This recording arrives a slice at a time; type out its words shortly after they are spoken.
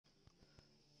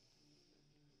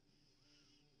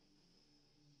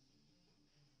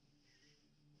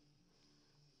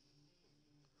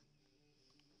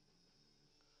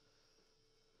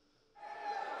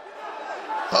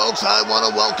Folks, I want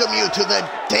to welcome you to the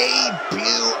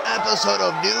debut episode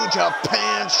of New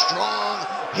Japan Strong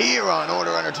here on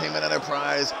Order Entertainment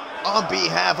Enterprise. On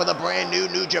behalf of the brand new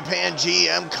New Japan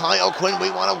GM, Kyle Quinn,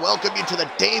 we want to welcome you to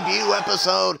the debut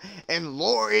episode, and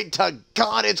glory to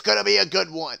God, it's going to be a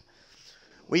good one.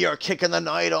 We are kicking the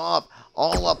night off,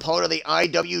 all a part of the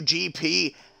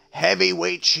IWGP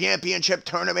Heavyweight Championship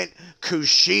Tournament.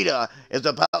 Kushida is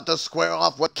about to square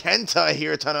off with Kenta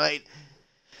here tonight.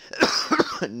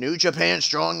 New Japan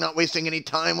Strong not wasting any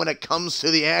time when it comes to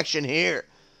the action here.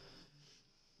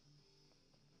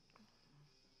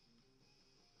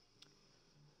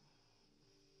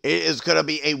 It is going to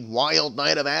be a wild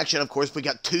night of action. Of course, we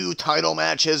got two title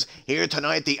matches here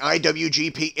tonight. The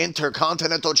IWGP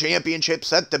Intercontinental Championship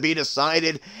set to be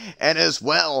decided. And as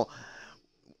well,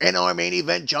 in our main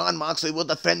event, Jon Moxley will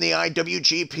defend the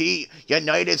IWGP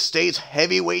United States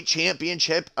Heavyweight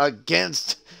Championship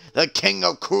against the King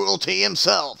of Cruelty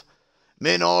himself,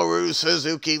 Minoru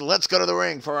Suzuki. Let's go to the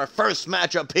ring for our first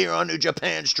matchup here on New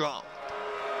Japan Strong.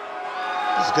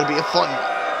 This is going to be a fun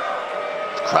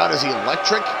one. The crowd is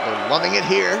electric. They're loving it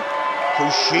here.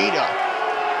 Kushida,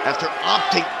 after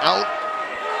opting out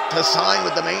to sign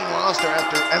with the main roster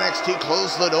after NXT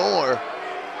closed the door,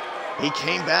 he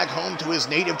came back home to his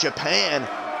native Japan,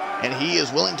 and he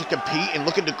is willing to compete and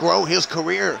looking to grow his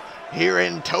career here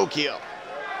in Tokyo.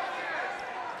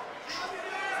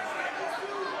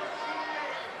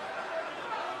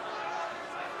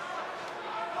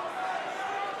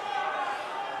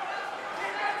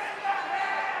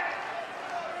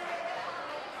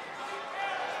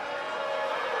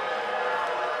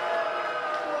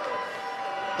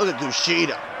 Look at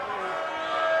Kushida.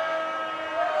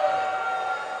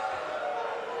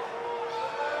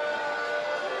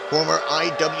 Former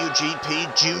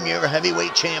IWGP Junior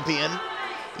Heavyweight Champion.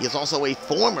 He is also a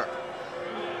former,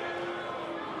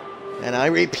 and I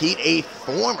repeat, a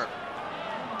former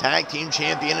Tag Team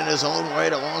Champion in his own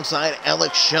right alongside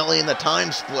Alex Shelley and the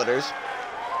Time Splitters.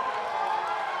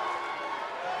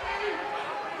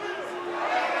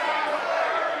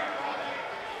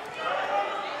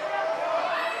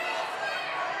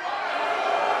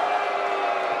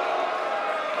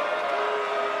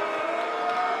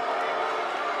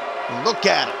 Look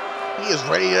at him. He is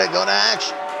ready to go to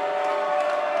action.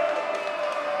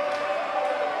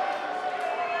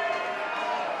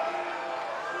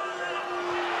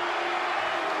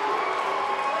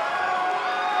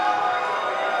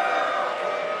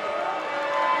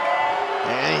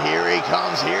 And here he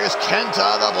comes. Here's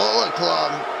Kenta, the Bullet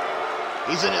Club.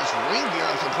 He's in his ring gear.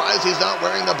 I'm surprised he's not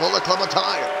wearing the Bullet Club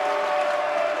attire.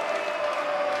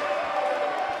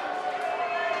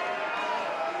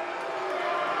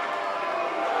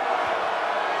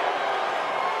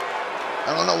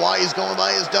 I don't know why he's going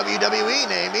by his WWE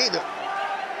name either.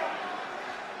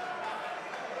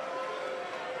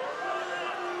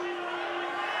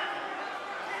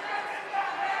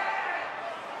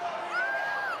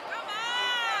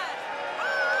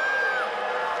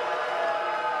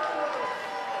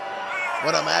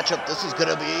 What a matchup this is going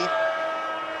to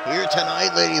be here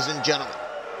tonight, ladies and gentlemen.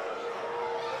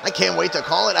 I can't wait to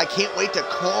call it. I can't wait to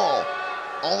call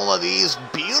all of these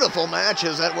beautiful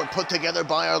matches that were put together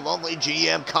by our lovely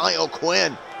GM, Kyle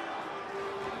Quinn.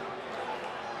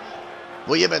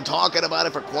 We have been talking about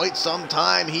it for quite some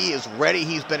time. He is ready,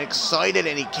 he's been excited,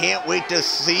 and he can't wait to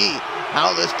see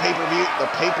how this pay-per-view, the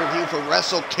pay-per-view for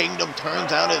Wrestle Kingdom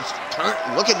turns out. It's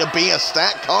looking to be a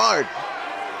stacked card,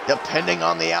 depending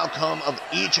on the outcome of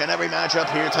each and every matchup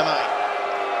here tonight.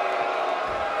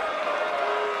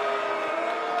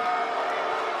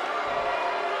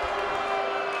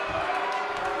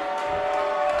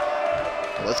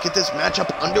 Let's get this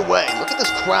matchup underway. Look at this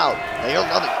crowd. They are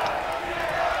loving it.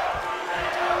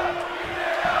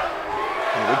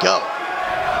 Here we go.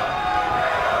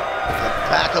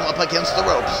 Back him up against the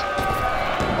ropes.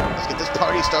 Let's get this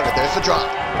party started. There's the drop.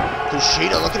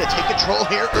 Kushida looking to take control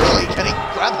here early. Can he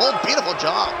grab hold? Beautiful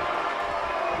job.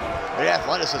 Great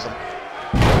athleticism.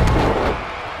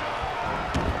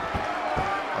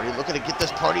 Already looking to get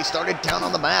this party started down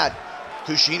on the mat.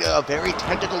 Kushida, a very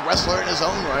technical wrestler in his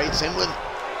own right. Same with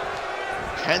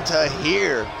Kenta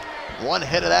here. One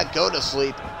hit of that go to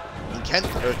sleep. And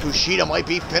Kushida might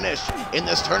be finished in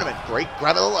this tournament. Great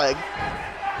grab of the leg.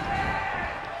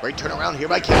 Great turnaround here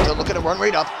by Kenta. Looking to run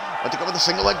right up. But to go with a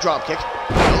single leg drop kick.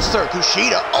 Goes through.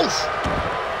 Kushida. Oof!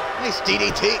 Nice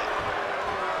DDT.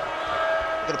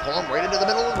 Gonna pull him right into the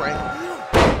middle of the ring.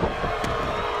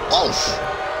 Oof!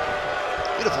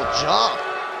 Beautiful job.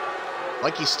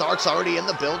 Mikey Stark's already in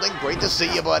the building. Great to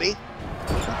see you, buddy.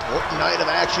 Important night of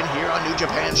action here on New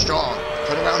Japan Strong.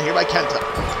 Turn around here by Kenta.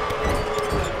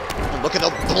 Look at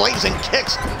the blazing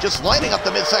kicks, just lighting up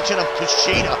the midsection of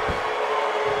Kushida.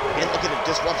 And looking to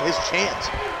disrupt his chance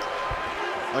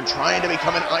on trying to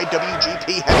become an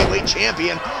IWGP Heavyweight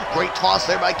Champion. Great toss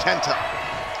there by Kenta.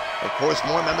 Of course,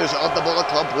 more members of the Bullet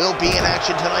Club will be in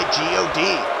action tonight. GOD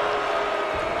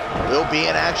will be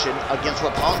in action against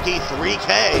Roppongi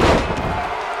 3K,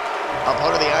 a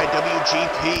part of the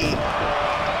IWGP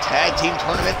Tag Team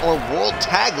Tournament or World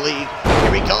Tag League.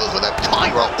 Here he goes with a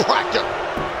chiropractor.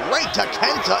 Right to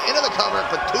Kenta, into the cover,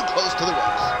 but too close to the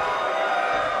ropes.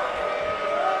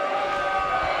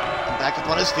 And back up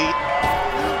on his feet.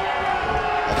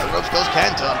 And the ropes goes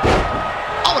Kenta.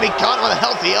 Oh, and he got him with a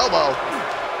healthy elbow.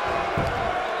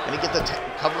 And he gets the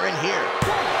cover in here.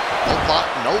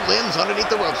 No limbs underneath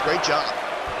the ropes. Great job.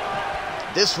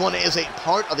 This one is a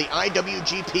part of the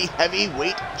IWGP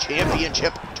Heavyweight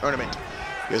Championship Tournament.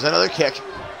 Here's another kick.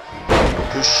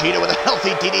 Kushida with a healthy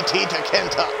DDT to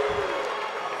Kenta.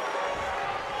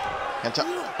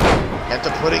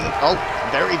 Kenta putting,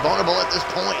 very vulnerable at this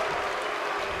point.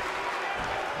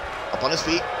 Up on his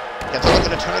feet. Kenta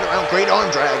looking to turn it around. Great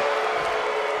arm drag.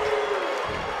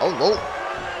 Oh, low.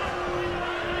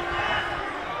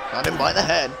 Got him by the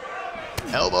head.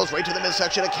 Elbows right to the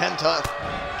midsection of Kenta.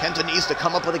 Kenta needs to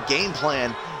come up with a game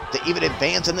plan to even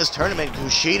advance in this tournament.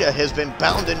 Kushida has been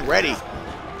bound and ready.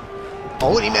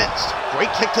 Oh, and he missed.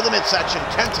 Great kick to the midsection.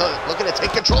 Kenta looking to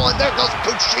take control, and there goes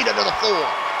Kushida to the floor.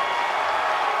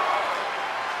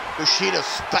 Kushida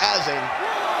spazzing.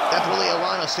 Definitely a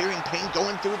line of searing pain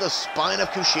going through the spine of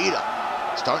Kushida.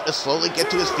 Starting to slowly get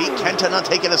to his feet. Kenta not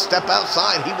taking a step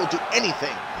outside. He will do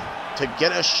anything to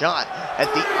get a shot at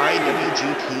the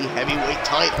IWGP Heavyweight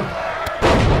title.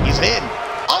 He's in.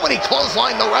 Oh, and he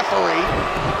clotheslined the referee.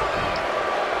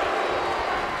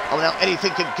 Oh, now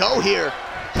anything could go here.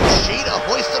 Kushida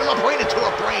hoisted him up right into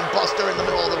a brain buster in the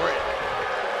middle of the ring.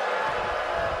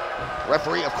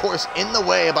 Referee, of course, in the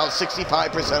way about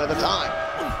 65% of the time.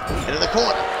 Into the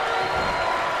corner.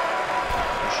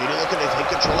 Kushida looking to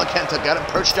take control of Kenta. Got him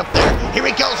perched up there. Here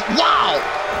he goes. Wow!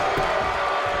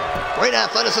 Great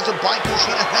athleticism by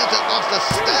Kushida. Hasn't lost a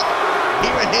step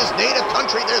here in his native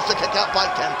country. There's the kick out by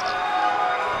Kenta.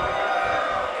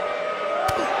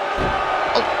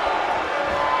 Oh.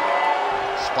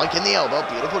 Spike in the elbow.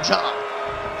 Beautiful job.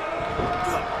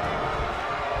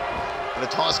 Gonna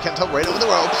toss Kenta right over the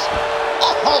ropes.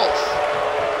 Oh!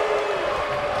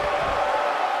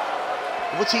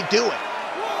 What's he doing?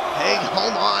 Paying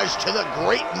homage to the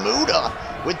great Muta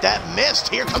with that mist.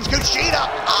 Here comes Kushida.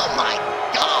 Oh my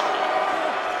God!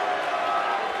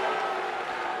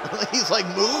 He's like,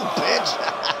 move, bitch.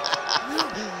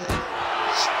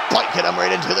 Spiking him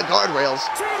right into the guardrails.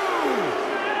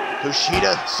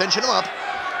 Kushida cinching him up.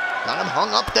 Got him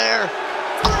hung up there.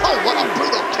 Oh, what a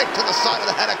brutal kick to the side of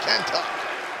the head of Kenta.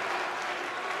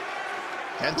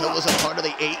 Kenta was a part of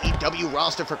the AEW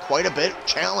roster for quite a bit.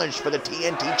 Challenged for the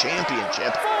TNT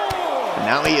Championship. And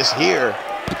now he is here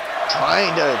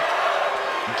trying to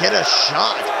get a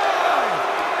shot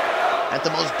at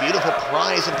the most beautiful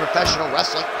prize in professional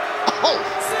wrestling. Oh!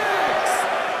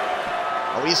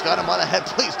 Oh, he's got him on the head.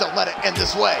 Please don't let it end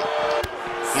this way.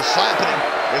 He's slapping him.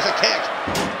 There's a kick.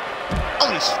 Oh,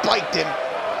 he spiked him.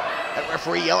 That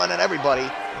referee yelling at everybody.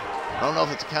 I don't know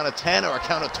if it's a count of 10 or a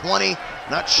count of 20.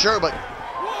 Not sure, but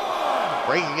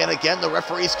breaking it again, the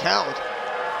referee's count.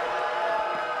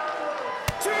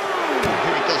 Here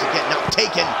he goes again. Now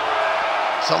taking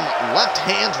some left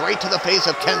hands right to the face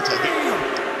of Kenta here.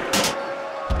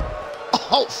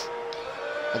 Oh!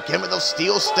 Again with those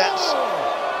steel steps.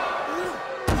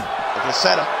 Looking to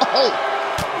set him. Oh!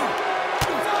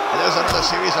 And there's another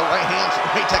series of right hands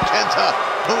right to Kenta,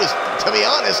 who is, to be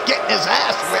honest, getting his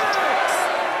ass ripped.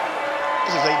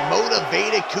 This is a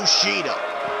motivated Kushida.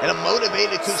 And a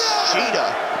motivated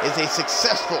Kushida is a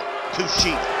successful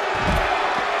Kushida.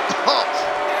 Oh!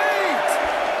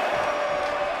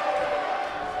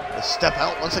 A step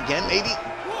out once again, maybe?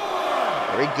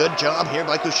 Very good job here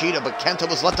by Kushida, but Kenta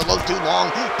was left alone too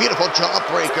long. Beautiful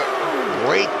jawbreaker.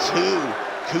 Right to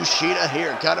Kushida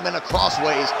here. Got him in a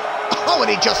crossways. Oh, and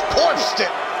he just corpsed it.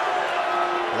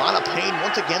 A lot of pain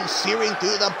once again searing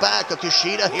through the back of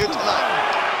Kushida here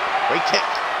tonight. Great kick.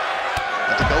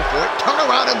 Had to go for it. Turn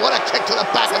around, and what a kick to the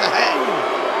back of the head.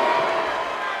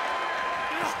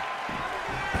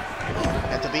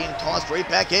 Kenta being tossed right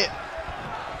back in.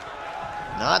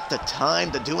 Not the time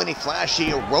to do any flashy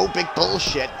aerobic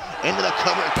bullshit. Into the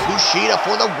cover, Kushida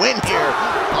for the win here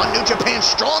on New Japan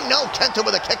Strong. No, Kenta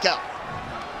with a kick out.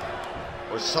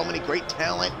 There's so many great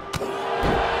talent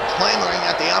clamoring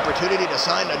at the opportunity to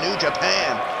sign to New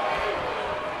Japan.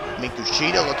 I mean,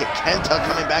 Kushida, look at Kenta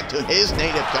coming back to his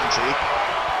native country.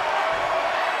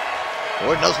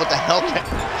 Lord knows what the hell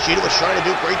Kushida was trying to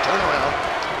do. Great turnaround.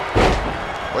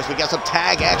 Of course, we got some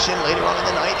tag action later on in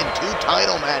the night and 2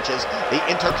 title matches. The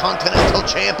Intercontinental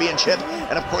Championship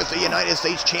and, of course, the United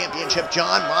States Championship.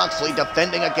 Jon Moxley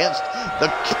defending against the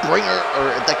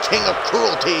King of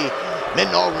Cruelty,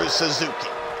 Minoru Suzuki.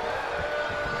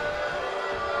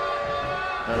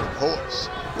 And, of course,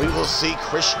 we will see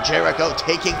Chris Jericho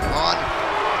taking on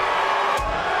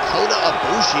Kota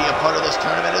Ibushi, a part of this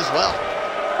tournament as well.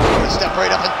 Step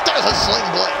right up, and there's a sling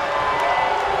blade.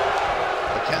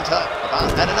 But Kenta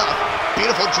about had enough.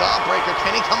 Beautiful jawbreaker.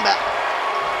 Can he come back?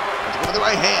 Let's go with the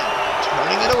right hand.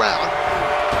 Turning it around.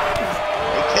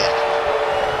 Great kick.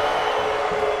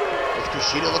 What's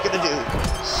Kushida looking to do?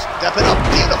 Stepping up.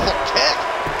 Beautiful kick.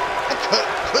 That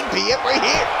could be it right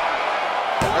here.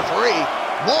 Referee.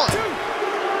 1,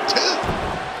 2.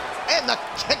 And the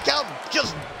kick out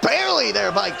just barely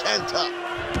there by Kenta.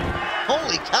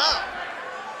 Holy cow.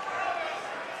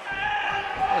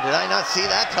 Did I not see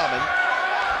that coming?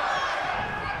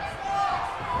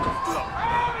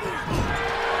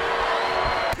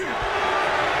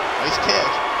 Nice kick.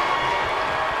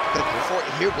 Gonna go for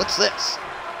it here. What's this?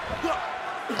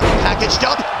 Packaged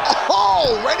up.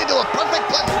 Oh, right into a perfect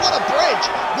punch. What a bridge.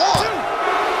 1,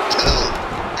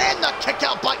 2. And the kick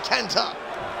out by Kenta.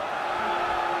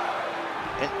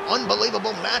 An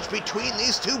unbelievable match between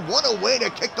these two. What a way to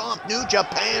kick off New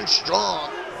Japan Strong.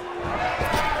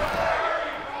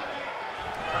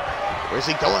 Where's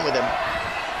he going with him?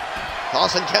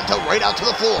 Tossing Kenta right out to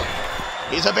the floor.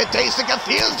 He's a bit dazed and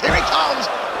confused. Here he comes.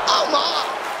 Oh my!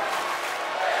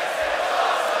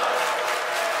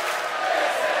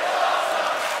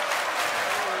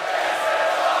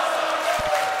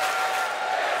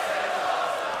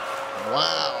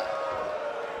 Wow.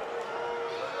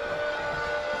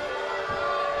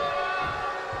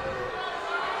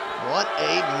 What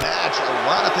a match. A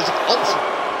lot of physical. Oh,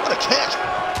 what a kick.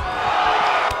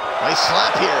 Nice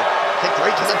slap here. Kick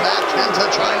right to the back. Kenta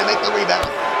trying to make the rebound.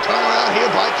 Turn around here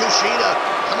by Kushida.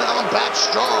 Coming on back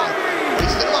strong.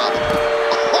 Hoisting him up.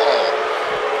 Oh!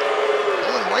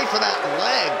 Going right for that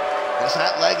leg. Guess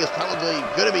that leg is probably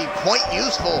going to be quite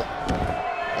useful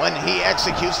when he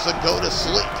executes the go to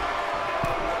sleep.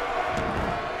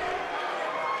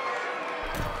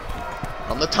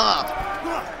 From the top.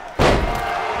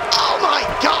 Oh my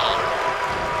God!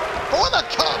 For the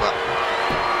cover.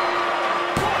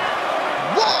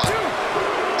 1,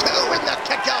 2, and the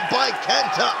kick out by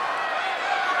Kenta.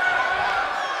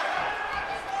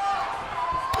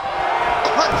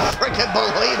 Unfreaking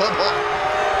believable.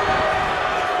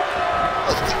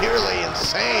 That's purely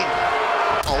insane.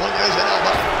 Oh, and there's an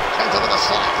elbow. Kenta with a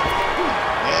slap.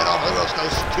 And off the ropes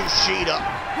goes Kushida.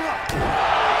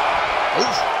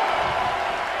 Oof.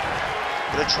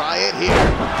 Gonna try it here.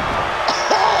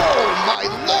 Oh, my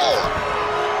Lord.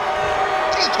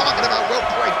 What are you talking about, rope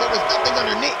break? There was nothing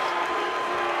underneath.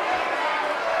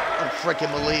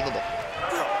 Unfreaking believable.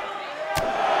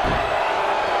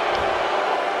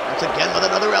 Once again with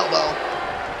another elbow.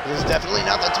 This is definitely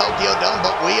not the Tokyo Dome,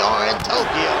 but we are in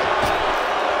Tokyo.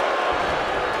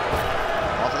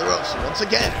 Off of the ropes once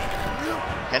again.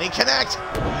 Can he connect?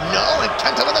 No, and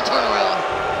Kenta with a turnaround.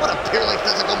 What a purely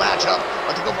physical matchup.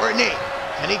 Let's go for a knee.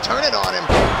 Can he turn it on him?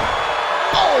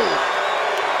 Oh!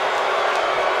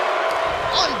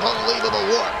 Unbelievable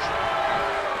work.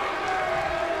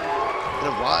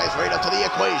 Gonna rise right up to the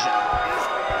equation.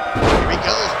 Here he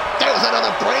goes. There's another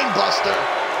brain buster.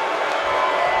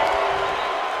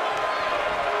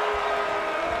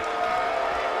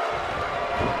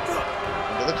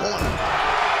 Into the corner.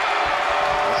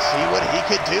 Let's see what he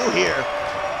could do here.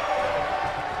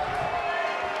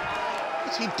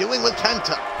 What's he doing with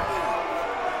Kenta?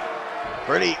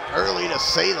 Pretty early to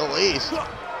say the least.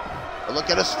 But look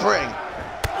at a spring.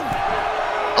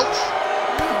 Oof.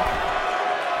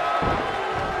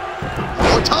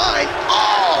 More time.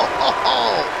 Oh!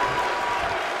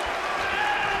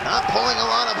 Not pulling a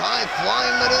lot of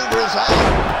high-flying maneuvers out,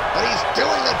 but he's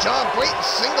doing the job. Great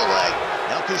single leg.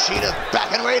 Now Kushida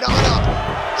backing right on up.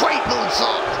 Great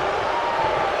moonsault.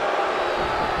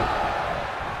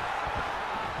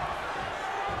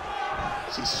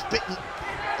 Is he spitting?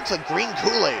 Looks like green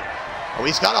Kool-Aid. Oh,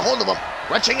 he's got a hold of him.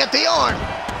 Wrenching at the arm.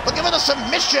 Looking for the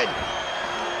submission.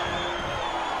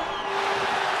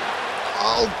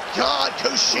 Oh, God,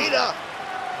 Kushida.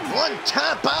 One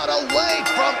tap out away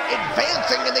from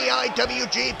advancing in the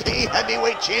IWGP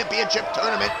Heavyweight Championship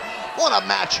Tournament. What a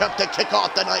matchup to kick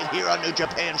off the night here on New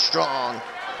Japan Strong.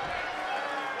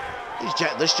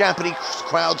 This Japanese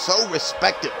crowd so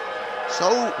respectful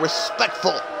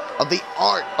of the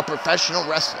art of professional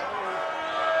wrestling.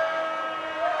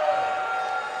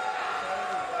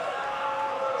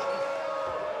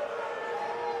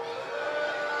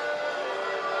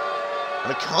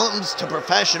 When it comes to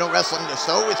professional wrestling, they're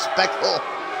so respectful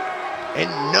and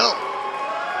know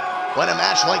when a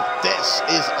match like this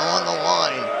is on the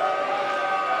line.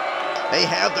 They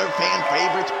have their fan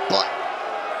favorites, but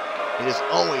it is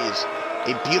always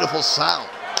a beautiful sound.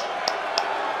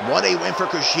 What a win for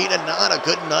Kushida. Not a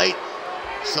good night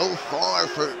so far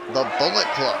for the Bullet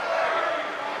Club.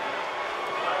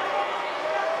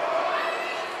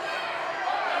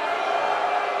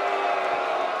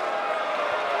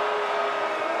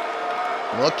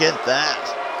 Look at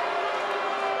that.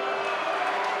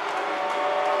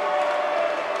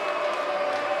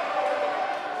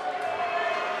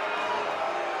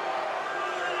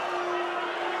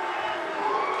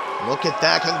 Look at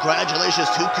that. Congratulations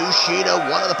to Kushida,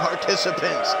 one of the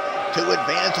participants to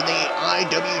advance in the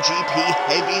IWGP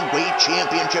Heavyweight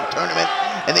Championship Tournament.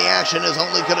 And the action is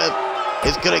only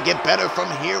gonna get better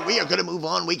from here. We are gonna move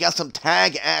on. We got some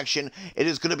tag action. It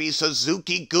is gonna be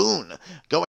Suzuki-gun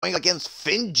going against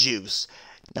FinJuice.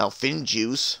 Now,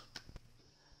 FinJuice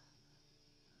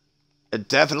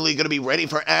definitely going to be ready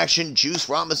for action. Juice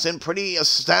Robinson, pretty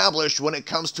established when it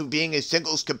comes to being a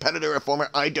singles competitor, a former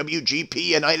IWGP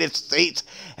United States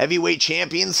Heavyweight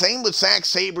Champion. Same with Zack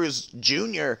Sabre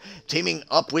Jr. teaming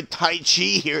up with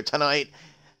Taichi here tonight.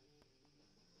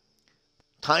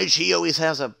 Taichi always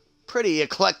has a pretty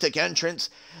eclectic entrance.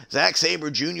 Zack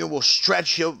Sabre Jr. will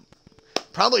stretch you,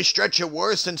 probably stretch you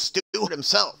worse than Stewart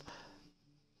himself.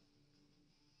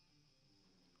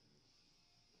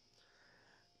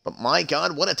 But my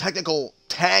God, what a technical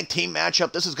tag team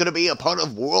matchup. This is going to be a part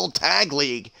of World Tag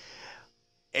League.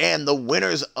 And the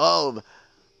winners of...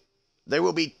 There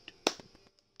will be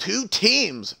 2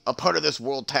 teams a part of this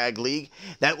World Tag League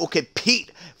that will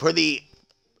compete for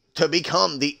to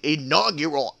become the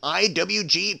inaugural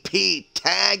IWGP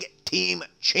Tag Team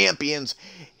Champions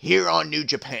here on New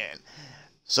Japan.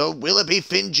 So will it be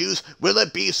FinJuice? Will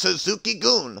it be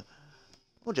Suzuki-gun?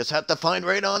 We'll just have to find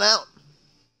right on out.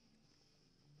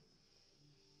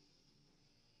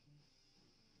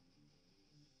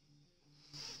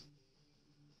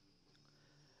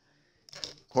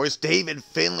 Of course, David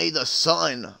Finlay, the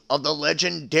son of the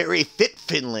legendary Fit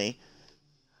Finlay.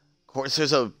 Of course,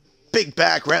 there's a big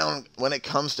background when it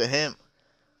comes to him.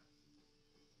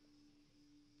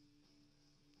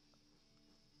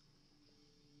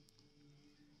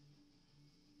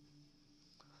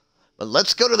 But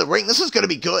let's go to the ring. This is going to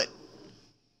be good.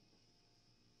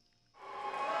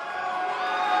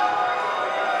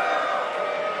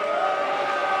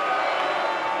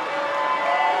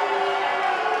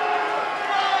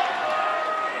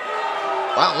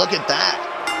 Wow, look at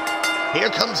that. Here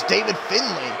comes David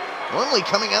Finlay, normally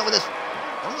coming out with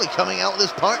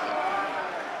his partner.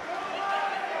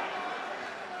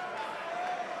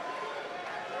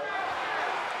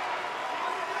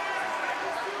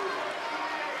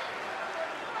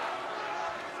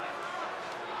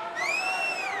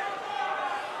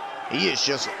 He is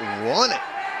just running.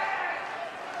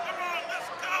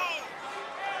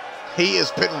 He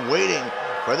has been waiting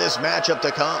for this matchup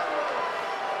to come.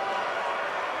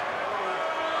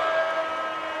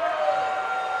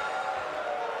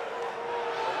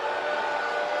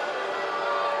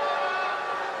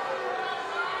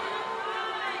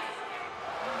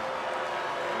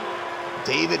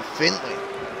 David Finlay.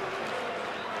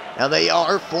 Now, they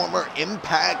are former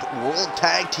Impact World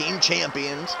Tag Team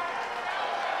Champions.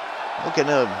 Looking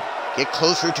to get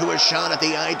closer to a shot at the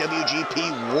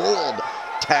IWGP World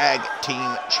Tag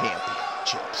Team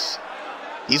Championships.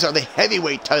 These are the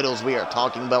heavyweight titles we are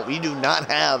talking about. We do not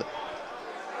have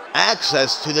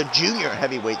access to the junior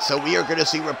heavyweight, so we are going to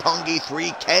see Roppongi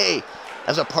 3K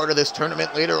as a part of this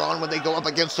tournament later on when they go up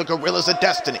against the Gorillas of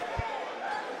Destiny.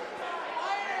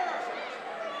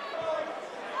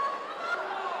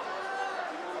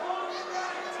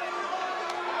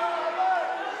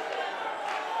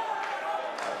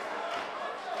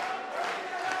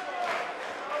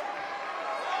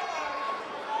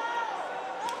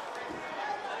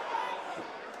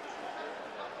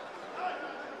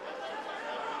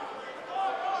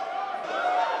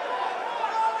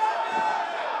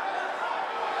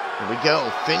 Here we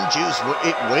go.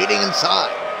 FinJuice waiting inside.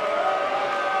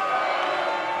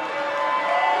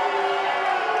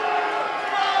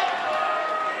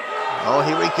 Oh,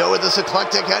 here we go with this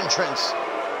eclectic entrance.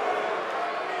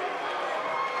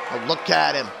 Oh, look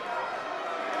at him.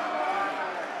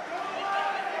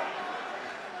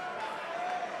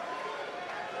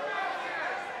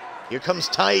 Here comes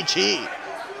Taichi.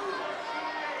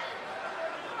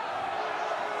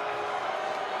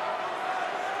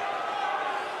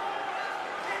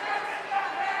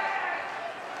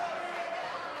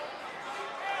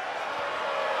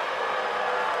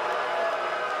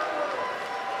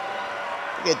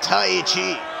 Look at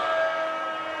Taichi.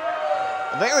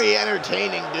 A very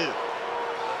entertaining dude.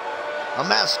 A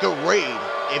masquerade,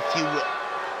 if you will.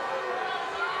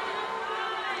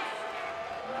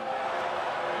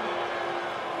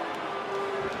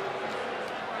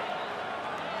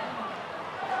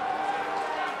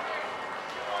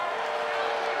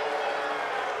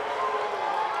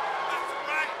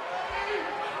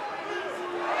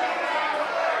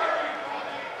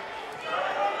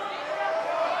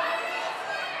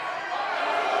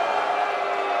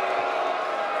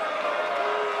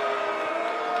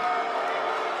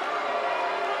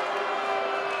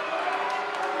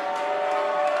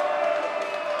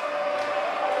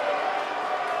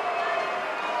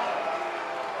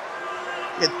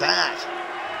 Look at that.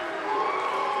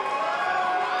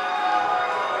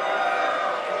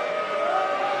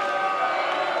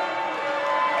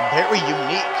 Very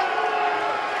unique.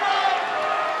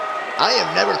 I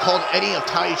have never called any of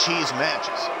Taichi's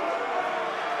matches.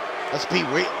 Let's be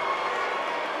real.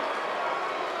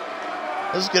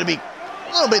 This is going to be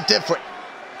a little bit different.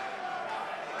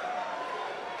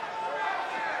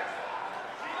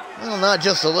 Well, not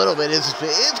just a little bit. It's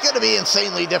going to be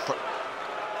insanely different.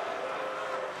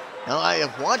 Now, I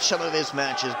have watched some of his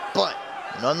matches, but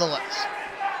nonetheless.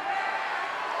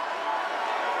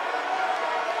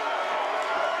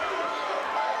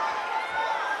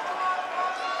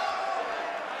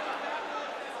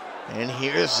 And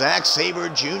here's Zack Sabre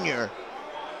Jr.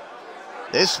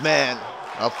 This man,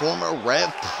 a former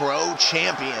Rev Pro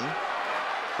champion,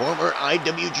 former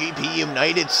IWGP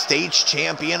United States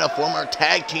champion, a former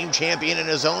tag team champion in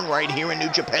his own right here in New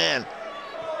Japan.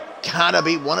 Gotta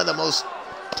be one of the most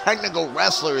technical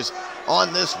wrestlers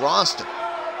on this roster.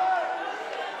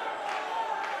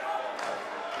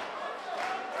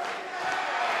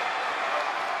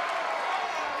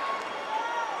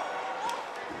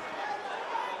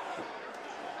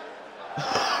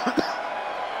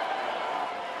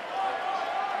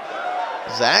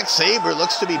 Zack Sabre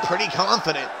looks to be pretty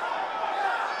confident.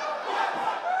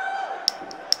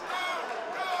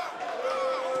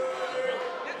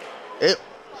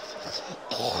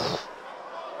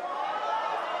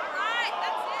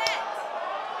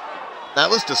 That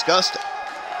was disgusting.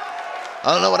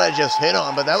 I don't know what I just hit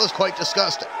on, but that was quite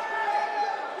disgusting.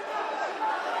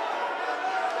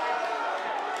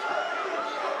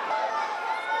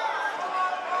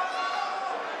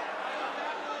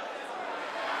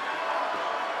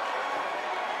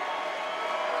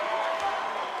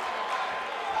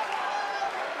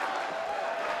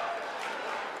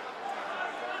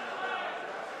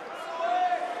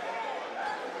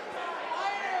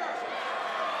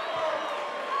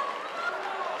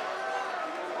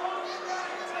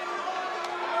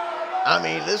 I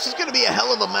mean, this is going to be a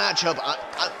hell of a matchup.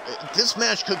 This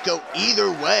match could go either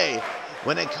way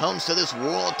when it comes to this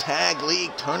World Tag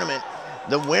League Tournament.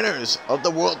 The winners of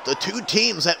the two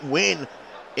teams that win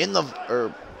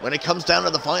when it comes down to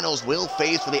the finals will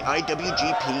face for the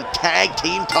IWGP Tag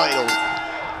Team titles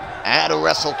at a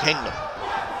Wrestle Kingdom.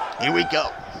 Here we go.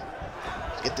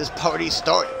 Let's get this party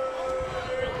started.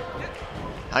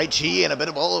 Taichi in a bit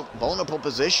of a vulnerable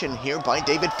position here by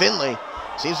David Finlay.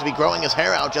 Seems to be growing his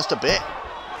hair out just a bit.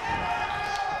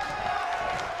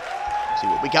 See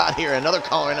what we got here. Another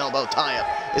collar and elbow tie-up.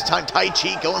 This time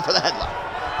Taichi going for the headlock.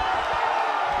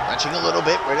 Wrenching a little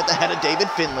bit right at the head of David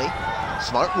Finlay.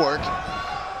 Smart work.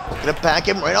 Gonna back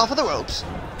him right off of the ropes.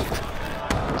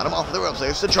 Got him off of the ropes.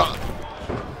 There's the drop.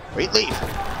 Great leap.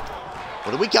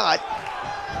 What do we got?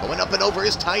 Going up and over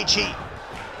is Taichi.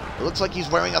 It looks like he's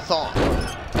wearing a thong.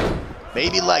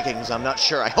 Maybe leggings, I'm not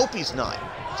sure. I hope he's not.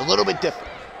 It's a little bit different.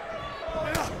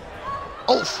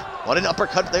 Oof! What an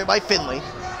uppercut there by Finlay.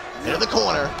 Into the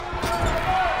corner.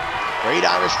 Great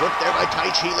Irish whip there by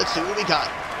Taichi. Let's see what we got.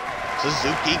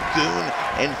 Suzuki Goon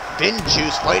and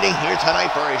Finjuice fighting here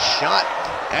tonight for a shot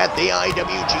at the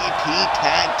IWGP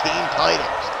Tag Team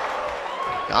titles.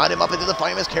 Got him up into the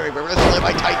famous carry reversal there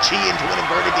by Taichi into an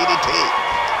inverted DDT.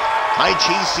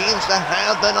 Taichi seems to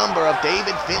have the number of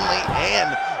David Finlay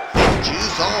and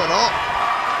Finjuice all in all.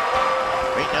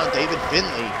 Right now, David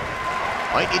Finlay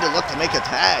might need to look to make a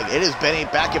tag. It has been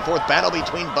a back and forth battle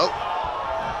between both.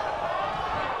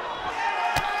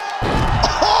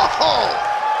 Oh!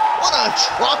 What a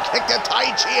drop kick to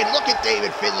Taichi, and look at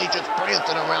David Finlay just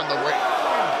prancing around the ring.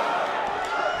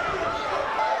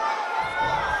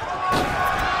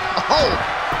 Oh!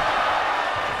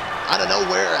 Out of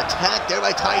nowhere, attack there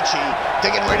by Taichi,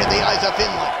 digging right in the eyes of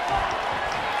Finlay.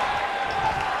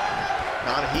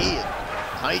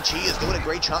 Taichi is doing a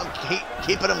great job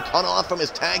keeping him cut off from his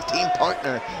tag team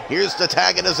partner. Here's the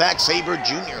tag into Zack Sabre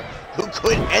Jr., who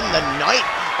could end the night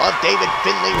of David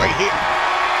Finlay right here.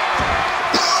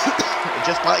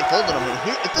 just by folding him. And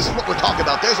here, if this is what we're talking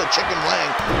about, there's a chicken wing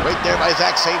right there by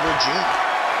Zack Sabre Jr.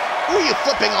 Who are you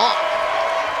flipping off?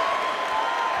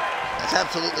 That's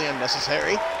absolutely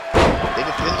unnecessary.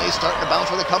 David Finlay starting to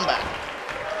bounce for the comeback.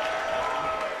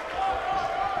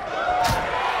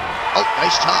 Oh,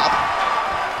 nice chop.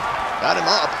 Got him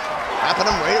up.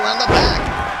 Wrapping him right around the back.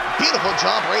 Beautiful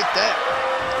job right there.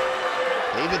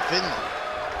 David Finlay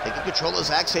taking control of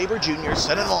Zack Sabre Jr.,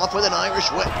 setting him off with an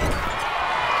Irish whip.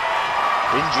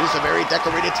 Juice, a very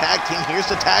decorated tag team. Here's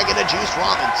the tag into Juice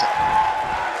Robinson.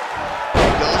 Here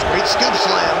he goes, great scoop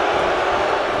slam.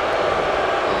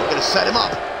 We're gonna set him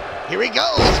up. Here he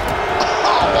goes.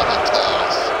 Oh, what a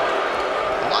toss.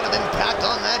 A lot of impact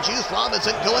on that. Juice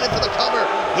Robinson going in for the cover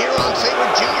here on Sabre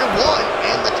Jr. 1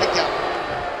 and the kick out.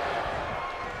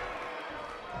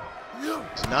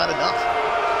 It's not enough.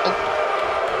 Oh.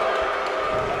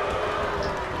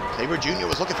 Sabre Jr.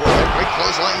 was looking for a great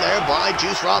clothesline there by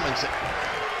Juice Robinson.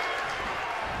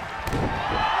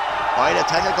 Quite a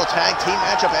technical tag team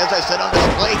matchup, as I said, on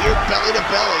display here, belly to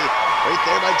belly, right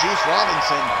there by Juice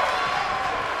Robinson.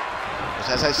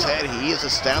 As I said, he has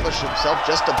established himself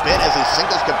just a bit as a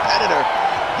singles competitor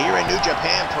here in New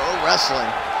Japan Pro Wrestling.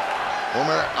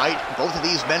 Both of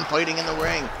these men fighting in the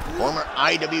ring, former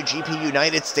IWGP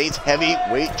United States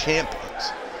Heavyweight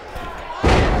Champions.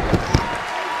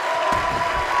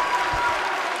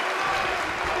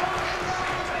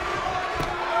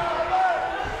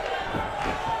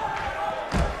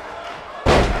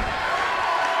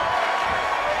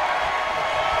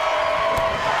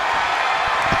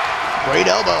 Great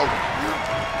elbow.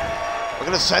 We're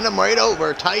going to send him right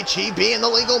over. Tai Chi being the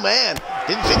legal man.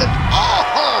 Didn't see the...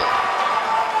 Oh!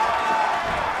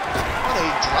 What a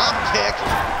drop kick.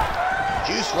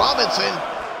 Juice Robinson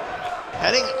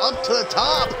heading up to the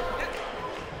top.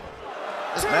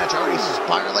 This match already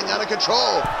spiraling out of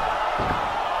control.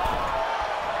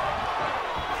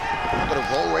 I'm going to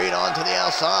roll right on to the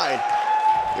outside.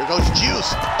 Here goes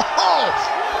Juice. Oh!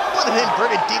 What an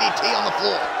inverted DDT on the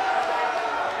floor.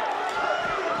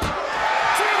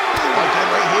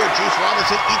 Juice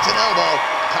Robinson eats an elbow.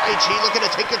 Tai Chi looking to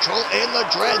take control in the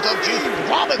dreads of Juice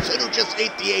Robinson, who just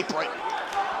ate the apron.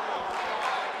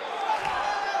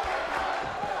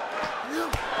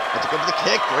 That's a go for the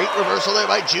kick. Great reversal there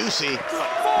by Juicy.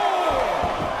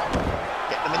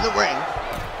 Getting him in the ring.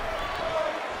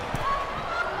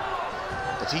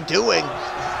 What's he doing?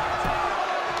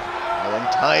 Oh, and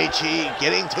Tai Chi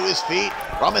getting to his feet.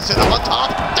 Robinson up on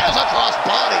top. There's a cross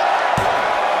body.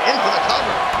 In for the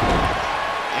cover.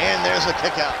 And there's a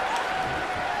kick out.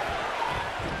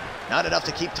 Not enough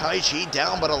to keep Tai Chi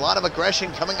down, but a lot of aggression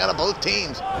coming out of both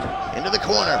teams. Into the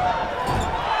corner.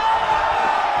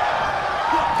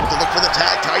 To look for the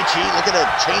tag. Tai Chi looking to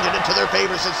change it into their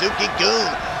favor.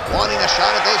 Suzuki-gun wanting a shot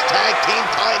at those tag team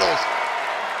titles.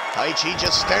 Tai Chi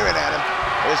just staring at him.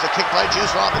 There's the kick by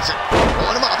Juice Robinson.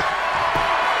 Pulling him up.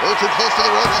 A little too close to the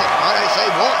ropes. Might I say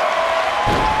one.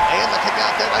 And the kick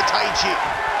out there by Tai Chi.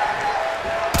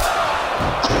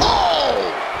 Oh!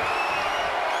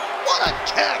 What a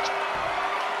kick!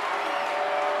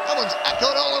 That one's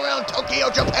echoed all around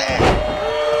Tokyo, Japan.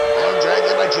 Arm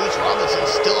dragged in by Juice Robinson,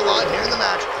 still alive here in the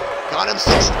match. Got him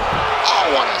cinched.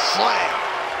 Oh, what a slam!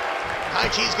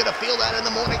 Tai Chi's gonna feel that in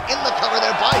the morning. In the cover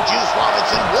there by Juice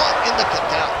Robinson. One in the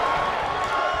kick out.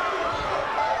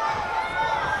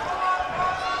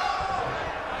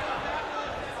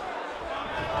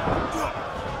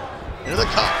 Into the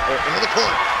cup, or into the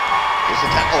corner. Here's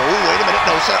the tap. Oh, wait a minute.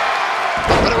 No, sir.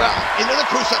 Flip it around. Into the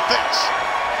crucifix.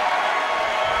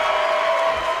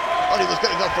 Thought he was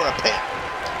going to go for a pin.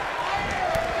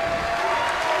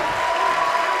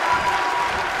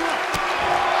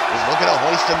 He's looking to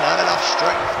hoist him. Not enough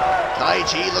strength. Tai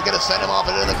Chi looking to send him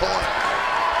off into the corner.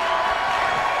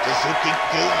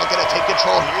 Suzuki-gun looking to take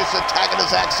control. Here's the tag of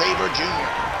Zack Sabre Jr.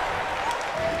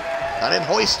 Got him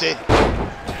hoisted.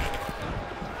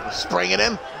 Springing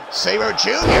him. Sabre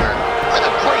Jr. with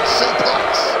a great suplex.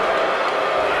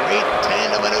 Great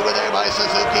tandem maneuver there by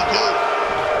Suzuki-gun.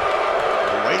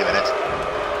 Wait a minute.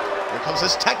 Here comes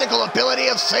his technical ability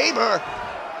of Sabre.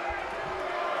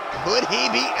 Could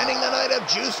he be ending the night of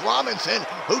Juice Robinson,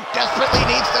 who desperately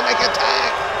needs to make a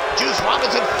tag? Juice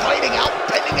Robinson fighting out,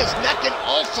 bending his neck in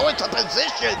all sorts of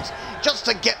positions just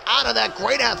to get out of that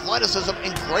great athleticism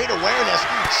and great awareness.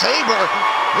 Sabre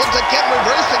once again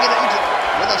reversing it into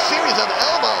with a series of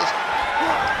elbows.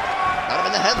 Got him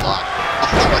in the headlock.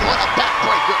 Oh, and what a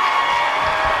backbreaker.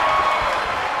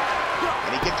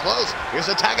 And he get close. Here's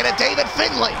the tag to David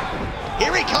Finlay. Here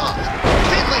he comes.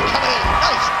 Finlay coming in.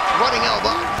 Nice running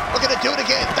elbow. Looking to do it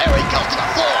again. There he goes to the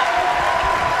floor.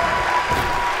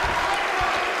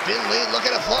 Finlay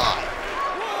looking to fly.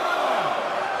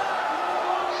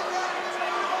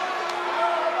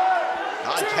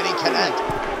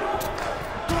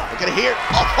 here.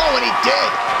 Oh, and he did.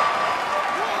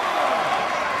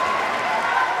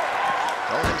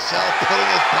 Cole himself putting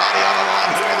his body on the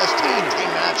line here in this team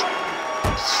match.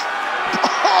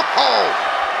 Oh,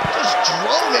 just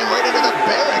drove him right into the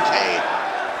barricade.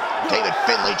 David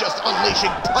Finlay just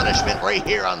unleashing punishment right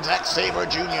here on Zack Sabre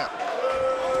Jr.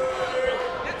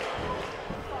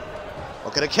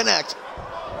 Looking to connect.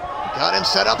 Got him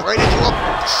set up right into a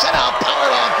set-out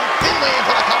powerbomb. Finlay in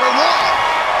for the cover. One.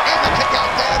 And the kick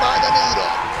out there by the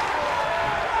Noodle.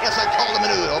 Yes, I called him a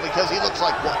Noodle because he looks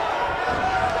like one.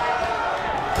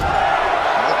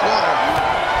 In the corner.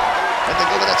 And they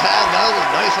go with a tag. No,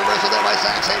 nice reversal there by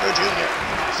Zack Sabre Jr.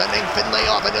 Sending Finlay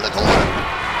off into the corner.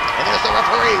 And there's the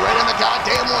referee right in the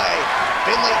goddamn way.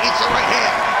 Finlay eats the right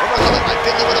hand. Reversal there by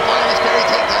Finlay with a violence carry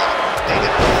takedown.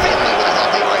 David Finlay with a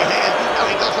healthy right hand. Now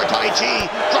he goes for Tai Chi.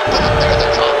 Dropping up there, the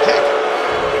drop kick.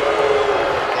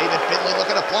 David Finlay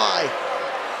looking to fly.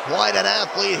 Quite an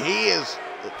athlete he is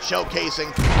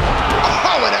showcasing.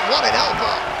 Oh, and what an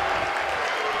elbow.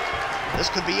 This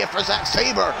could be it for Zack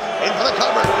Sabre. In for the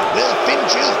cover. Will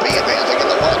FinJuice be advancing in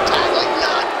the World Tag League?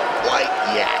 Not quite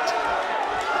yet.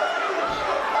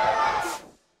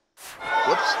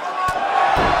 Whoops.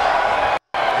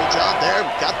 Great job there.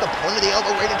 Got the point of the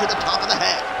elbow right into the top of the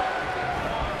head.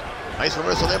 Nice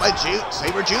reversal there by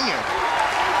Sabre Jr.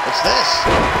 What's this?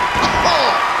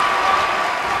 Oh!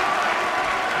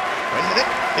 Wait a minute.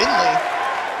 Finlay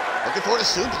looking for a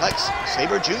suplex.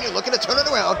 Sabre Jr. looking to turn it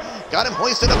around. Got him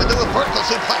hoisted up into a vertical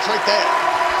suplex right there.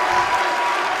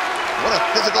 What a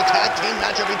physical tag team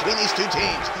matchup between these two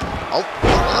teams. Oh,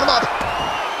 rolling him up.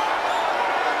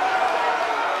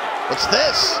 What's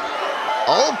this?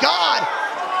 Oh, God.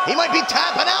 He might be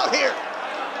tapping out here.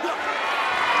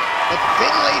 But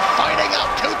Finlay fighting out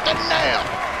tooth and nail.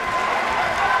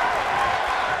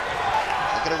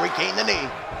 Looking to regain the knee.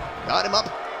 Got him up.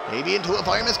 Maybe into a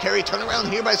fireman's carry. Turn around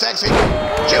here by Zack Sabre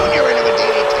Jr. into a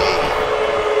DDT.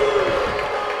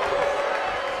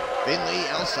 Finlay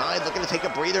outside looking to take a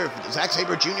breather. Zack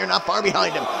Sabre Jr. not far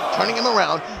behind him. Turning him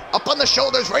around. Up on the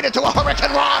shoulders right into a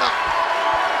Hurricane Rana.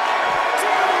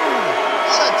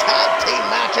 What a tag team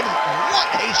match and what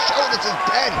a show this has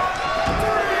been.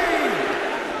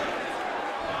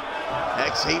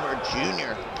 Zack Sabre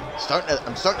Jr.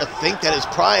 I'm starting to think that his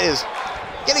pride is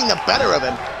getting the better of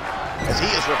him as he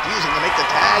is refusing to make the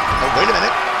tag. Oh, wait a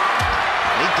minute.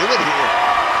 Can he do it here?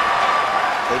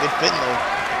 David Finlay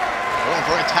going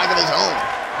for a tag of his own.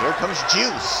 Here comes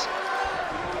Juice.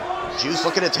 Juice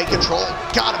looking to take control.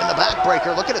 Got him in the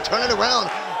backbreaker. Looking to turn it around.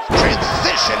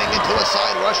 Transitioning into a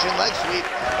side Russian leg sweep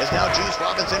as now Juice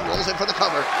Robinson rolls in for the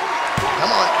cover.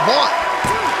 Come on.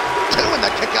 1, 2, and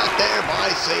the kick out there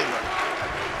by Sabre.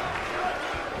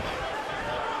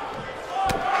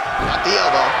 Got the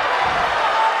elbow.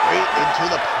 Right into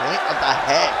the point of the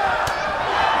head.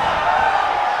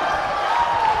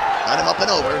 Got him up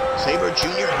and over. Sabre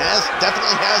Jr.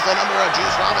 definitely has the number of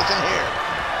Juice Robinson here.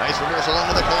 Nice reversal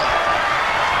into the corner.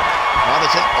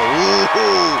 Robinson,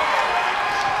 oh,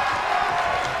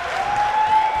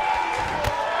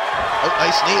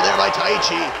 nice knee there by Tai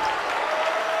Chi.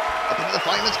 Up into the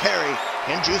fireman's carry.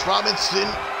 Can Juice Robinson?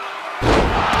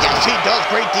 Yes, he does.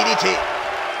 Great DDT.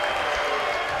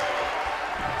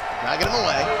 Dragging him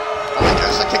away. Oh, and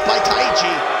there's a kick by Tai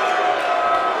Chi.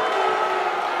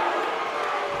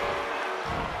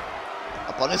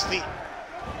 Up on his feet.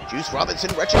 Juice Robinson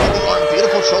retching in the arm.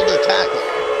 Beautiful shoulder tackle.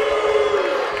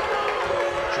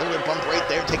 Shoulder bump right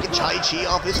there, taking Tai Chi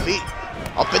off his feet.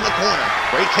 Up in the corner.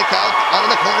 Great kick out of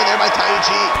the corner there by Tai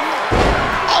Chi.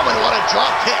 Oh, and what a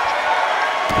drop kick.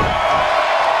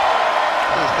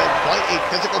 There's been quite a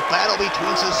physical battle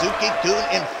between Suzuki-gun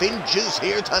and FinJuice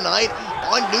here tonight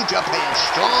on New Japan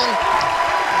Strong.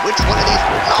 Which one of these...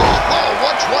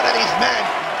 which one of these men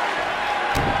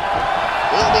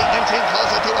will be inching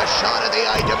closer to a shot at the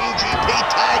IWGP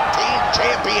Tag Team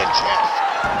Championships?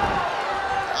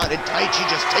 Did Tai Chi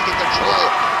just taking control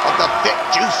of the fit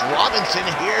Juice Robinson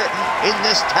here in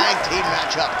this tag team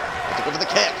matchup? Let's go for the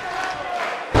kick.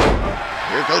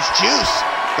 Here goes Juice,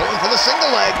 going for the single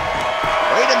leg,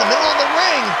 right in the middle of the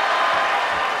ring.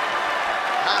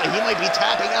 God, he might be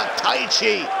tapping out Tai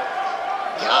Chi.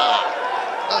 God,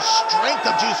 the strength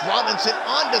of Juice Robinson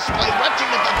on display,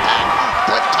 wrenching at the back,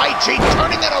 but Tai Chi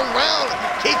turning it around,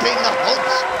 keeping the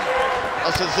hopes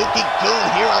of Suzuki-gun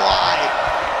here alive.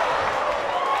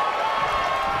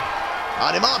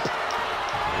 Got him up.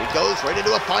 Here he goes right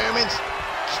into a fireman's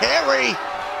carry.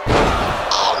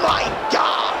 Oh my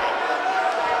God!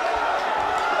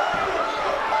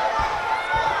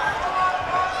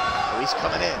 Oh, he's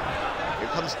coming in. Here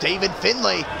comes David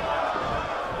Finlay.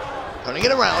 Turning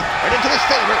it around, right into his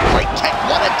favor. Great kick,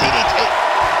 what a DDT.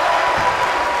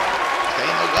 Stay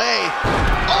in the way.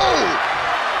 Oh!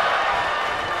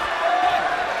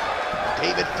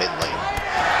 David Finlay.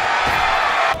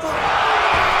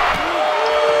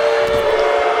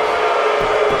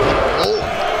 Oh,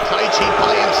 Taichi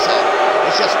by himself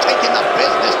is just taking the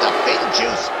business to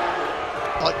FinJuice.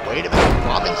 But wait a minute,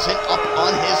 Robinson up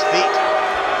on his feet.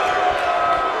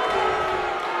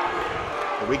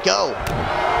 Here we go.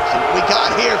 See what we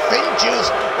got here. FinJuice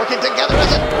working together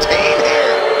as a team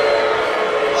here.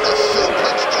 What a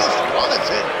suplex, Juice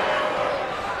Robinson.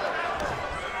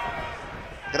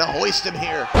 Gonna hoist him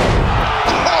here.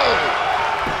 Oh!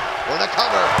 For the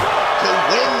cover to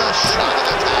win the shot of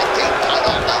the tag team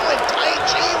title. No, and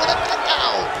Taichi with a kick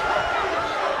out.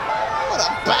 What a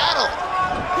battle.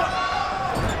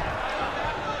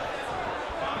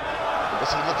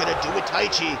 What's he looking to do with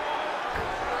Taichi?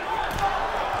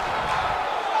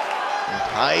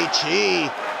 Taichi,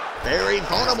 very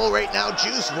vulnerable right now.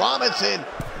 Juice Robinson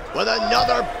with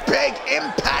another big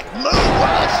impact move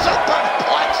with a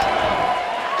superplex.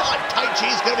 God,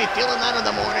 Taichi's going to be feeling that in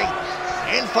the morning.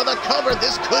 And for the cover,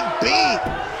 this could be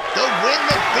the win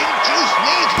that FinJuice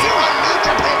needs here on New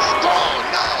Japan Strong.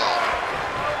 No!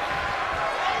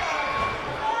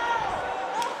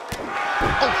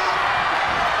 Oh.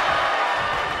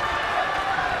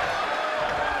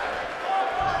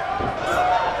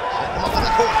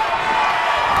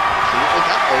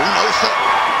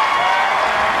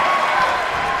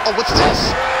 Oh, what's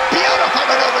this? Beautiful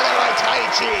maneuver there by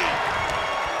Taichi.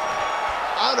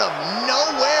 Out of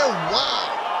nowhere, wow.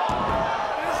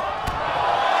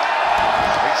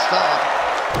 Great stop.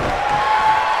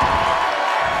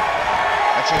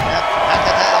 Actually, back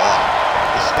at that on.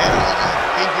 Dismantling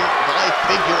figure by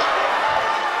figure.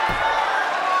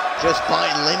 Just by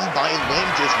limb,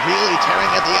 just really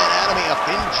tearing at the anatomy of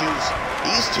FinJuice.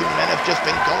 These two men have just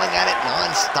been going at it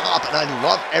non-stop, and I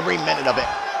love every minute of it.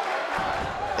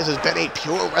 This has been a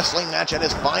pure wrestling match at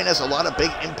its finest. A lot of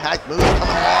big impact moves coming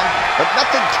along, but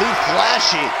nothing too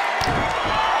flashy.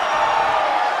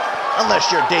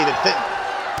 Unless you're David Finn.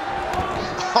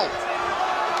 Oh.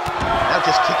 Now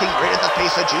just kicking right at the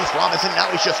face of Juice Robinson.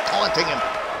 Now he's just taunting him.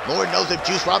 Lord knows if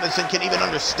Juice Robinson can even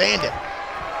understand it.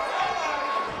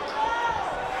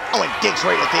 Oh, and digs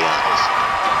right at the eyes.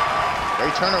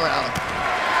 Great turnaround.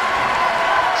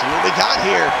 See what we got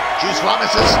here. Juice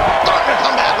Robinson's starting to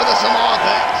come back with some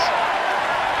offense.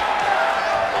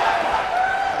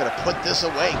 I'm going to put this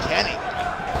away, can he?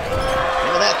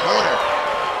 Into that corner.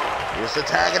 Here's the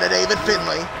tag of David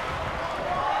Finlay.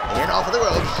 In off of the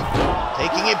ropes.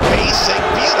 Taking it basic.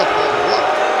 Beautiful work.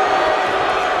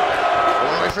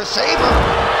 Going right for Sabre.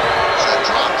 What a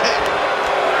drop kick.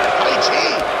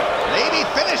 Taichi. Maybe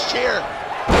finished here.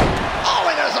 Oh,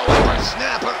 and there's a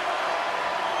whippersnapper.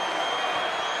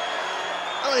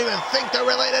 I don't even think they're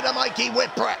related to Mikey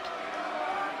Whipwreck.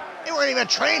 They weren't even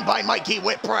trained by Mikey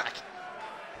Whipwreck.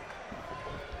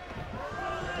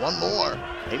 One more.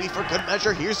 Maybe for good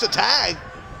measure. Here's the tag.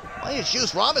 Why is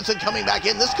Juice Robinson coming back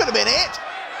in? This could have been it.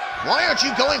 Why aren't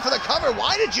you going for the cover?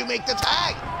 Why did you make the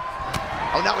tag?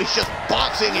 Oh, now he's just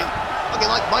boxing him. Looking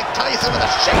like Mike Tyson with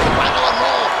a shake, rattle, and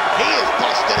roll. He is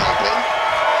busted open.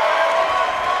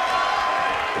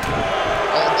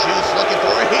 Oh, Juice looking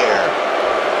for it here.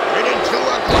 Right into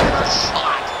a glider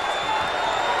shot.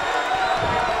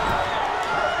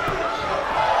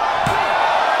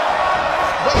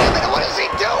 Wait a minute, what is he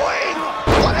doing?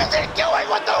 What is he doing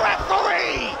with the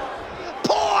referee?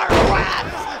 Poor rat!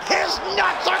 His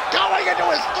nuts are going into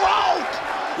his throat!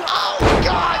 Oh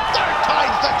God, third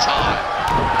time's the charm!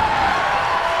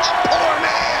 A poor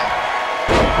man!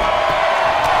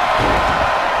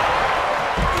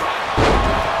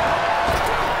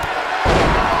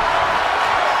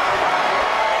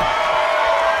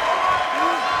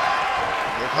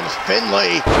 Here comes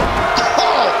Finlay.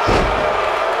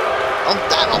 Oh,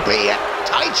 that'll be it.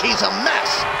 Taichi's a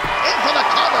mess. In for the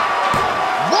cover.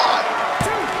 1,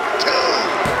 2,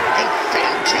 and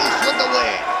FinJuice with the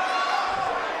win.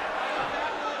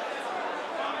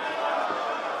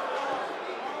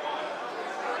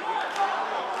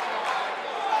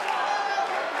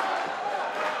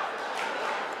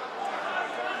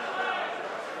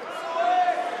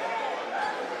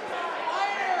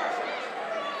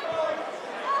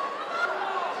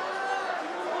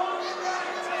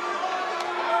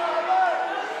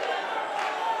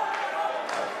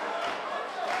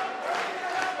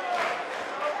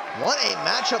 What a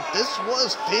matchup this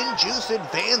was. FinJuice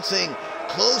advancing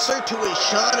closer to a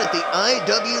shot at the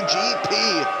IWGP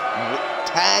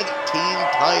Tag Team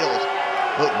titles.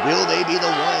 But will they be the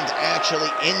ones actually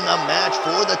in the match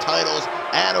for the titles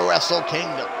at Wrestle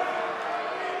Kingdom?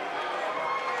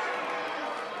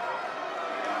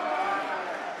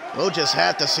 We'll just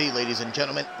have to see, ladies and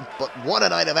gentlemen. But what a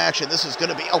night of action this is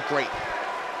going to be. Oh, great.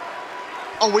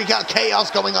 Oh, we got chaos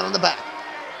going on in the back.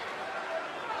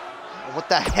 What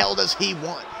the hell does he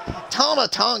want? Tama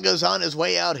Tonga's on his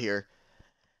way out here.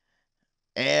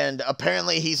 And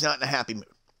apparently he's not in a happy mood.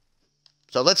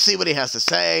 So let's see what he has to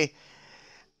say.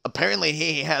 Apparently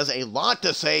he has a lot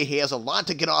to say. He has a lot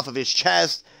to get off of his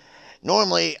chest.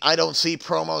 Normally, I don't see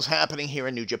promos happening here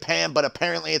in New Japan, but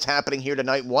apparently it's happening here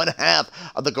tonight. One half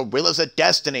of the Gorillas of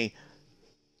Destiny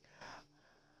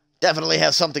definitely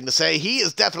has something to say. He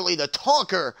is definitely the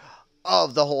talker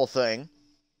of the whole thing.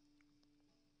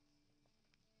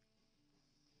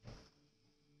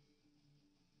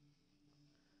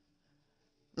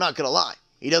 Not gonna lie,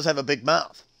 he does have a big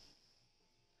mouth.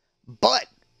 But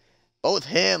both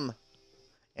him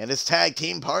and his tag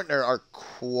team partner are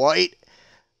quite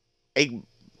a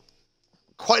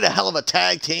hell of a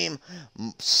tag team.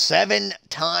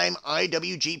 7-time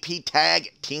IWGP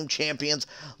Tag Team Champions.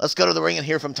 Let's go to the ring and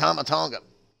hear from Tama Tonga.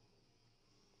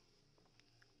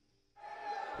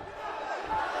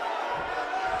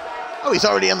 Oh, he's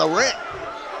already in the ring.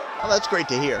 Oh, that's great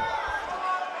to hear.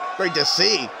 Great to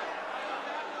see.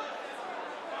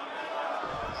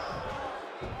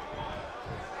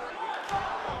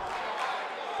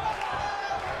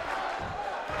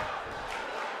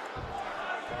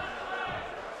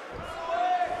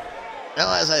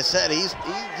 Now, as I said, he's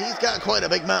got quite a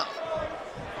big mouth.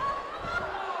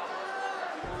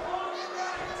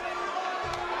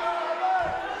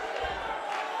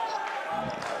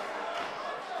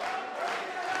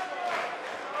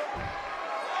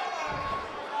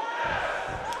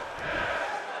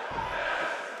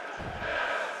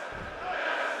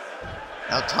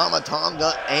 Now, Tama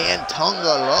Tonga and Tonga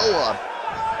Loa,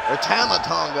 or Tama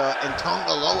Tonga and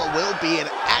Tonga Loa will be in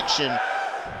action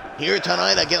here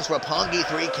tonight against Roppongi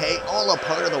 3K, all a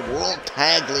part of the World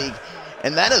Tag League.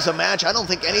 And that is a match I don't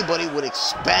think anybody would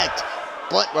expect.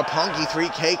 But Roppongi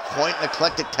 3K, quite an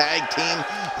eclectic tag team,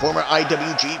 former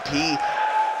IWGP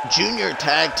Junior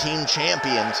Tag Team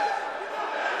Champions.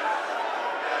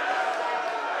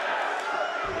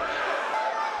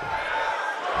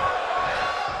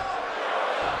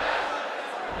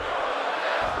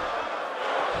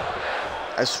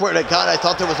 I swear to God, I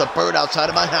thought there was a bird outside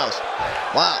of my house.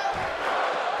 Wow.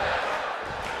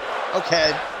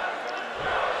 Okay.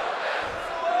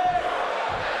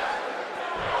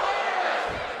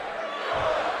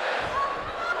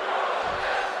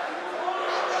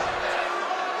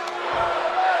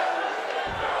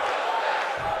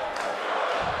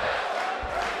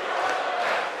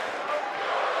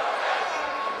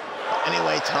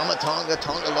 Anyway, Tama Tonga,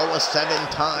 Tonga Loa,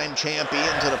 7-time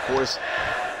champions, and of course,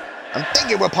 I'm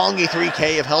thinking Roppongi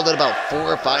 3K have held it about 4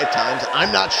 or 5 times.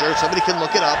 I'm not sure. Somebody can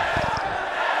look it up.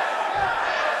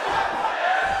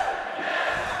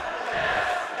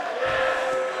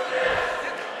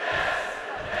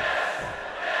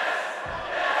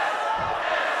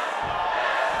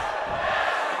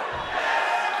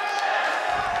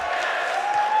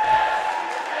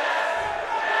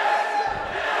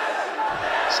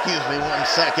 Excuse me 1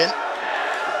 second.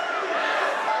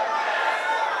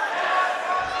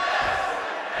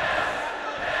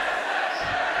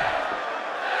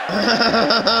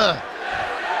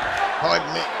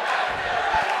 Pardon me.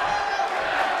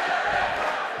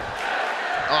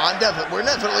 Oh, we're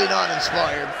definitely not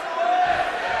inspired.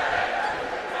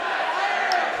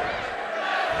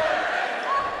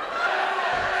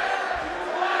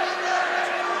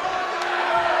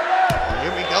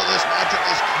 Here we go. This matchup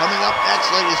is coming up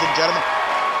next, ladies and gentlemen.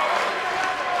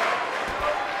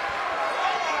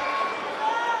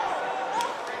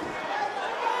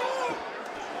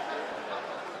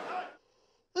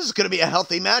 This is going to be a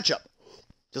healthy matchup.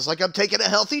 Just like I'm taking a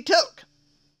healthy toke.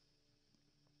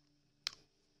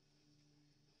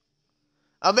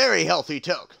 A very healthy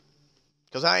toke.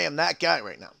 Because I am that guy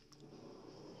right now.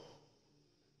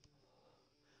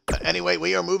 But anyway,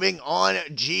 we are moving on.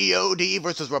 GOD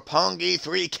versus Roppongi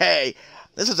 3K.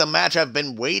 This is a match I've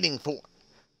been waiting for.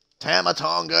 Tama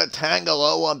Tonga, Tonga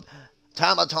Loa.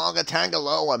 Tama Tonga, Tonga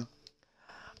Loa.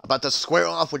 About to square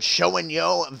off with Sho and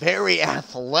Yo. Very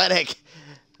athletic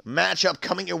matchup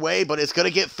coming your way, but it's going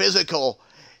to get physical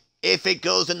if it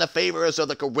goes in the favors of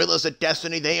the Gorillas of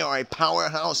Destiny. They are a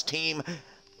powerhouse team.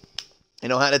 They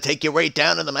know how to take you right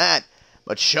down to the mat.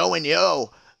 But Sho and Yo,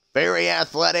 very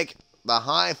athletic. The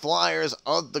high flyers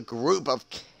of the group of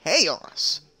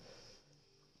Chaos.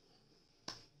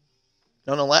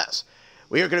 Nonetheless,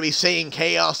 We are going to be seeing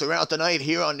chaos throughout the night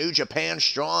here on New Japan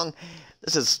Strong.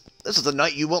 This is a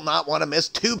night you will not want to miss.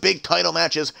 2 big title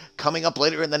matches coming up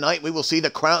later in the night. We will see the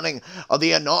crowning of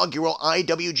the inaugural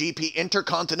IWGP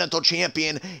Intercontinental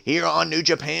Champion here on New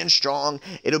Japan Strong.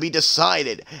 It'll be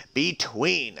decided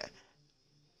between...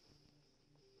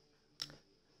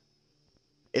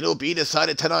 It'll be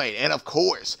decided tonight. And of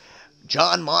course,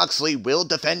 Jon Moxley will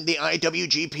defend the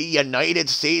IWGP United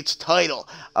States title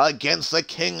against the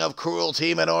King of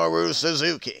Cruelty, Minoru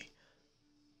Suzuki.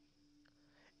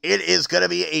 It is going to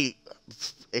be a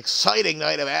exciting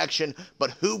night of action,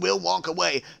 but who will walk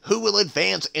away? Who will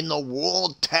advance in the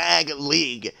World Tag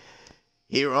League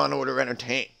here on Order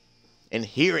Entertainment and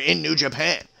here in New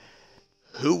Japan?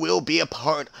 Who will be a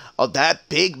part of that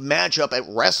big matchup at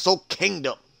Wrestle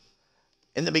Kingdom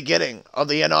in the beginning of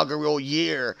the inaugural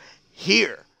year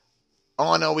here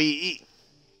on OEE?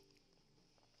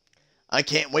 I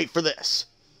can't wait for this.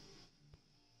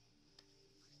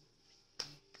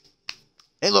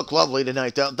 They look lovely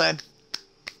tonight, don't they?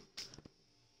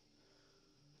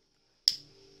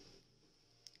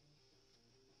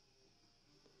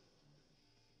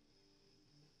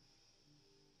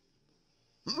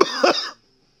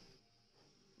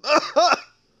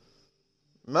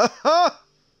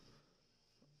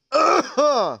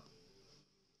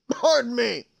 Pardon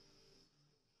me.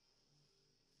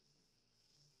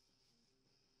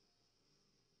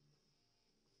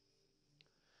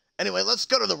 Anyway, let's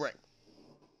go to the ring.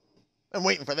 I'm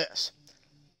waiting for this.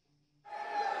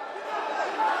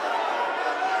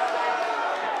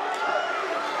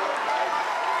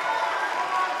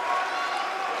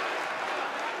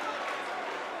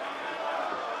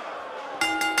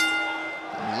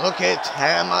 Look at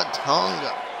Tama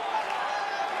Tonga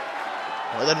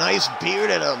with a nice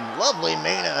beard and a lovely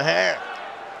mane of hair.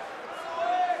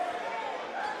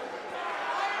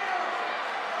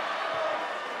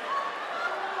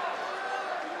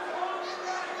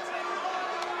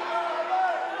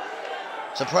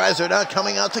 Surprised they're not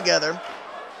coming out together.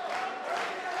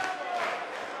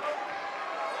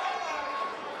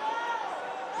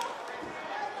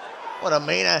 What a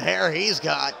mane of hair he's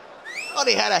got. Thought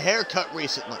he had a haircut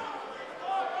recently.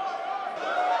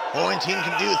 Quarantine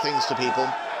can do things to people.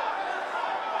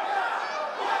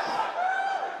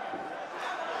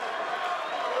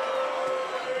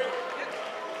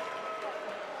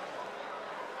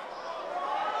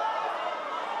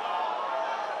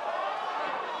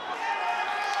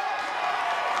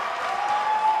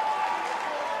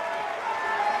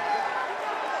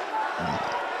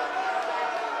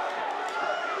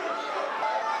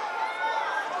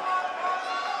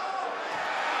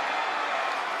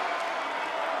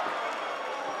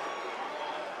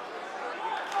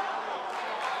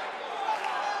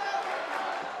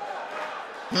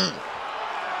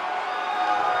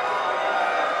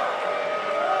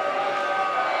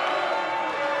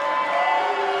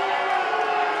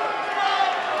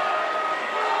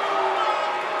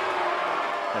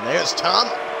 And there's Tom.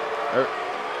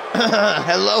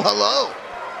 Hello, hello.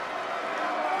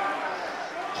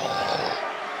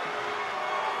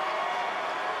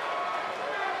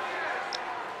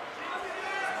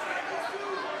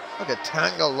 Look at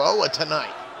Tanga Loa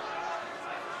tonight.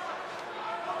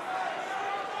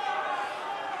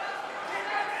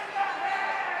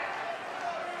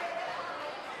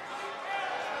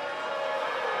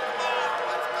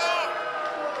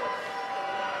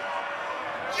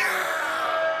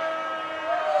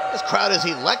 This crowd is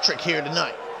electric here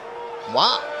tonight.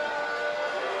 Wow.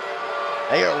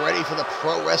 They are ready for the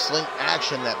pro wrestling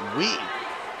action that we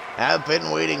have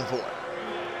been waiting for.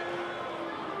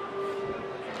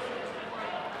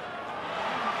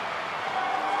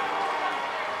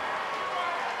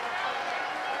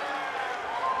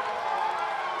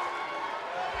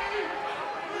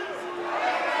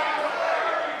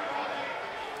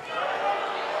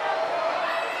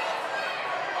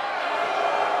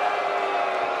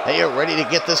 They are ready to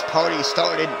get this party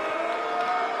started.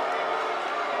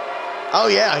 Oh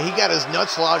yeah, he got his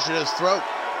nuts lodged in his throat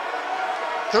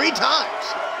 3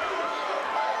 times.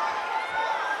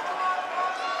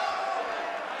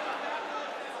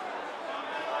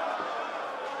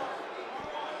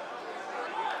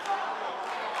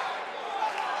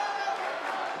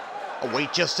 Oh,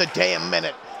 wait just a damn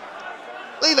minute.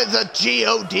 Leave it to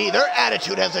G.O.D. Their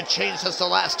attitude hasn't changed since the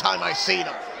last time I seen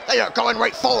them. They are going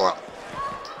right for him.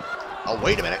 Oh,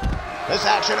 wait a minute. This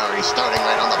action already starting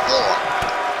right on the floor.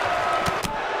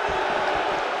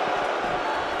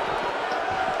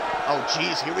 Oh,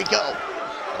 geez, here we go.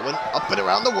 Going up and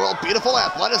around the world. Beautiful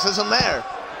athleticism there.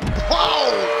 Whoa!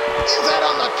 Is that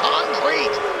on the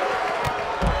concrete?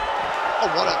 Oh,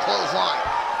 what a clothesline.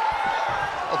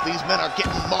 men are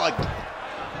getting mugged.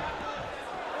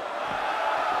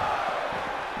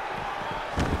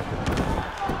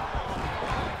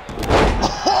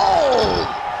 Oh!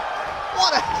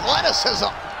 What athleticism!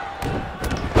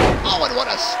 Oh, and what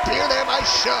a spear there by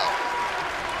Show.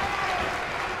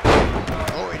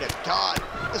 Glory to God.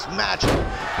 This match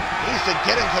needs to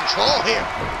get in control here.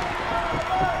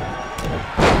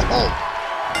 Oh.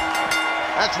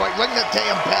 That's right, ring the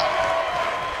damn bell.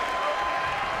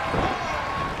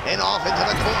 And off into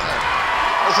the corner.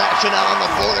 There's action out on the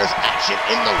floor. There's action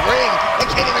in the ring. They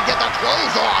can't even get their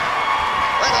clothes off.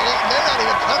 Right along, they're not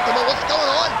even comfortable. What's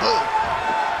going on, Boo?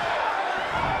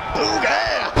 Boo,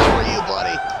 yeah. How are you,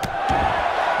 buddy?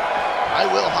 I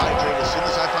will hydrate as soon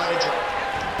as I find a drink.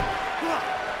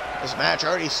 This match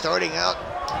already starting out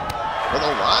with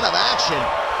a lot of action.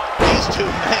 These two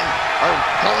men are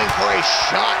going for a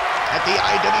shot at the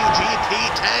IWGP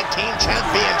Tag Team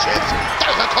Championships.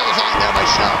 There's a clothesline there by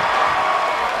Show.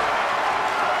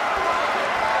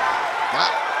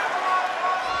 Wow.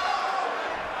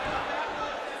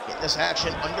 Get this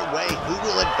action underway. Who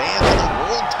will advance in the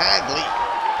World Tag League?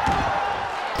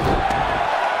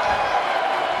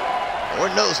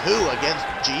 Lord knows who against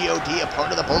G.O.D., a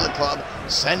part of the Bullet Club,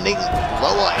 sending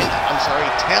Tama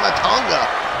Tonga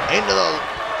into the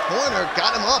corner,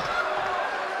 got him up.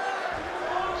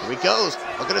 Here he goes,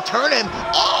 looking to turn him.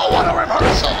 Oh, what a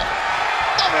reversal!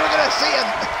 Oh, we were gonna see a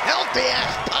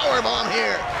healthy-ass powerbomb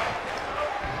here.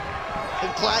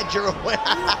 I'm glad you're aware.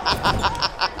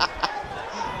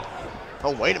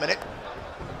 Oh, wait a minute.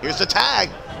 Here's the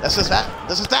tag. This is that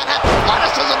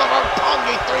athleticism of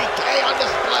Roppongi 3K on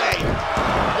display.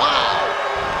 Wow.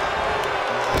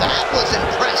 That was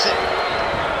impressive.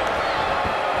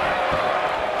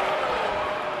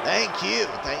 Thank you.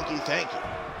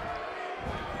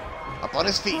 Up on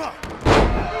his feet.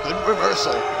 Good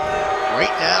reversal.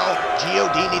 Right now,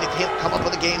 G.O.D. need to come up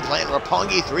with a game plan.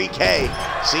 Roppongi 3K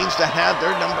seems to have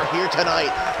their number here tonight.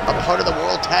 A part of the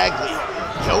World Tag League.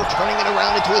 Joe turning it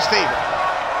around into his favor.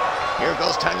 Here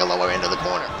goes Tanga Loa into the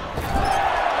corner.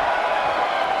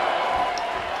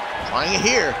 Trying it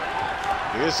here.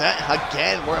 Here's that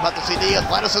again. We're about to see the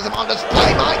athleticism on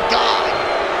display. My God!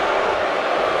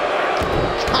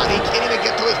 God, he can't even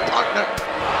get to his partner.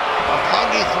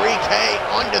 Roppongi 3K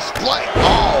on display.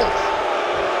 Oh!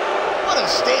 What a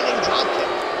standing drop kick.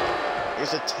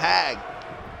 Here's a tag.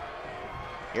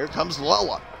 Here comes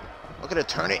Loa. Looking to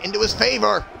turn it into his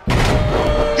favor.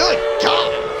 Good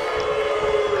God!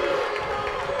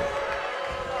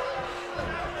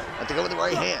 Have to go with the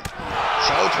right hand.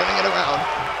 Show turning it around.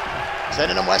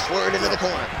 Sending him westward into the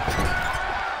corner.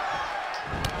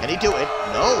 Can he do it?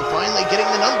 No, finally getting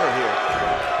the number here.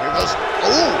 Here goes.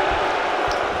 Oh!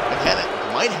 McKenna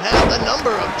might have the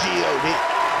number of G.O.D.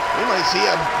 We might see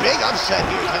a big upset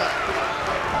here tonight.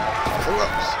 The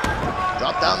ropes.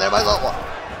 Drop down there by Loa.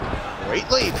 Great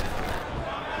lead.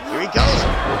 Here he goes.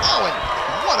 Oh, and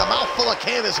what a mouthful of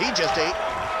canvas he just ate.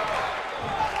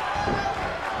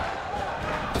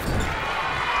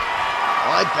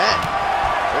 I bet.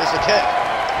 Here's the kick.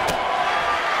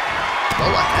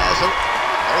 Loa has it.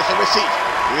 There's the receipt.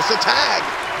 Here's the tag.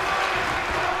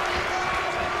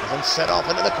 Then set off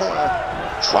into the corner.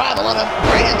 Traveling him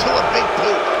right into a big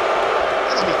boot.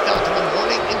 That'll be felt in the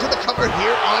morning into the cover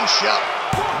here on Show.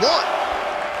 1,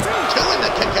 2 in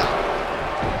the kick out.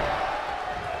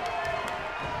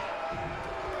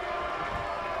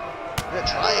 Gonna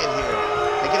try it here.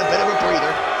 Taking a bit of a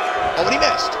breather. Oh, and he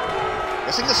missed.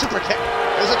 Missing the super kick.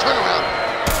 There's a turnaround.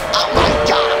 Oh my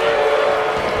God!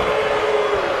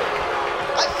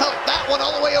 I felt that one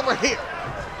all the way over here.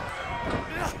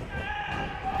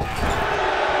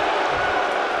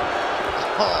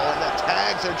 Oh, and the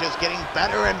tags are just getting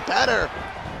better and better.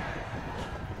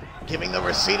 Giving the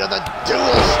receipt of the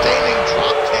dual standing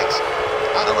drop kicks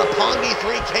out of Roppongi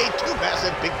 3K. 2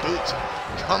 massive big boots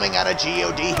coming out of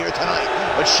G.O.D. here tonight.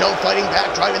 But Show fighting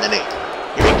back, driving the knee.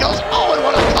 Here he goes. Oh, and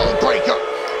what a code breaker.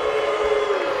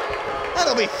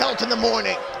 That'll be felt in the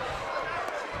morning.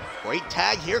 Great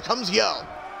tag. Here comes Yo.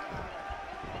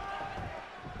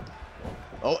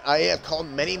 Oh, I have called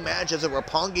many matches of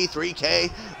Roppongi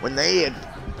 3K when they had...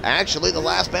 Actually, the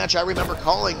last match I remember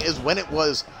calling is when it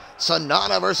was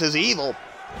Sonata versus Evil.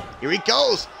 Here he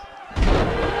goes.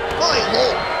 My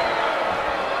Lord.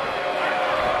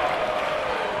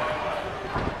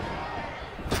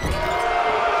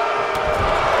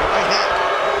 Right hand.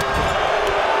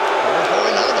 Going for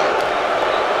another.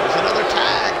 There's another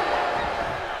tag.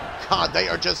 God, they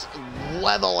are just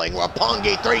leveling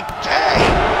Roppongi 3K.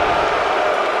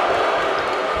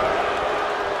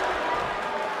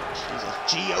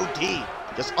 G.O.D.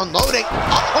 just unloading.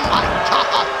 Oh my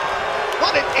God!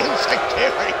 What an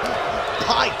insecurity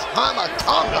by Tama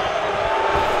Tonga.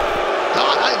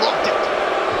 God, I loved it.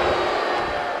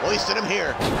 Hoisted him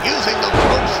here, using the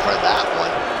ropes for that one.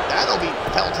 That'll be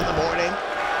felt in the morning.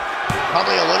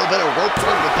 Probably a little bit of rope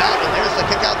burn with that, and there's the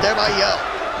kick out there by Yo.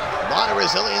 A lot of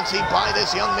resiliency by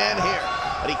this young man here,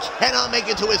 but he cannot make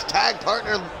it to his tag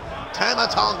partner. Tama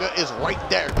Tonga is right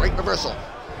there. Great reversal.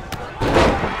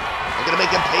 They're going to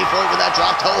make him pay for it with that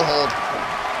drop toe hold.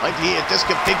 Might be a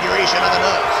disconfiguration of the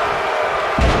nose.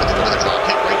 Looking for the drop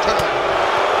kick, great turnaround.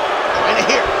 Trying to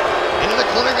hear. Into the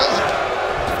corner goes.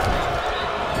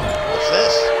 What's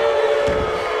this?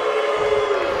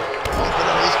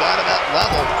 Confident he's got him at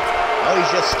level. Oh,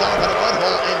 he's just stomping a mud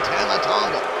hole in Tama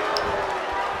Tonga.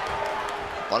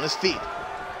 Up on his feet.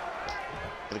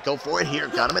 Gonna go for it here.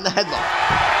 Got him in the headlock.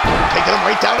 Taking him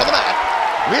right down to the mat.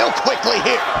 Real quickly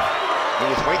here. He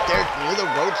was right there near the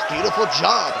ropes. Beautiful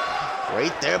job.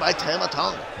 Right there by Tama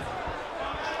Tonga.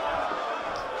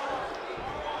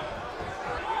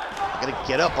 Gonna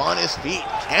get up on his feet.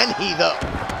 Can he, though?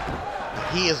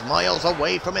 He is miles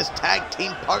away from his tag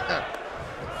team partner.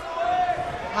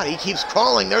 God, he keeps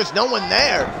crawling. There's no one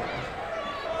there.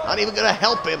 Not even gonna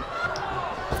help him.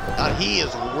 God, he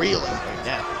is reeling right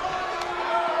now.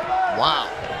 Wow.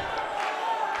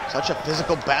 Such a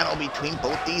physical battle between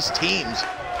both these teams.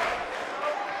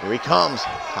 Here he comes.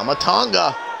 Tama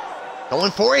Tonga.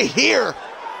 Going for it here.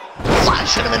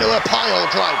 Flashing him into a pile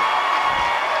driver.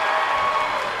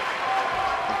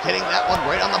 Hitting that one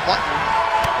right on the button.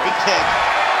 Great kick.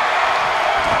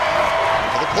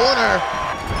 To the corner.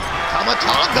 Tama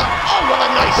Tonga. Oh, what a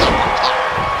nice uppercut.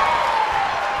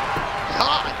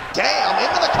 God damn,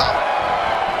 into the cover.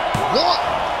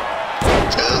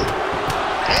 1, 2,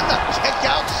 and the kick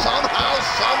out somehow,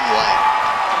 some way.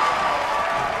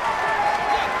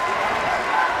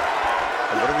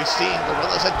 And what are we seeing?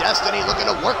 Gorillas of Destiny looking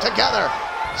to work together.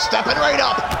 Stepping right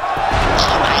up.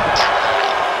 Oh my God.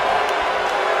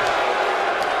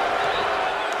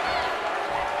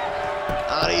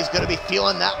 He's going to be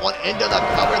feeling that one into the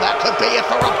cover. That could be it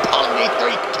for Roppongi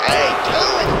 3K.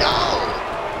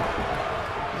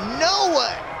 2-0. No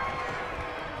way.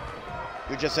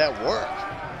 You're just at work.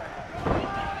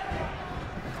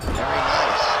 Very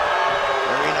nice.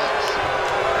 Very nice.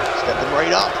 Stepping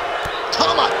right up.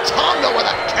 Tama Tonga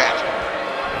with a kick.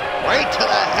 Right to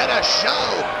the head of Show.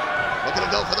 Looking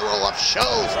to go for the roll-up. Show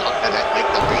starting to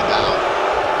make the rebound.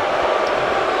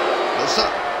 No, sir.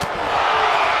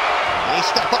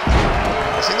 Step up,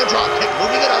 missing the drop kick,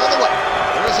 moving it out of the way.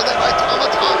 There is a leg by Tama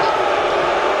Tonga.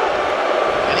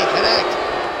 Can he connect?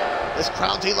 This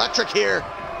crowd's electric here.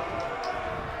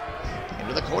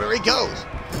 Into the corner he goes.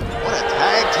 What a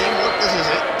tag team work this is.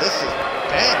 This is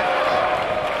bad.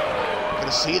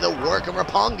 Gonna see the work of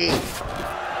Roppongi.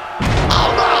 Oh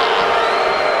no!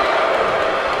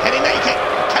 Can he make it?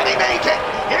 Can he make it?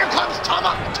 Here comes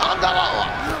Tama Tonga.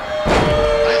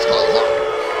 Nice close up.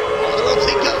 Over the ropes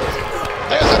he goes.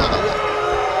 There's another one.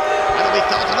 That'll be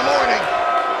felt in the morning.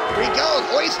 Here he goes,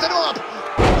 hoisted him up.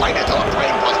 Right into a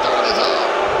brain buster on his own.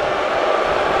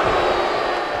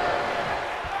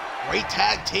 Great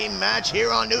tag team match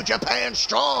here on New Japan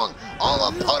Strong. All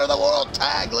a part of the World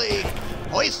Tag League.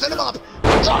 Hoisted him up.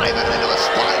 Driving him into a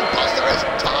spine buster as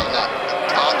Tonga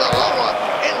Loa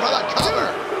in for the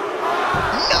cover.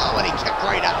 No, and he kicked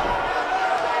right out.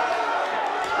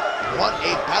 What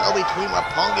a battle between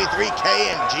Roppongi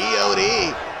 3K and G.O.D.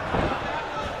 Here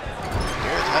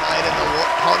tonight in the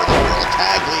part of the World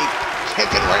Tag League,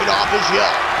 kicking right off his yell.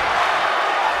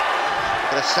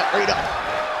 Gonna set right up.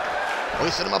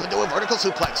 Hoisting him up into a vertical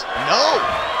suplex. No!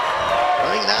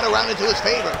 Turning that around into his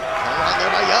favor. Turn around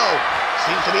there by Yo.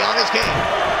 Seems to be on his game.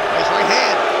 Nice right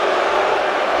hand.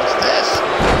 What's this?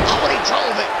 Oh, and he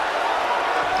drove it.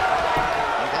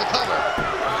 Into the cover.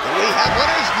 Do we have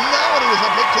winners? No, and he was a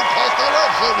bit too close to the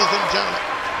ropes, ladies and gentlemen.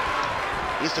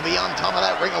 Needs to be on top of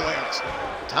that ring awareness.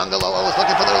 Tonga Loa was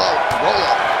looking for the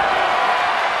roll-up.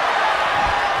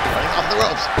 Running off the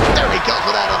ropes. There he goes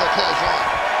with that other clothesline.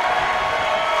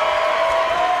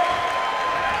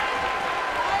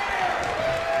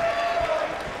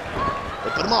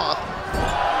 Ripping him off.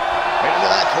 Right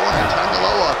into that corner, Tonga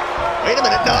Loa. Wait a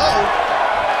minute, no!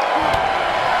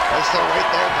 There's still right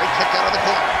there, great kick out of the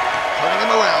corner. Turning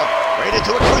him around, right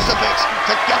into a crucifix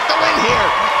to get the win here.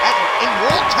 In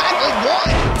World Tag League 1,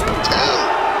 2,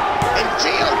 and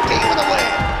G.O.D. with the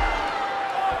win.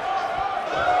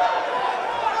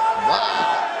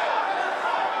 Wow.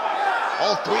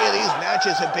 All three of these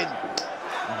matches have been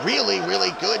really, really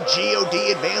good.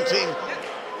 G.O.D. advancing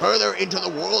further into the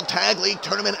World Tag League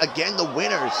Tournament. Again, the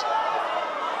winners.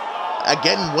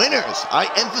 Again, winners. I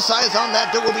emphasize on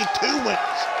that there will be 2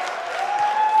 winners.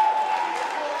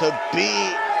 to be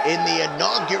in the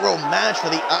inaugural match for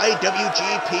the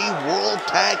IWGP World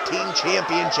Tag Team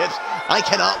Championships. I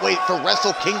cannot wait for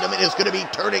Wrestle Kingdom. It is going to be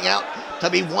turning out to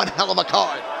be one hell of a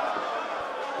card.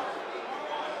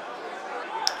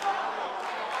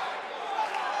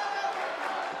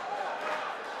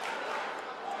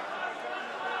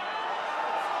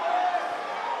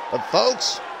 But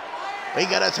folks, we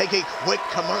gotta take a quick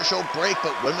commercial break,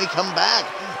 but when we come back,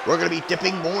 we're gonna be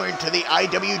dipping more into the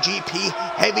IWGP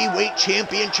Heavyweight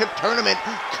Championship Tournament.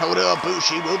 Kota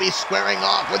Ibushi will be squaring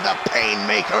off with the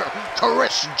Painmaker,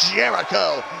 Chris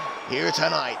Jericho, here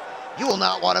tonight. You will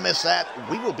not want to miss that.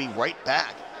 We will be right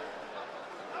back.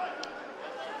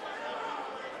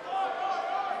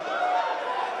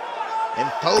 And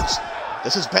folks,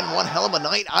 this has been one hell of a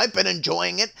night. I've been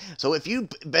enjoying it. So if you've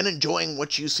been enjoying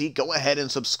what you see, go ahead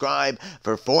and subscribe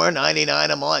for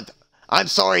 $4.99 a month. I'm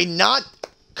sorry, not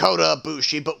Kota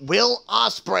Ibushi, but Will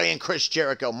Ospreay and Chris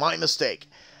Jericho. My mistake.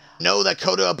 Know that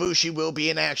Kota Ibushi will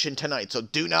be in action tonight, so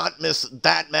do not miss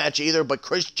that match either. But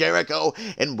Chris Jericho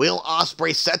and Will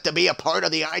Ospreay set to be a part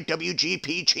of the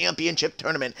IWGP Championship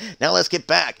Tournament. Now let's get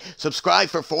back. Subscribe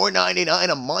for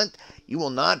 $4.99 a month. You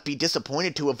will not be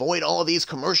disappointed to avoid all of these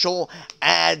commercial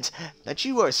ads that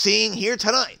you are seeing here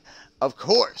tonight. Of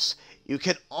course, you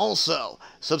can also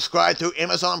subscribe through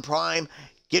Amazon Prime,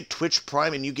 get Twitch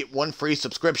Prime, and you get one free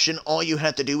subscription. All you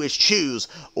have to do is choose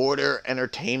Order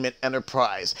Entertainment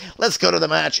Enterprise. Let's go to the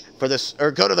match for this,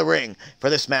 or go to the ring for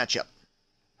this matchup.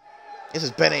 This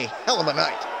has been a hell of a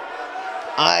night.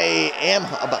 I am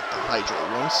about to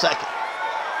hydrate. 1 second.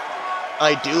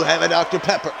 I do have a Dr.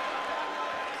 Pepper.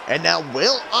 And now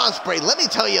Will Ospreay, let me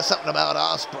tell you something about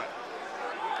Ospreay.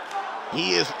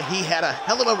 He had a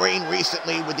hell of a reign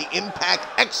recently with the Impact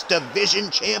X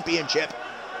Division Championship.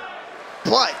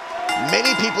 But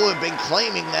many people have been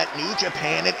claiming that New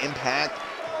Japan and Impact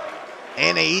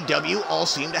and AEW all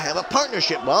seem to have a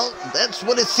partnership. Well, that's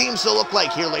what it seems to look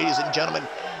like here, ladies and gentlemen.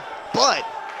 But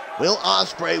Will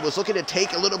Ospreay was looking to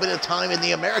take a little bit of time in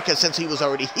the Americas since he was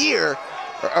already here,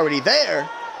 or already there.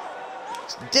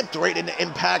 Dipped right into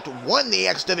Impact, won the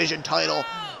X Division title,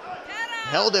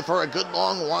 held it for a good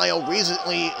long while,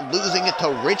 recently losing it to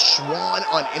Rich Swann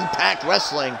on Impact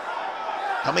Wrestling.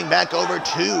 Coming back over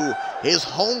to his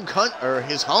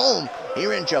home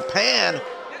here in Japan.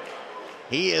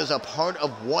 He is a part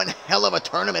of one hell of a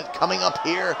tournament coming up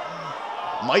here.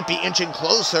 Might be inching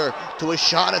closer to a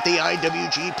shot at the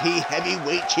IWGP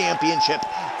Heavyweight Championship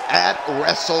at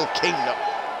Wrestle Kingdom.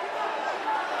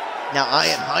 Now, I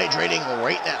am hydrating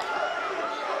right now.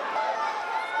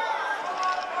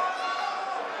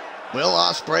 Will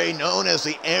Ospreay, known as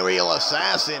the Aerial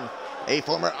Assassin, a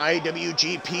former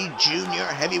IWGP Junior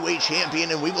Heavyweight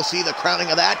Champion, and we will see the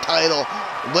crowning of that title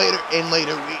in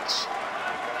later weeks.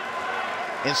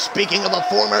 And speaking of a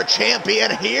former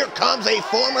champion, here comes a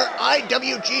former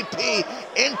IWGP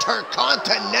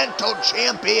Intercontinental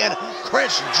Champion,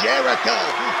 Chris Jericho,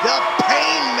 the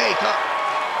Painmaker,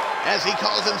 as he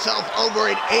calls himself over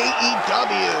at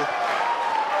AEW.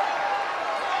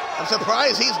 I'm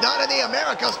surprised he's not in the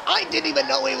Americas. I didn't even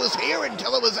know he was here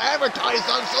until it was advertised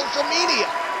on social media.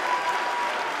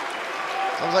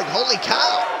 I was like, holy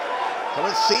cow. So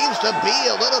it seems to be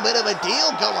a little bit of a deal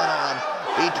going on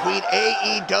between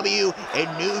AEW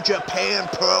and New Japan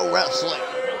Pro Wrestling.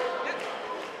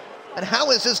 And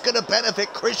how is this going to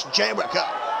benefit Chris Jericho?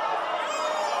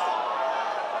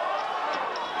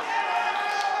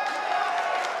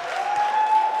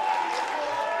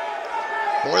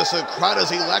 Of course, the crowd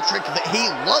is electric. He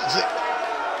loves it.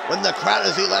 When the crowd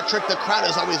is electric, the crowd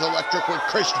is always electric when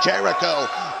Chris Jericho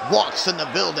walks in the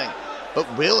building.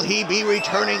 But will he be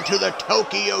returning to the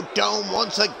Tokyo Dome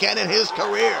once again in his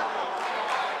career?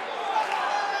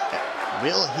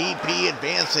 Will he be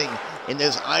advancing in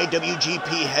this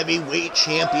IWGP Heavyweight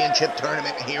Championship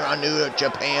Tournament here on New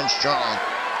Japan Strong?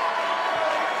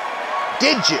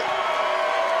 Did you?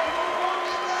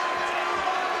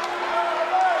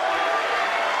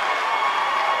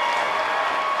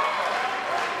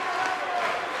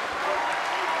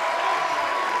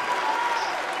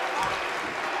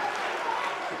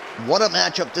 What a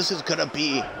matchup this is going to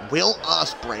be. Will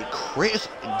Ospreay, Chris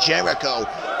Jericho,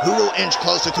 who will inch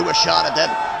closer to a shot at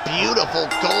that beautiful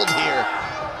gold here.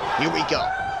 Here we go.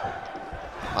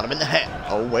 On him in the head.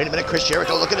 Oh, wait a minute. Chris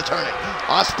Jericho looking to turn it.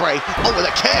 Ospreay, oh, with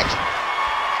a kick.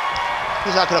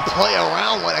 He's not going to play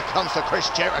around when it comes to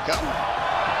Chris Jericho.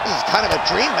 This is kind of a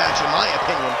dream match in my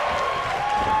opinion.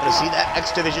 Going to see that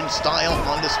X Division style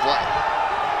on display.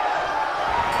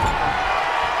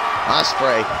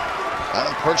 Ospreay. Got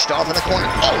him perched off in the corner.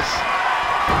 Oh!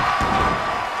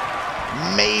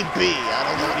 Maybe. I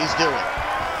don't know what he's doing.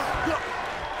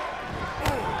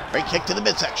 Great kick to the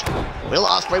midsection. Will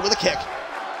Ospreay with a kick.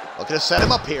 Looking to set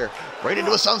him up here. Right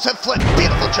into a sunset flip.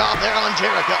 Beautiful job there on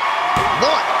Jericho.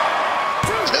 1,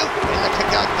 2, and the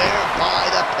kick out there by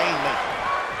the Painmaker.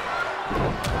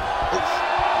 Oof.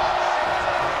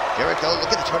 Jericho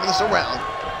looking to turn this around.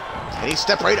 And he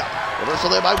stepped right up. Reversal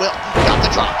there by Will. Got the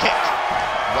drop kick.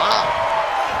 Wow.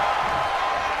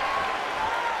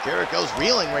 Jericho's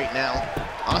reeling right now.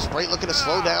 Ospreay looking to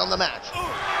slow down the match.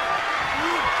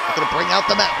 Looking to bring out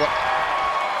the mat work.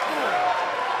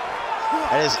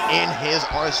 That is in his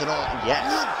arsenal.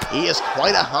 Yes, he is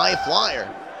quite a high flyer.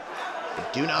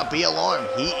 But do not be alarmed.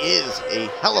 He is a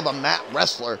hell of a mat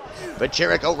wrestler. But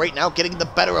Jericho right now getting the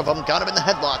better of him. Got him in the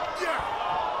headlock.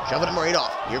 Shoving him right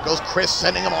off. Here goes Chris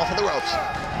sending him off of the ropes.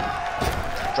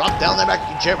 Drop down there back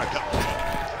to Jericho.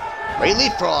 Great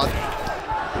leapfrog.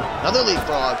 Another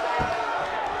leapfrog.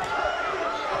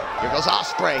 Here goes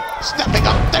Ospreay, stepping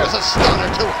up. There's a stunner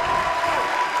to him.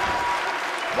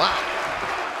 Wow.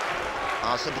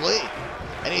 Possibly.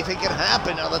 Anything can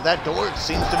happen now that that door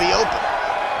seems to be open.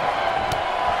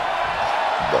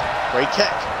 Great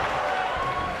kick.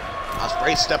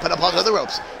 Ospreay stepping up onto the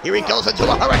ropes. Here he goes into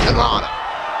a Hurricane Rana.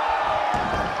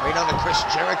 Right on to Chris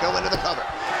Jericho into the cover.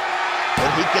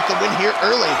 Would he get the win here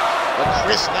early? But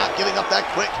Chris not giving up that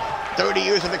quick. 30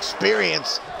 years of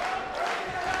experience.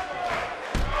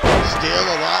 Still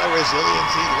a lot of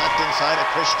resiliency left inside of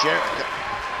Chris Jericho.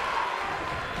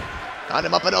 Got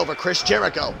him up and over. Chris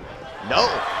Jericho. No.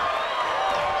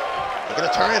 They're going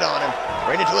to turn it on him.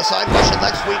 Right into a side Russian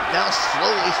leg sweep. Now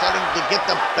slowly starting to get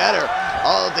the better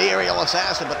of the aerial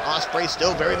assassin. But Ospreay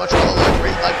still very much on the leg.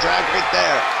 Great leg drag right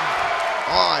there.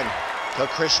 On to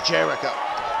Chris Jericho.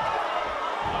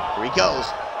 Here he goes.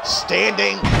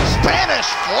 Standing Spanish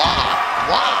Fly.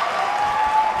 Wow.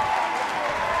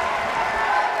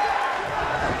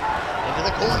 Into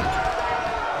the corner.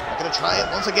 Not gonna try it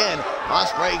once again.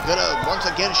 Ospreay gonna once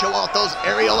again show off those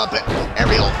aerial maneuvers.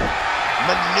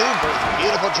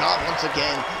 Beautiful job once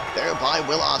again there by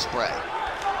Will Ospreay.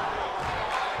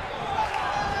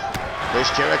 Chris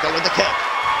Jericho with the kick.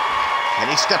 And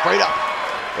he stepped right up.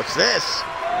 What's this?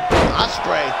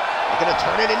 Ospreay looking to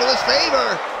turn it into his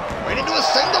favor. Right into a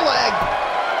single leg.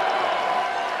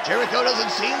 Jericho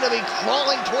doesn't seem to be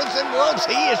crawling towards them ropes.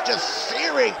 He is just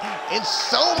searing in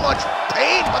so much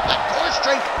pain, but the core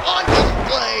strength on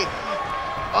display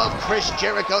of Chris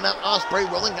Jericho. Now Ospreay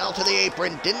rolling out to the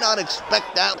apron. Did not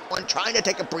expect that one. Trying to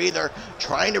take a breather.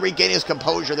 Trying to regain his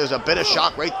composure. There's a bit of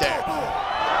shock right there.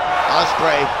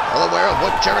 Ospreay, well aware of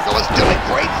what Jericho is doing.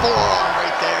 Great forearm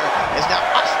right there. As now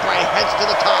Ospreay heads to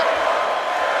the top.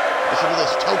 Listen to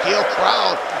this Tokyo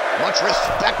crowd. Much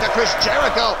respect to Chris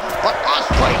Jericho, but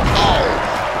Ospreay, oh!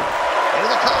 Into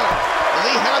the cover. Does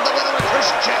he have the winner of Chris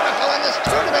Jericho in this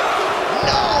tournament?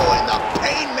 No, and the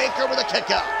Painmaker with a kick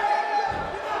out.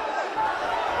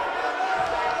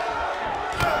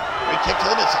 Great kick to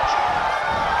the midsection.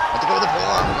 Let's go with the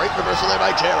forearm. Great reversal there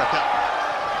by Jericho.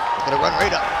 Looking to run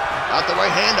right up. Got the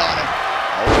right hand on him.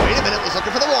 Oh, wait a minute, was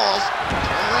looking for the walls.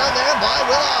 Turn around there by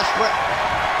Will Ospreay.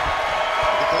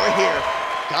 Before here.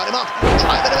 Got him up,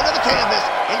 driving him into the canvas,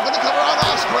 in for the cover on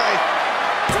Ospreay.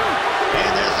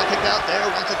 And there's a kick out there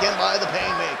once again by the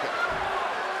Painmaker.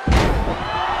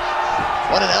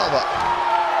 What an elbow.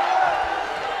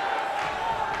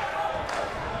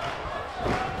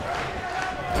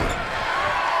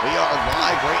 We are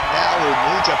live right now with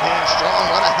New Japan Strong.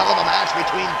 What a hell of a match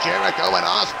between Jericho and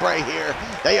Ospreay here.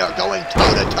 They are going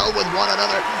toe-to-toe with one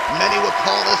another. Many would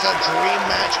call this a dream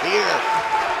match here.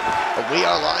 But we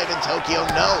are live in Tokyo.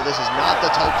 No, this is not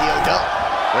the Tokyo Dome.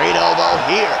 Great elbow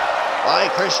here by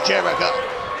Chris Jericho.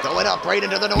 Going up right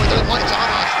into the Northern Lights on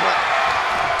Ospreay.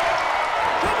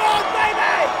 Come on,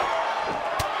 baby!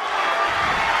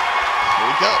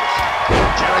 Here he goes.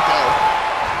 Jericho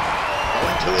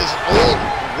going to his old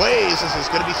ways. This is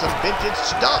going to be some vintage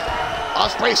stuff.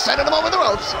 Ospreay sending him over the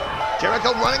ropes.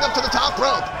 Jericho running up to the top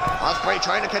rope. Ospreay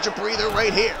trying to catch a breather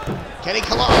right here. Can he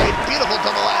collide? Beautiful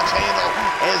double axe handle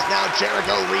as now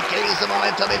Jericho regains the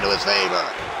momentum into his favor.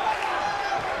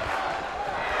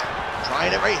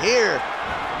 Trying it right here.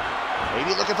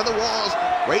 Maybe looking for the walls.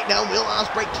 Right now, Will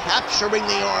Ospreay capturing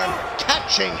the arm,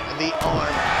 catching the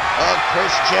arm of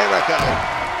Chris Jericho.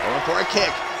 Going for a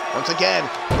kick. Once again,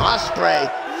 Ospreay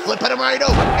flipping him right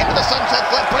over into the sunset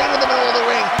flip right in the middle of the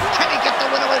ring. Can he get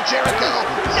the winner with Jericho?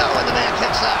 No, and the man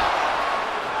kicks out.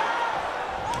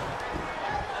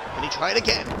 Try it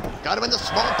again. Got him in the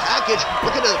small package.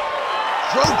 Looking to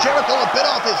throw Jericho a bit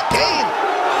off his game.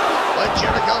 But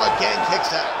Jericho again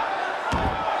kicks out.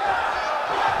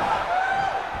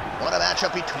 What a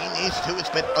matchup between these two.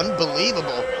 It's been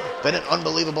unbelievable. Been an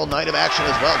unbelievable night of action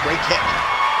as well. Great kick.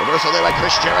 Reversal there by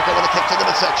Chris Jericho with a kick to the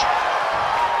midsection.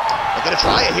 They're going to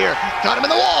try it here. Got him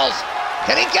in the walls.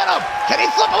 Can he get him? Can he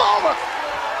flip him over?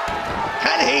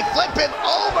 Can he flip him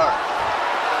over?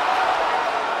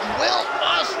 Will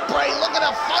Ospreay looking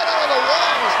to fight out of the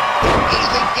walls.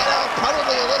 Easy get out,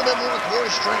 probably a little bit more core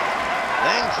strength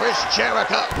than Chris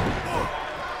Jericho.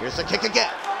 Here's the kick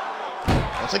again.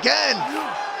 Once again.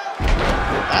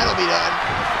 That'll be done.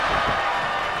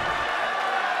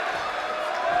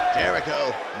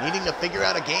 Jericho needing to figure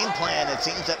out a game plan. It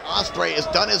seems that Ospreay has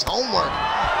done his homework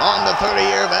on the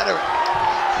 30-year veteran.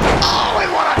 Oh,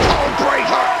 and what a toe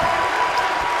breaker!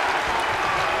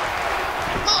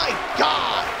 My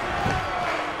God!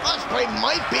 Ospreay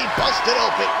might be busted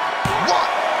open. 1,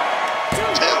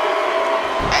 2,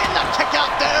 and the kick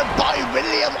out there by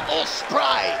William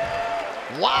Ospreay.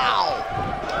 Wow!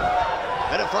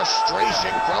 Bit of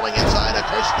frustration growing inside of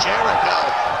Chris Jericho.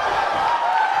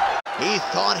 He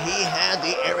thought he had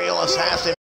the aerial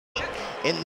assassin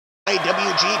in the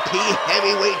IWGP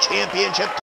Heavyweight Championship.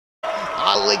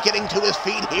 Oddly getting to his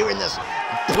feet here in this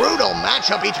brutal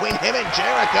matchup between him and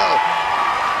Jericho.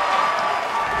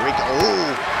 Here we go.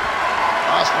 Ooh.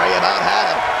 Ospreay about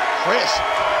had him. Chris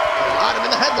got him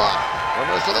in the headlock.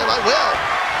 Reversal there by Will.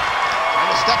 Trying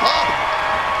to step up.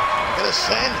 Gonna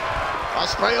send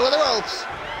Ospreay over the ropes.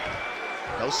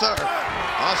 No, sir.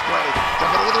 Ospreay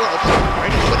jumping over the ropes. Right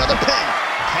into another pin.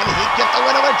 Can he get the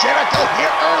win over Jericho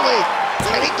here early?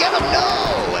 Can he get him?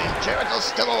 No! And Jericho's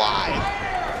still alive.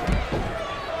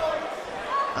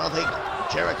 I don't think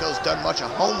Jericho's done much of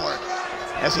homework,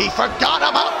 as he forgot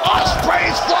about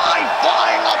Ospreay's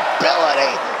flying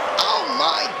ability. Oh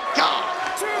my God!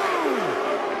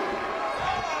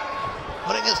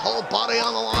 Putting his whole body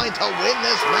on the line to win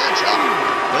this matchup.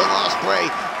 Will Ospreay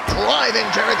driving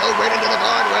Jericho right into the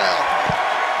guardrail.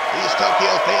 These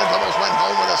Tokyo fans almost went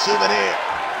home with a souvenir.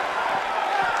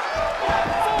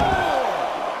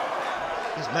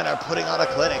 These men are putting on a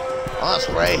clinic.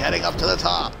 Ospreay heading up to the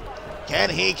top. Can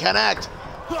he connect?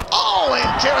 Oh,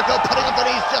 and Jericho putting up the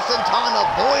knees just in time,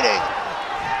 avoiding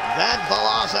that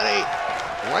velocity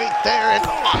right there. And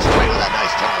Ospreay with a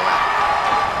nice turnaround.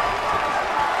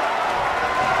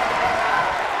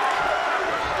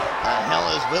 The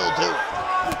hell is Will do?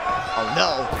 Oh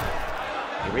no.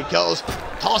 Here he goes.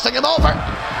 Tossing him over.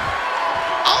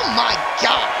 Oh my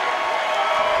God.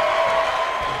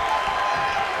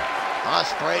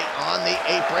 Ospreay on the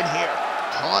apron here,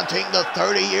 taunting the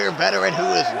 30-year veteran who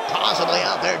is possibly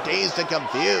out there dazed and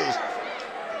confused.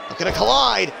 Looking to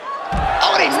collide.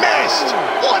 Oh, and he missed.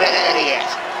 What an idiot.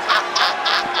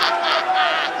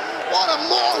 What a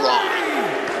moron.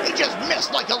 He just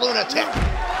missed like a lunatic.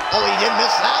 Oh, he didn't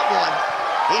miss that one.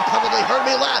 He probably heard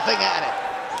me laughing at it.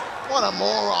 What a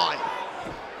moron.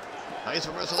 Nice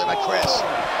reversal there by Chris.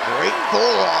 Great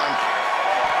forearm.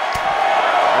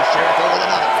 Here's Jericho with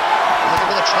another. He's looking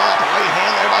for the chop. Right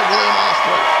hand there by William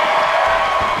Ospreay.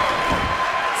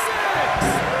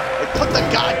 They put the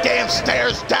goddamn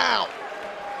stairs down.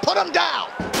 Put them down.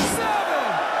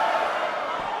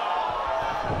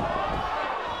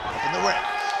 Up in the ring.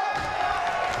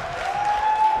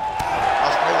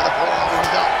 Ospreay with a forearm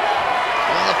moved up.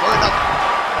 Going up for another.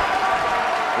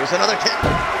 Here's another kick.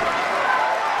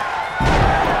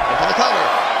 Into the cover.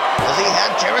 Does he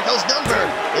have Jericho's number?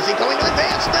 Is he going to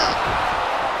advance now?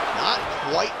 Not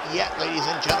quite yet, ladies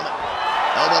and gentlemen.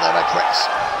 Elbow there by Chris.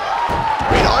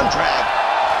 Great arm drag.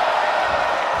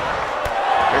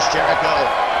 Here's Jericho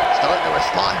starting to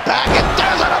respond back, and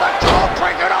there's another toe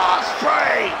breaker to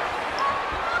Ospreay.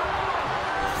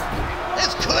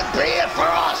 This could be it for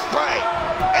Ospreay.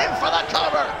 In for the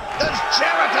cover. Does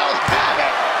Jericho have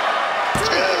it?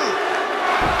 2,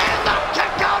 and the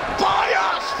kick out by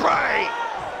Ospreay.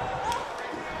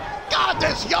 God,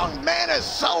 this young man is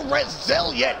so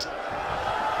resilient.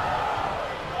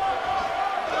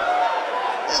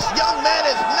 This young man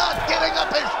is not giving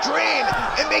up his dream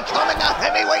in becoming a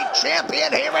heavyweight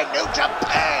champion here in New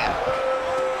Japan.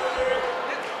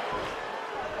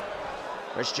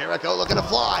 Chris Jericho looking to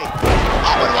fly.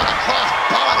 Oh, and what a cross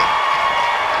body.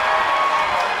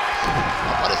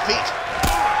 Up on his feet.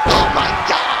 Oh my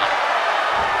God!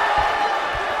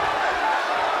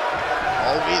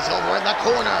 Oh, he's over in the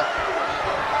corner.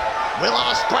 Will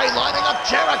Ospreay lining up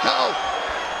Jericho.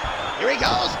 Here he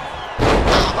goes.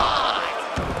 Oh my!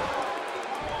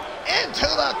 Into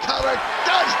the cover.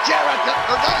 Does Jericho,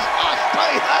 or does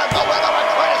Ospreay have the win over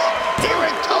Chris here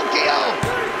in Tokyo?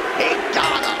 He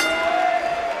got him.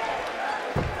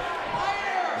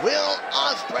 Will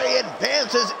Ospreay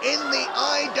advances in the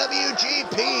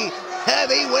IWGP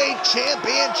Heavyweight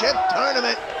Championship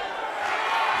Tournament.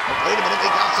 Wait a minute, we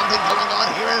got something going on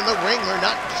here in the ring. We're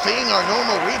not seeing our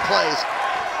normal replays.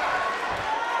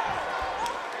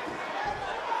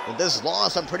 With this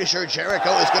loss, I'm pretty sure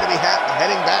Jericho is going to be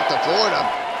heading back to Florida.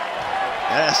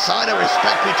 And a sign of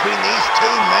respect between these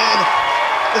two men.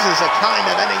 This is the kind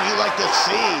of ending you like to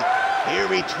see here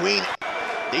between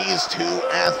these two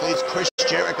athletes. Chris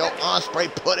Jericho,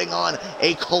 Ospreay putting on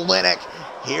a clinic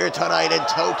here tonight in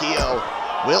Tokyo.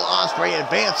 Will Ospreay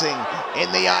advancing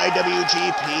in the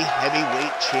IWGP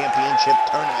Heavyweight Championship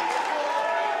Tournament.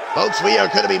 Folks, we are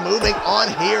going to be moving on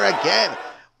here again.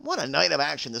 What a night of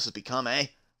action this has become, eh?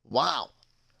 Wow.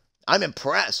 I'm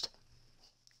impressed.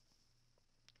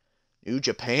 New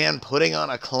Japan putting on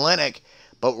a clinic,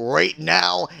 but right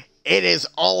now it is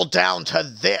all down to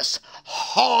this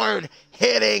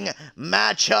hard-hitting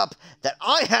matchup that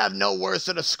I have no words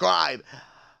to describe.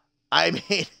 I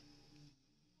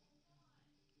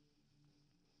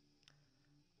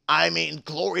mean,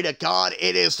 glory to God,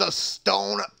 it is the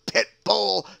Stone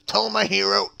Pitbull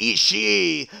Tomohiro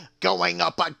Ishii going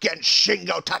up against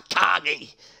Shingo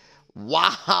Takagi.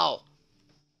 Wow.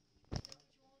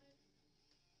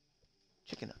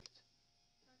 Chicken nuggets.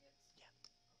 Yeah.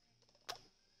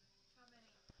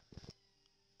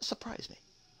 Surprise me.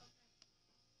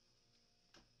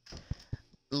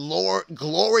 Lord,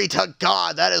 glory to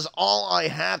God. That is all I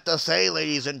have to say,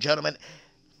 ladies and gentlemen.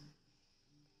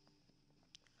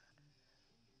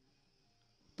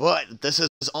 But this is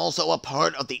also a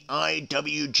part of the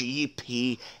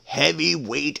IWGP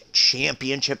Heavyweight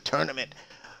Championship Tournament.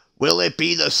 Will it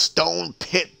be the Stone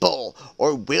Pitbull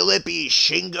or will it be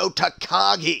Shingo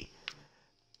Takagi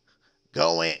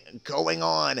going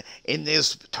on in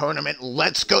this tournament?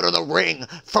 Let's go to the ring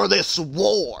for this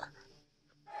war.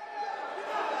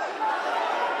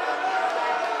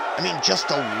 I mean, just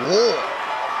a war.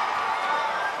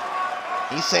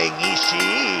 He's saying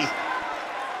Ishii.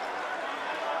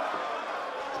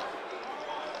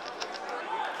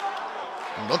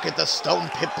 Look at the Stone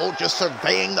Pitbull just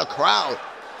surveying the crowd.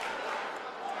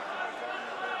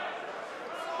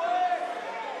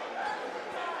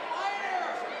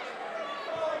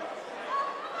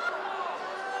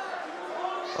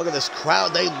 Look at this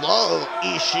crowd. They love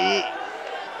Ishii.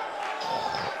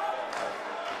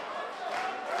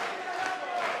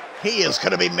 He is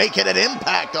going to be making an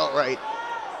impact, all right.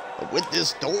 But with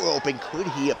this door open, could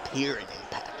he appear in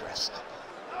Impact Wrestling?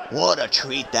 What a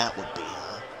treat that would be,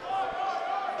 huh?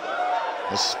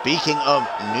 Well, speaking of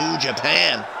New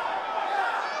Japan,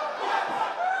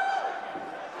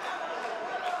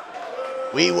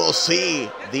 we will see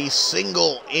the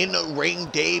single in-ring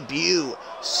debut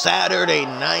Saturday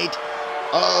night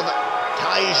of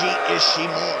Taiji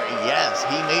Ishimori. Yes,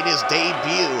 he made his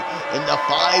debut in the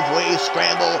five-way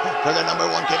scramble for the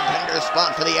 #1 contender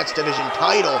spot for the X Division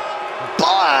title,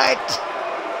 but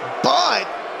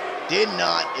did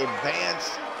not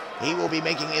advance. He will be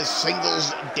making his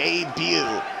singles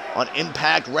debut on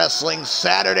Impact Wrestling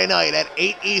Saturday night at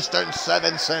 8 Eastern,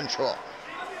 7 Central.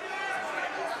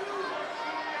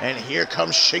 And here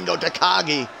comes Shingo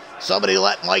Takagi. Somebody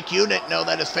let Mike Unit know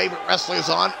that his favorite wrestler's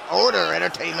on Order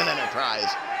Entertainment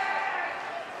Enterprise.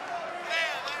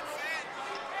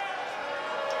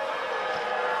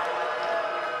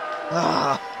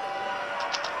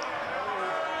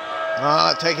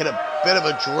 Taking a bit of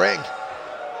a drink.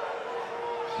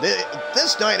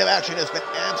 This night of action has been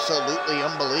absolutely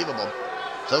unbelievable.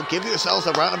 So give yourselves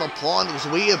a round of applause because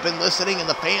we have been listening and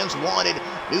the fans wanted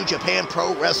New Japan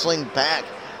Pro Wrestling back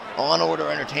on Order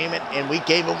Entertainment, and we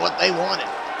gave them what they wanted.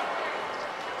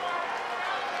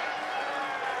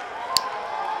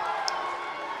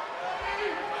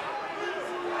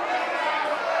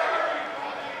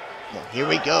 Well, here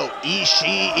we go.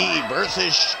 Ishii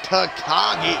versus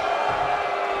Takagi.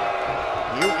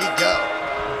 Here we go.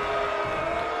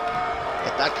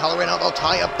 Get that collar and elbow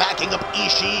tie-up, backing up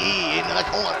Ishii into the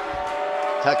corner.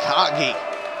 Takagi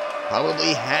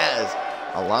probably has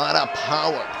a lot of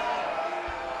power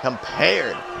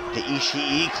compared to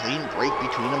Ishii. Clean break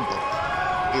between them both.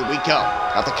 Here we go.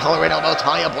 Got the collar and elbow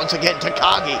tie-up once again.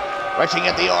 Takagi wrenching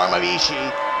at the arm of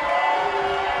Ishii.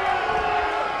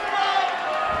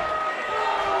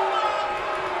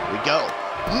 Here we go.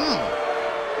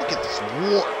 Look at this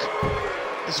work.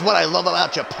 This is what I love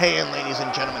about Japan, ladies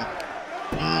and gentlemen.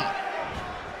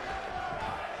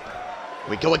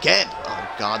 We go again.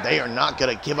 Oh, God, they are not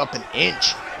going to give up an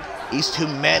inch. These two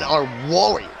men are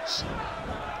warriors.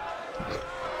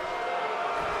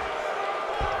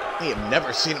 We have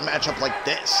never seen a matchup like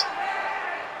this.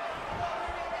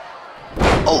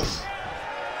 Oof.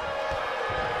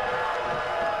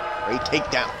 Great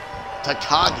takedown.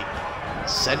 Takagi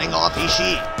sending off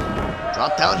Ishii.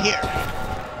 Drop down here.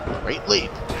 Great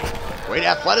leap. Great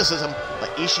athleticism, but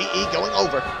Ishii going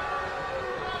over.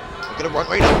 Looking to run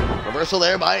right up. Reversal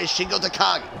there by Shingo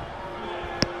Takagi.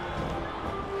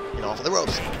 And off of the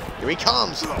ropes. Here he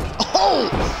comes. Oh!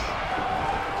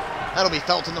 That'll be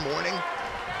felt in the morning.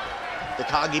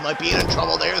 Takagi might be in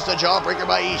trouble. There's the jawbreaker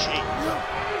by Ishii.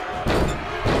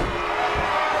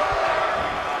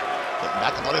 Getting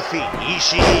back up on his feet.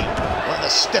 Ishii, one of the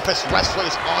stiffest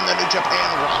wrestlers on the New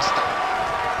Japan roster.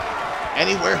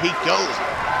 Anywhere he goes,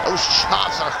 those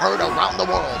chops are heard around the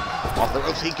world. Off the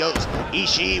ropes he goes.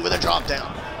 Ishii with a drop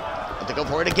down. And to go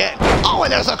for it again. Oh,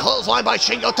 and there's a clothesline by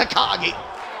Shingo Takagi.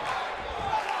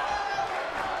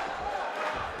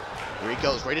 Here he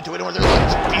goes, right into it Northern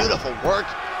Lights. Beautiful work.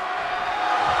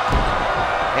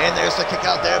 And there's the kick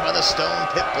out there by the Stone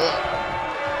Pitbull.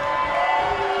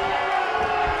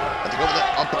 And to go with the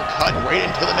uppercut right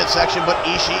into the midsection, but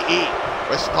Ishii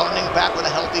responding back with a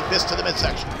healthy fist to the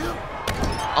midsection.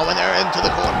 Oh, and they're into the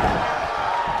corner.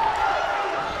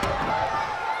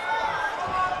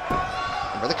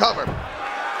 And for the cover.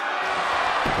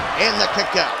 And the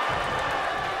kick out.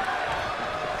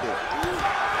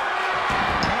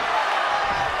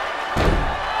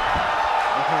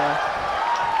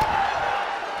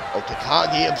 Oh,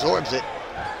 Takagi absorbs it.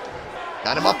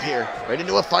 Got him up here. Right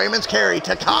into a fireman's carry.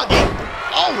 Takagi.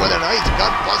 Oh, with a nice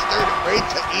gut buster right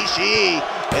to Ishii.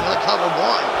 Into the cover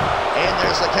one. And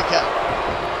there's the kick out.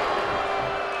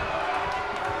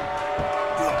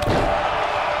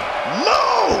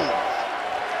 Move!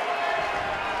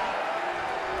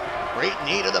 Great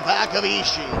knee to the back of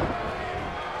Ishii.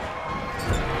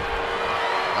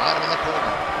 Got him in the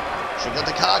corner. Shingo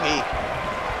Takagi.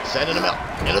 Sending him out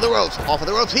into the ropes. Off of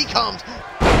the ropes he comes.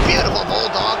 Beautiful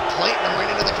bulldog, planting him right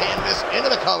into the canvas, into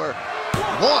the cover.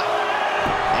 One.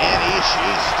 And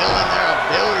Ishii's still in there, a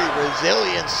very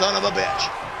resilient son of a bitch.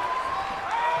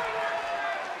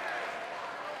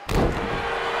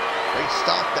 Great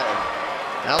stop there.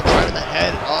 Now driving the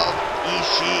head of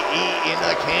Ishii into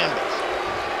the canvas.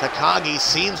 Takagi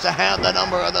seems to have the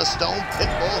number of the Stone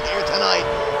Pitbull here tonight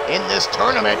in this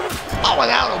tournament. Oh, and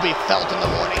that'll be felt in the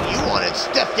morning. You want it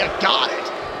stiff, you got it.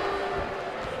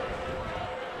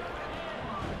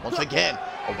 Once again,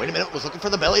 oh, wait a minute, was looking for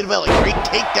the belly to belly. Great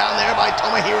takedown there by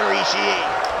Tomohiro Ishii.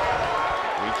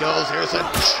 Here he goes, here's a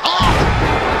chop.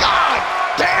 God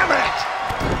damn it!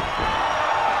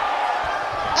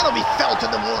 That'll be felt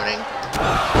in the morning.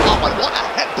 Oh, and what a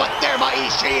headbutt there by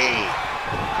Ishii.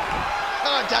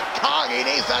 Takagi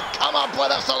needs to come up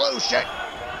with a solution.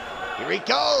 Here he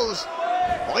goes.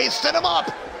 Hoisting him up.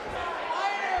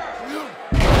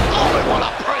 Oh, and what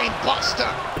a brain buster.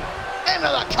 Into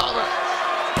the cover.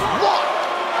 One.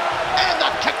 And the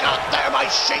kick out there by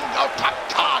Shingo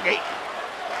Takagi.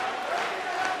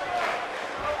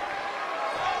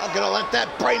 I'm going to let that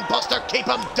brain buster keep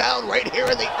him down right here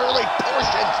in the early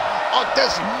portions of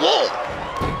this war.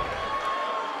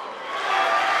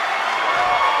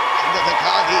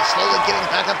 Takagi slowly getting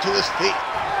back up to his feet,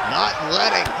 not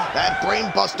letting that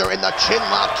brainbuster in the chin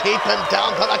lock keep him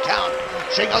down for the count.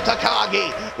 Shingo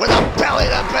Takagi with a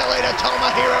belly-to-belly to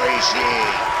Tomohiro Ishii.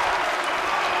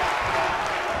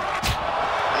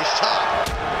 Nice chop.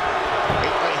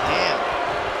 Great right hand.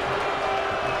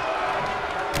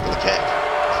 For the kick.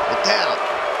 Spit down.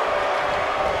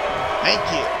 Thank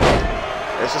you.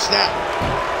 There's the snap.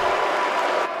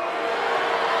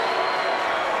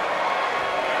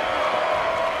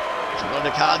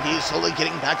 Takagi is slowly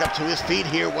getting back up to his feet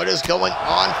here. What is going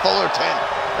on, Fullerton?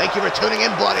 Thank you for tuning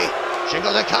in, buddy. Shingo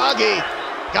Takagi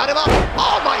got him up.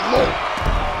 Oh, my lord.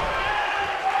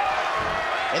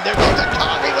 And there goes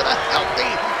Takagi with a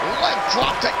healthy leg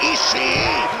drop to Ishii.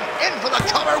 In for the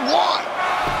cover one.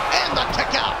 And the kick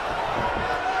out.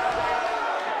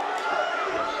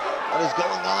 What is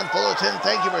going on, Fullerton?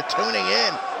 Thank you for tuning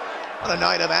in. What a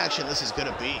night of action this is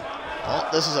going to be. Well,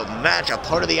 this is a match, a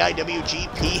part of the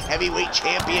IWGP Heavyweight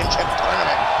Championship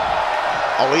Tournament.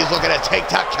 Always looking to take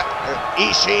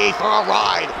Ishii for a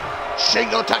ride.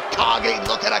 Shingo Takagi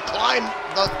looking to climb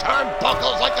the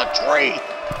turnbuckles like a tree.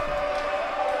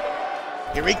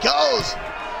 Here he goes.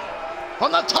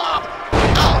 From the top.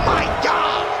 Oh my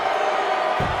God.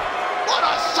 What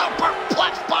a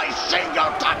superplex by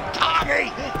Shingo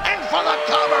Takagi. In for the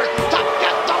cover to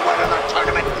get the win of the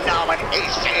tournament. No, and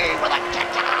Ishii with a kick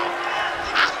out.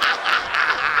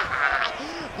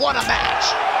 What a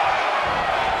match!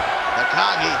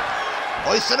 Takagi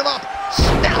hoisting him up,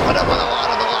 snapping him with a lot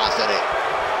of velocity.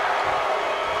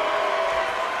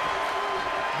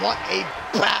 What a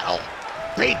battle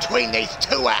between these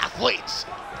two athletes.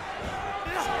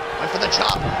 Went for the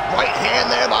chop, right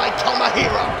hand there by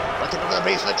Tomohiro. Looking over the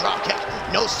basement drop kick.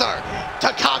 No, sir.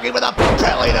 Takagi with a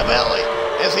belly to belly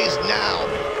as he's now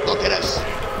looking to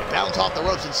bounce off the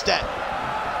ropes instead.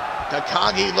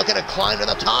 Takagi looking to climb to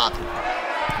the top.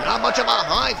 Not much of a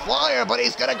high flyer, but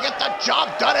he's going to get the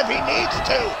job done if he needs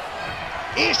to.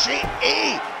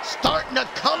 Ishii starting to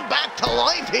come back to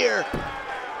life here.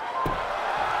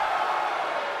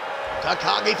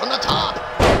 Takagi from the top.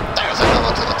 There's an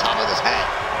elbow to the top of his head.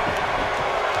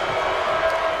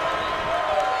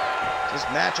 This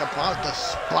match about to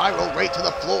spiral right to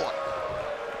the floor.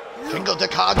 Shingo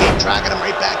Takagi dragging him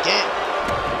right back in.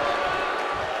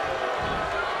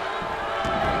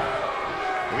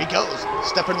 Here he goes,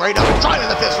 stepping right up, driving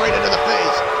the fist right into the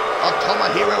face of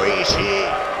Tomohiro Ishii.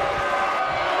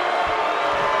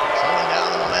 Slowing down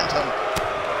the momentum.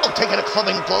 Oh, taking a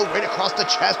clubbing blow right across the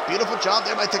chest. Beautiful job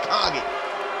there by Takagi.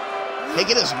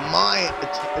 Taking his mind,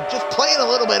 just playing a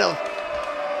little bit of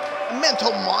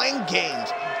mental mind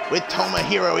games with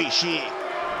Tomohiro Ishii.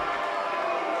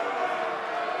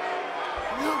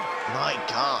 My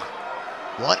God,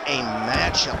 what a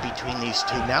matchup between these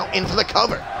two. Now in for the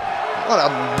cover. What a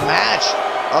match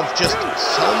of just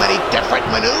so many different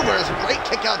maneuvers. Great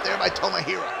kick out there by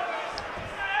Tomohiro.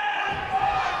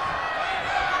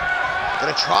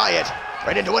 Gonna try it.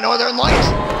 Right into a Northern Lights.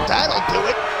 That'll do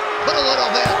it. Put a little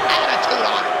bit of attitude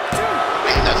on it.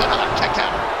 And there's another kick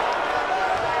out.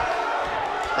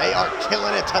 They are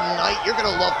killing it tonight. You're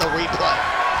gonna love the replay.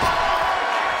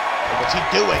 What's he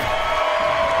doing?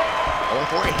 Going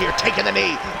for it here, taking the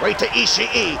knee, right to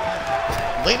Ishii.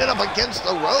 Leaning up against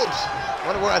the ropes.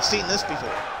 Wonder where I've seen this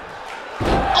before.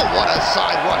 Oh, what a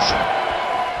side Russian.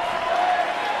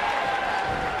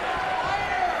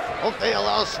 Hope they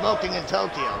allow smoking in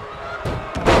Tokyo.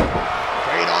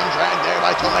 Great on drag there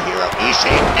by Tomohiro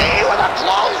Ishii with a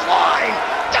clothesline.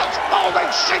 Just holding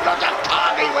Shingo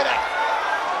Takagi with it.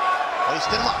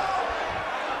 Hoisting him up.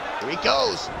 Here he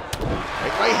goes.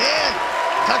 Right hand.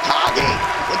 Takagi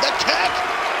with the kick.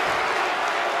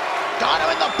 Got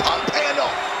him in the pump handle.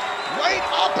 Right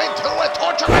up into a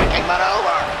torture-wrecking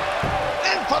maneuver.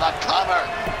 In for the cover.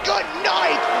 Good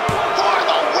night for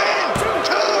the win.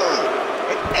 2.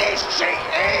 And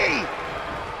Ishii.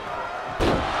 Wait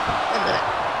a minute.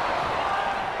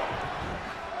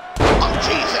 Oh,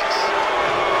 Jesus.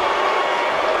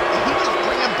 Did he just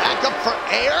bring him back up for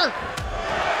air?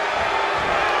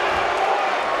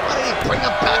 Why did he bring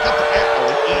him back up for air?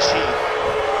 Oh, Ishii.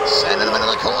 Sending him into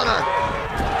the corner.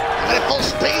 At full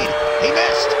speed. He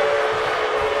missed.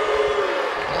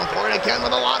 Going for it again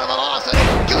with a lot of velocity.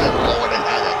 Good Lord in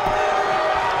heaven.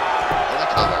 For the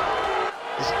cover.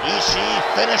 Is Ishii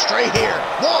finished right here?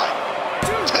 1,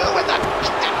 2, and the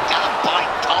kick out by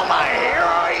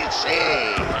Tomohiro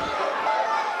Ishii.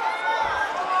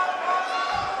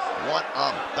 What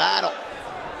a battle.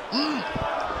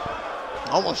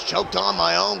 Almost choked on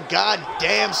my own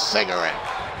goddamn cigarette.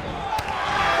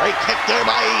 Great kick there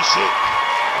by Ishii.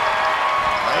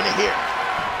 Right here.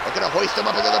 Looking to hoist him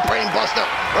up into the brain buster.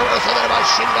 Reversal there by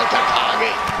Shingo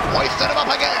Takagi. Hoisting him up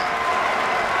again.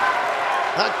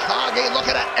 Takagi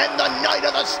looking to end the night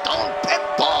of the Stone Pit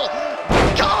Bull.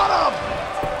 Got him!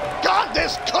 God,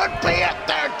 this could be it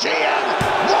there, GM.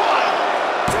 1,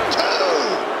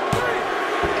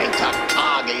 2. And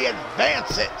Takagi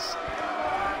advances.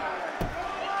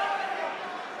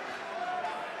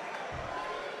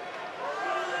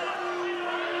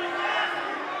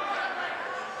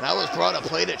 That was brought a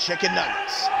plate of chicken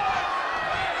nuggets.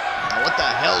 Now what the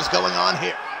hell's going on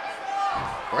here?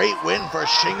 Great win for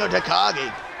Shingo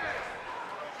Takagi.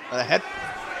 Ahead.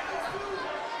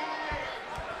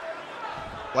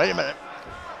 Wait a minute.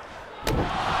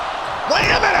 Wait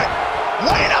a minute!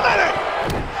 Wait a minute!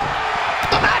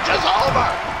 The match is over!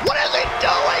 What is he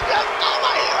doing to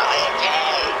Tomohiro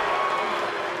Ishii?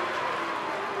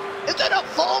 Is it a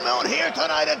full moon here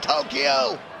tonight in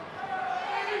Tokyo?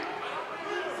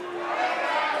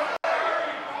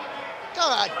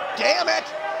 God damn it!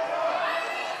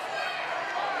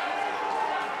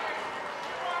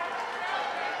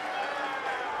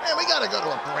 Man, we gotta go to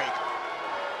a break.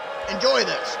 Enjoy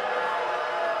this.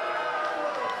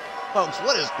 Folks,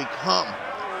 what has become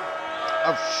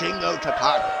of Shingo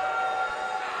Takagi?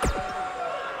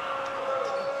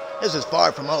 This is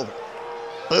far from over.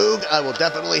 Boog, I will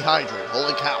definitely hydrate.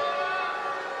 Holy cow.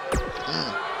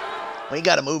 We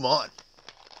gotta move on.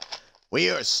 We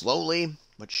are slowly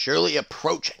but surely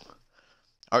approaching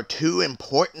our 2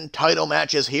 important title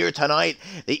matches here tonight.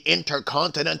 The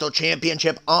Intercontinental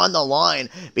Championship on the line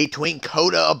between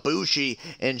Kota Ibushi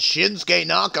and Shinsuke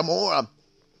Nakamura,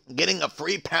 getting a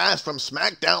free pass from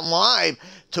SmackDown Live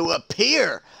to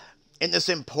appear in this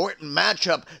important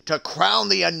matchup to crown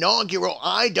the inaugural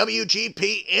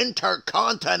IWGP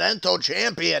Intercontinental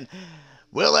Champion.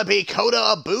 Will it be Kota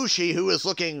Ibushi, who is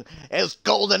looking as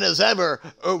golden as ever,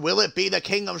 or will it be the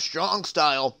King of Strong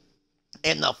Style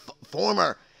and the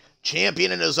former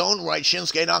champion in his own right,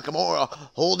 Shinsuke Nakamura,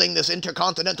 holding this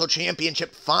Intercontinental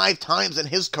Championship 5 times in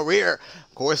his career?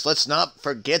 Of course, let's not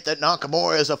forget that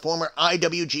Nakamura is a former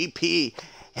IWGP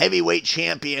Heavyweight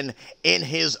Champion in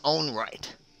his own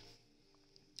right.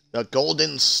 The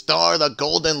Golden Star, the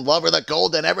Golden Lover, the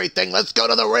Golden Everything. Let's go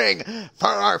to the ring for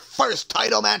our first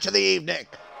title match of the evening.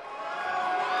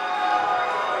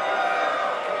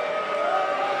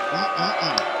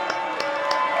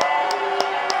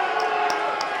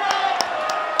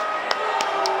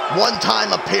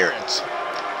 One-time appearance.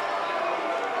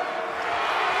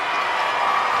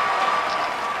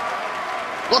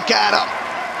 Look at him.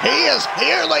 He is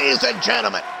here, ladies and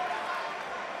gentlemen.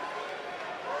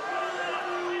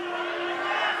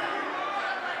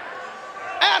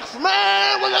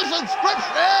 X-Man with a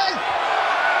subscription!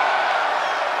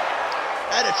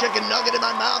 I had a chicken nugget in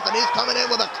my mouth, and he's coming in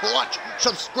with a clutch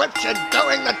subscription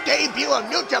during the debut of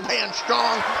New Japan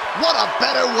Strong. What a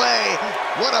better way,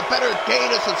 what a better day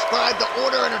to subscribe to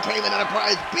Order Entertainment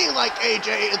Enterprise. Be like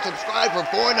AJ and subscribe for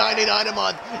 $4.99 a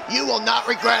month. You will not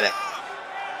regret it.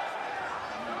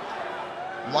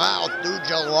 Wow, through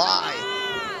July.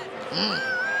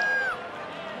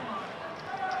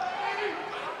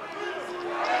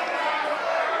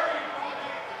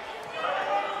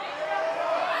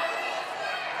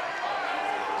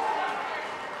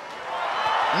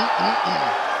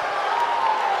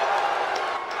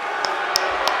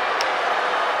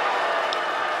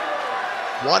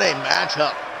 What a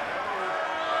matchup.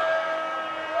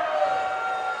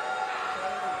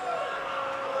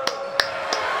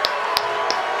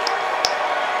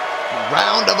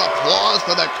 Round of applause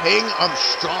for the King of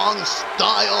Strong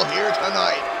Style here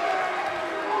tonight.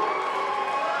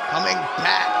 Coming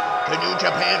back to New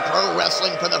Japan Pro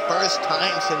Wrestling for the first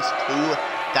time since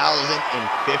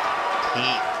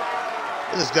 2015.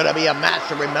 This is going to be a match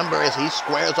to remember as he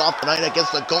squares off tonight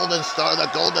against the Golden Star, the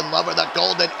Golden Lover, the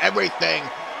Golden Everything,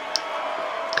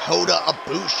 Kota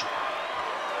Ibushi.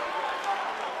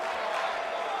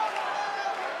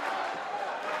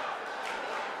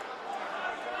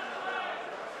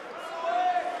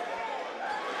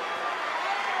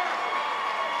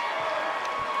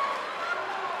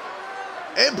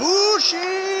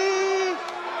 Ibushi!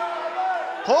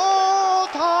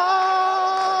 Kota!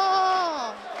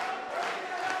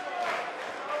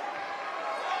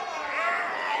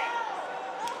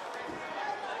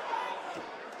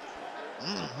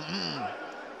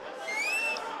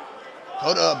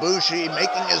 Kota Ibushi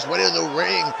making his way to the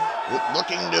ring,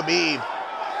 looking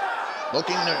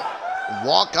to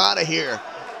walk out of here.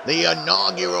 The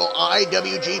inaugural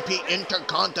IWGP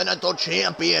Intercontinental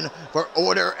Champion for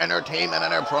Order Entertainment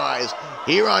Enterprise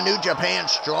here on New Japan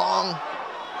Strong.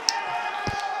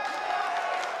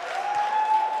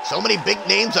 So many big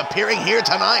names appearing here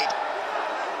tonight.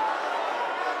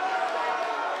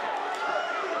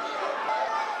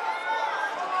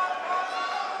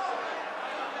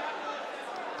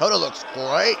 Kota looks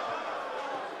great.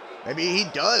 Maybe he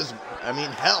does. I mean,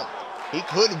 hell, he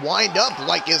could wind up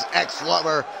like his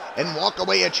ex-lover and walk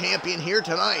away a champion here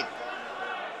tonight.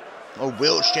 Or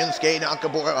will Shinsuke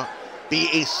Nakamura be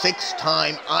a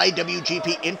 6-time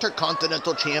IWGP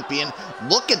Intercontinental Champion?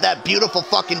 Look at that beautiful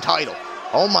fucking title.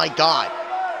 Oh my God.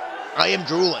 I am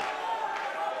drooling.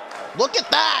 Look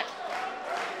at that.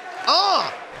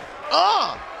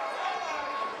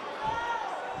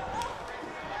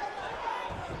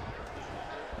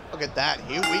 Look at that.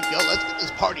 Here we go. Let's get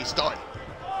this party started.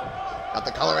 Got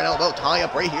the collar and elbow tie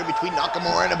up right here between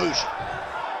Nakamura and Ibushi.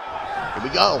 Here we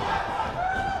go.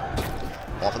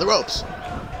 Off of the ropes.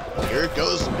 Here it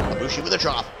goes. Ibushi with a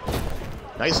drop.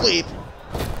 Nice leap.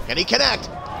 Can he connect?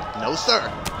 No, sir.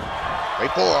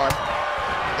 Great forearm.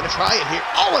 Gonna try it here.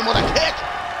 Oh, and what a kick!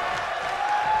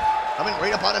 Coming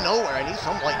right up out of nowhere. I need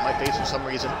some light in my face for some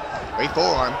reason. Great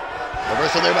forearm.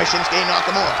 Reversal there by Shinsuke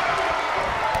Nakamura.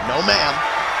 No, ma'am.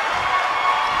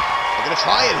 They're gonna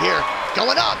try it here.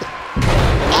 Going up.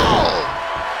 Oh!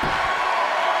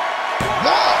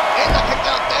 Whoa! And the kick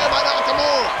out there by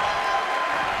Nakamura.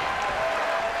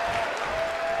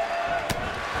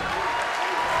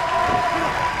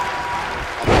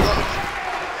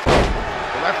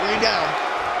 The referee down.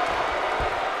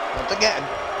 Once again,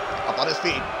 up on his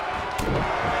feet.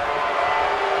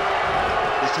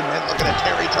 These two men looking to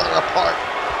tear each other apart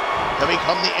to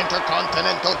become the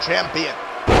Intercontinental Champion.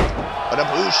 But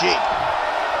Ibushi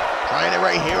trying it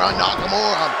right here on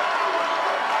Nakamura.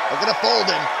 Looking to fold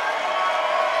him.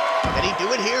 Can he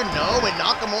do it here? No, and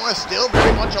Nakamura still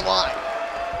very much alive.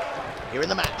 Here in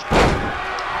the match.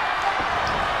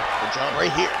 Good job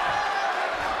right here.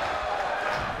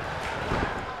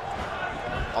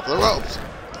 Off the ropes.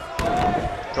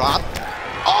 Drop.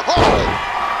 Oh!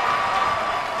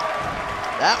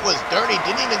 That was dirty.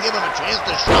 Didn't even give him a chance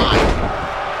to shine.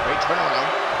 Great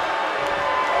turnaround.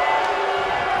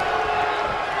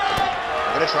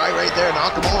 We're gonna try right there,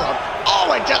 Nakamura.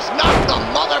 Oh, and just knocked the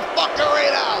motherfucker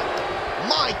right out.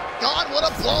 My God, what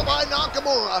a blow by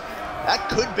Nakamura. That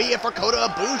could be it for Kota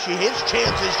Ibushi. His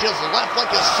chances just left like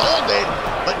his soul did,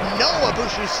 but no,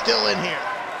 Ibushi's still in here.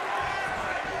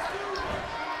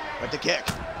 With the kick.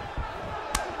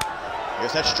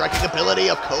 Here's that striking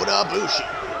ability of Kota Ibushi.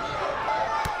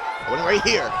 Going right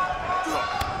here.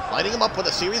 Lighting him up with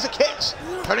a series of kicks.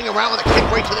 Turning around with a kick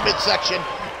right to the midsection.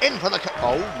 In for the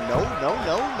oh,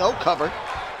 no cover.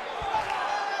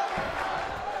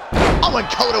 Oh, and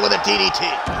Kota with a DDT.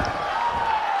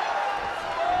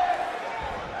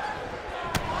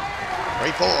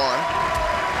 Great forearm.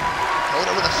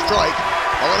 Kota with a strike.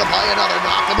 Followed up by another.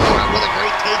 Nakamura with a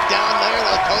great takedown there.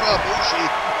 Kota Ibushi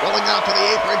rolling out to the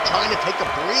apron, trying to take a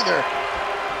breather.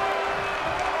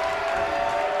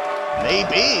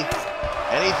 Maybe.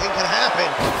 Anything can happen.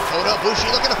 Kota Ibushi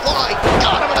looking to fly.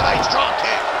 Got him with a nice drop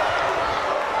kick.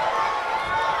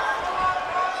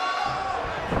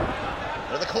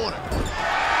 To the corner.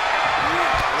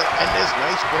 We're gonna end this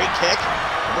nice, great kick.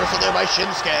 Reversal there by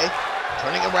Shinsuke.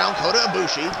 Turning around Kota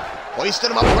Ibushi. Hoisting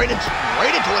him up right into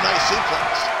a nice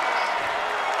suplex.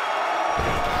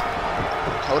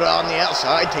 Kota on the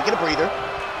outside, taking a breather.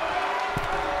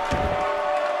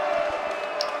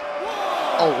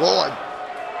 Oh, Lord.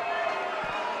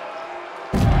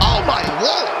 Oh, my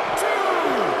Lord.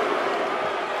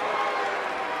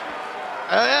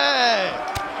 Hey.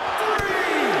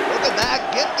 Look at that.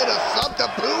 Gifted a sub to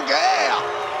Boogie.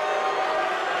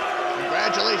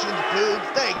 Congratulations, Boog.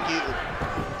 Thank you.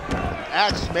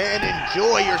 Axeman,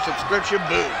 enjoy your subscription,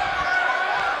 Boog.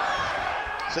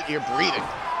 Sitting here breathing.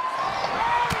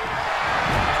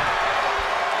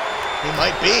 He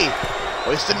might be.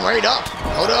 Hoisting right up.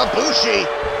 Kota Ibushi.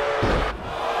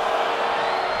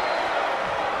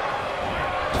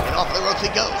 And off the ropes he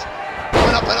goes.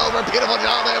 Coming up and over. Beautiful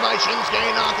job there by Shinsuke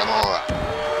Nakamura.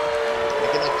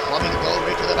 Making a clubbing blow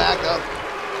right to the back of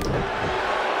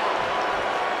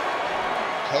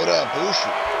Kota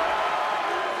Ibushi.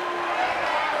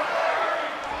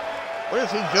 What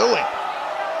is he doing?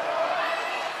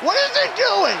 What is he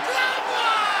doing?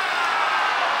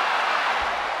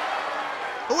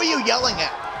 Who are you yelling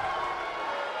at?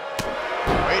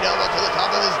 Great elbow to the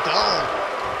top of his dome.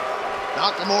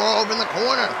 Nakamura over in the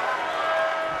corner.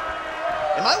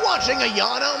 Am I watching a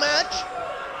Yano match?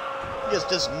 Just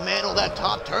dismantle that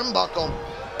top turnbuckle.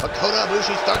 But Kota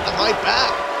Ibushi starting to fight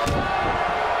back.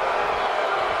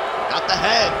 Got the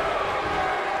head.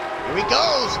 Here he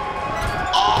goes.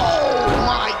 Oh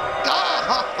my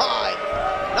God!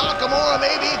 Nakamura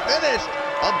may be finished.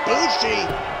 Ibushi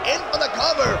in for the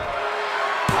cover.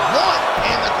 One,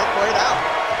 and the kick right out.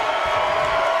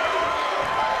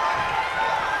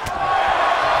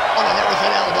 Oh, and there was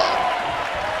an elbow.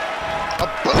 A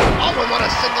boot. Oh, and what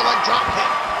a single leg drop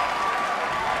kick.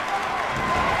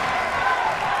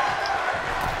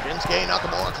 Shinsuke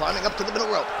Nakamura climbing up to the middle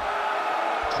rope.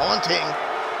 Taunting.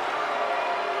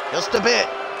 Just a bit.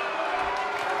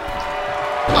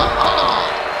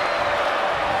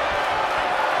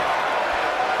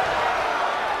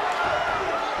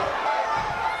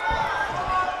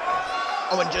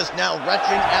 Oh, and just now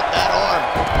retching at that arm.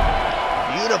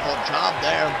 Beautiful job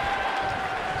there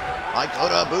by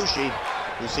Kota Ibushi,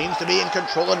 who seems to be in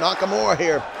control of Nakamura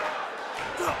here.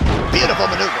 Beautiful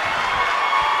maneuver.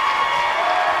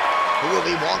 Who will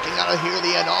be walking out of here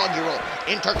the inaugural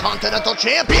Intercontinental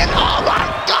Champion? Oh my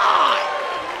God!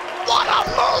 What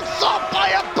a moonsault by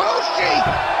Ibushi!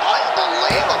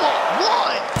 Unbelievable!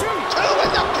 1, 2,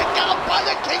 and the kick out by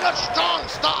the King of Strong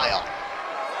Style.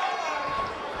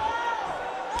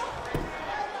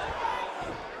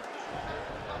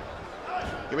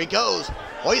 Here he goes.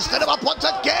 Hoisting him up once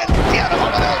again.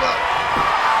 Beautiful maneuver.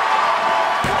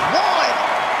 1,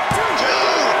 2,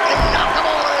 and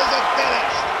Nakamura isn't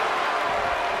finished.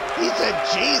 He said,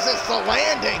 Jesus, the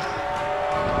landing.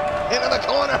 Into the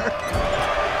corner.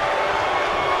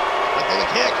 Into the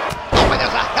kick. Oh, and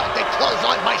there's a healthy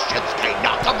clothesline by Shinsuke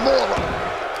Nakamura.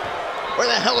 Where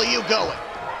the hell are you going?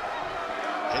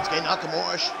 Shinsuke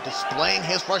Nakamura displaying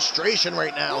his frustration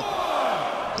right now.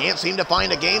 Can't seem to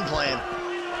find a game plan.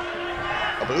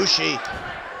 Ibushi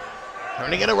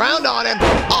turning it around on him.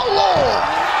 Oh, Lord!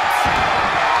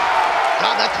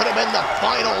 God, that could have been the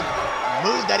final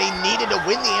move that he needed to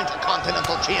win the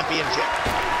Intercontinental Championship.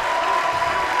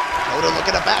 Kota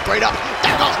looking to back right up.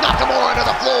 There goes Nakamura to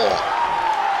the floor.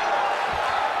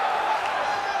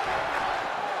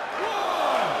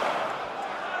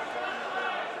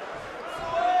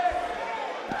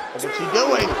 What's he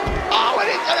doing? Oh, and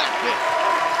it connected.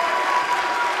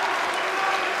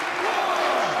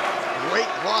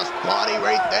 Great cross body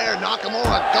right there.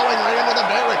 Nakamura going right into the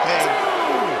barricade.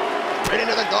 Right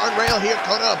into the guardrail here.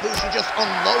 Kota Ibushi just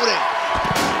unloading.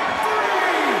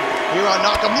 Here on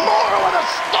Nakamura with a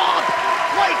stomp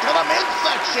right to the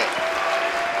midsection.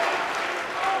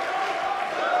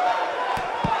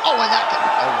 Oh, and that.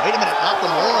 Oh, wait a minute.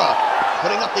 Nakamura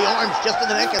putting up the arms just in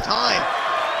the nick of time.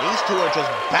 These two are just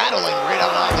battling right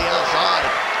out on the outside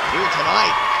here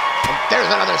tonight. And there's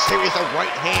another series of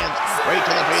right hands right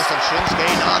to the face of Shinsuke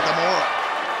Nakamura.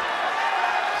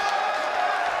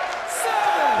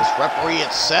 This referee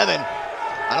at 7.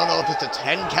 I don't know if it's a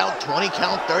 10 count, 20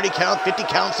 count, 30 count, 50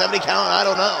 count, 70 count, I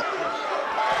don't know.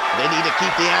 They need to keep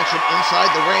the action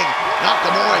inside the ring.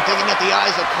 Nakamura digging at the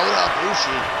eyes of Kota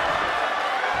Ibushi.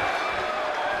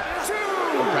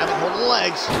 Grabbing hold of the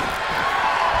legs.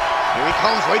 Here he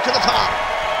comes right to the top.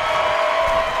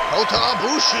 Kota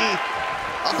Ibushi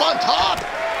up on top.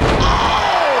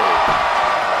 Oh!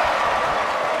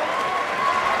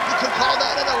 You could call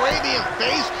that an Arabian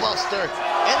face buster.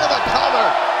 Into the cover.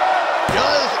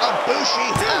 Does Ibushi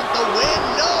have the win?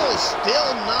 No,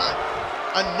 still not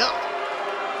enough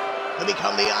to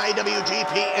become the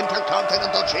IWGP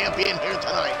Intercontinental Champion here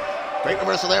tonight. Great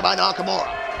reversal there by Nakamura.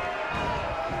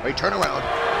 Great turnaround.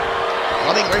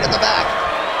 Coming right at the back.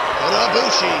 Kota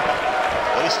Ibushi.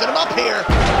 Hoisted him up here.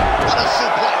 What a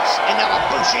suplex. And now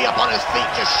Ibushi up on his feet,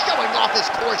 just showing off his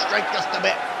core strength just a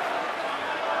bit.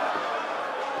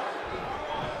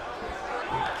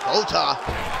 Kota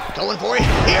going for it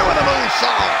here with a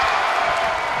moonsault.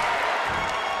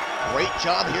 Great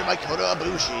job here by Kota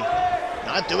Ibushi.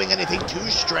 Not doing anything too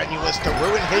strenuous to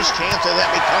ruin his chances at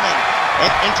becoming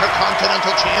an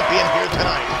Intercontinental Champion here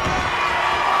tonight.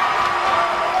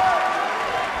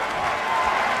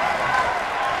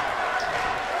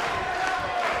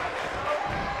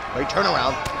 Great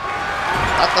turnaround.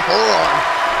 Got the forearm.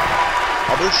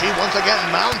 Ibushi once again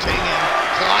mounting and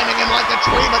climbing him like a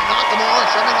tree, but Nakamura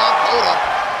shoving off Kota.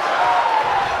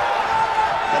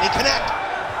 Can he connect?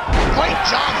 Great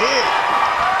job here.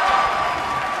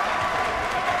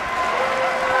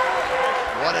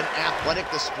 What an athletic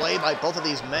display by both of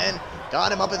these men.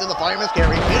 Got him up into the fireman's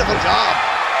carry. Beautiful job.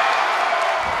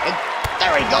 And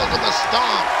there he goes with the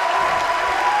stomp.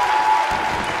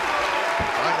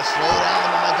 Trying to slow down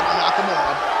the momentum of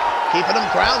Nakamura. Keeping him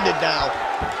grounded now.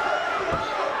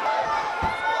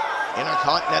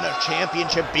 Intercontinental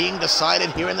Championship being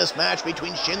decided here in this match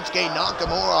between Shinsuke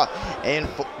Nakamura and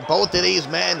both of these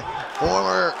men,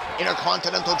 former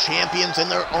Intercontinental Champions in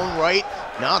their own right.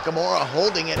 Nakamura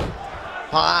holding it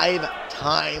 5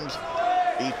 times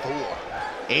before.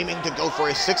 Aiming to go for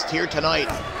his 6th here tonight.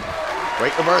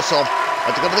 Great reversal.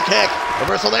 Let's go for the kick.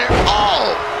 Reversal there.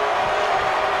 Oh!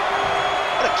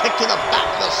 What a kick to the back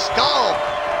of the skull.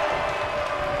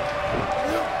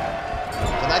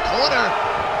 To that corner.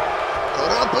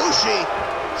 Kota Ibushi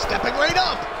stepping right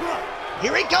up.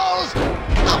 Here he goes.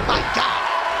 Oh my God.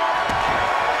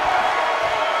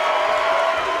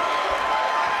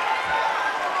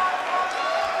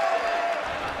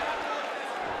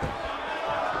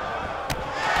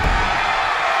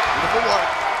 Beautiful work.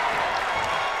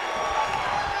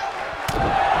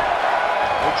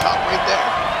 Good chop right there.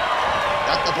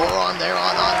 Got the forearm there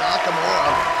on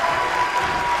Nakamura.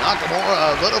 Nakamura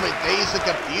a little bit dazed and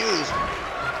confused.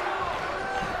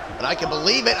 And I can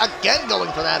believe it, again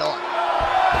going for that arm.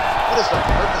 What is the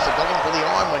purpose of going for the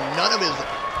arm when none of his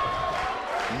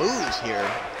moves here?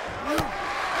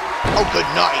 Oh, good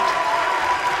night.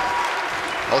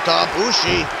 Kota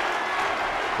Ibushi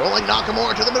rolling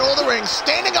Nakamura to the middle of the ring,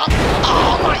 standing up.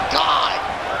 Oh my God!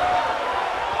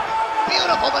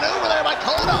 Beautiful maneuver there by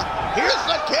Kota. Here's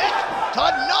the kick to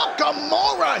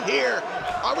Nakamura here.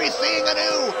 Are we seeing a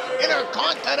new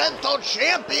Intercontinental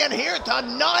Champion here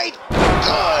tonight?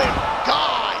 Good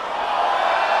God!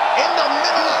 In the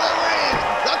middle of the ring,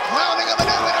 the crowning of a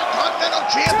new Intercontinental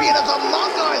Champion is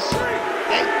among us.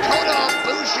 And Kota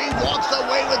Ibushi walks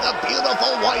away with a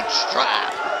beautiful white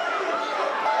strap.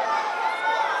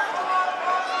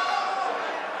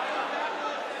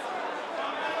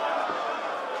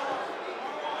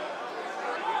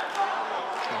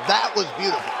 That was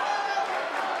beautiful.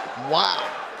 Wow.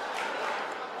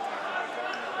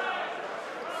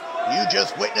 You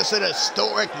just witnessed an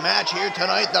historic match here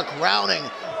tonight, the crowning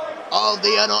of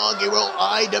the inaugural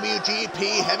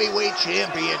IWGP Heavyweight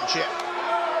Championship.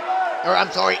 Or,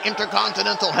 I'm sorry,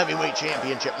 Intercontinental Heavyweight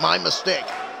Championship. My mistake.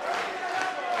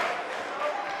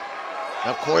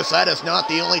 Of course, that is not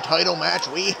the only title match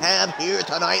we have here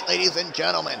tonight, ladies and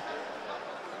gentlemen.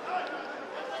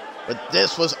 But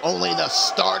this was only the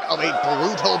start of a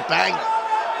brutal banger.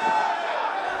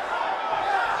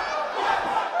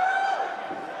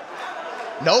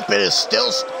 Nope, it is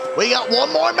still... We got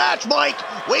one more match, Mike.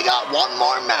 We got one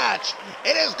more match.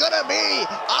 It is going to be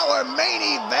our main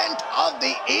event of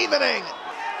the evening.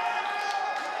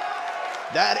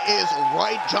 That is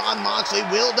right, Jon Moxley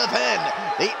will defend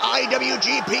the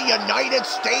IWGP United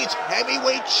States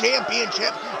Heavyweight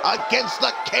Championship against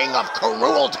the King of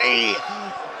Cruelty,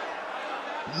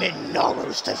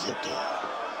 Minoru Suzuki.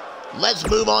 Let's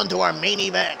move on to our main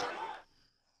event.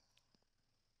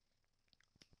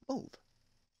 Move.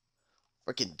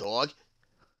 Freaking dog.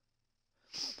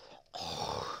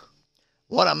 Oh,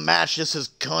 what a match this is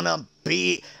gonna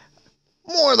be.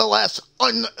 More or less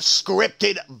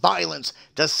unscripted violence,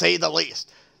 to say the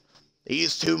least.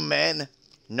 These two men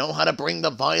know how to bring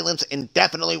the violence, and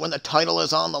definitely when the title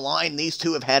is on the line, these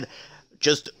two have had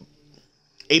just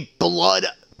a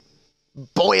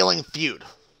blood-boiling feud.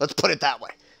 Let's put it that way.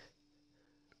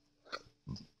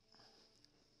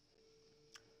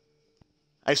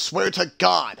 I swear to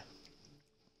God,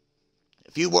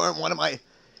 if you weren't one of my...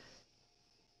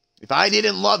 If I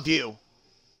didn't love you...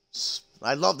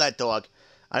 I love that dog.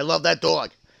 I love that dog.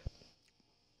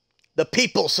 The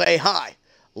people say hi.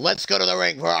 Let's go to the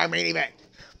ring for our main event.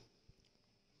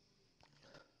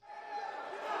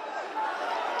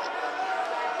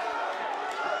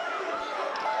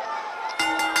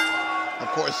 Of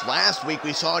course, last week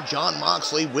we saw Jon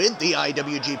Moxley with the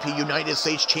IWGP United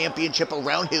States Championship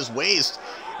around his waist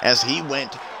as he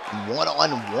went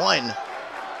one-on-one.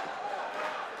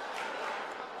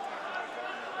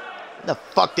 The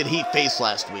fuck did he face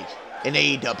last week in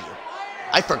AEW?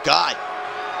 I forgot.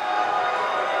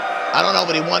 I don't know,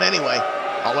 but he won anyway.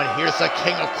 Oh, and here's the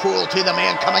King of Cruelty, the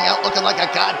man coming out looking like a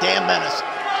goddamn menace.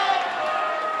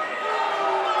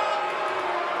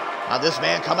 Now this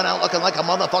man coming out looking like a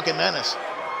motherfucking menace.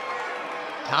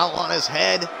 Towel on his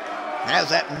head, has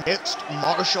that mixed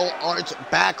martial arts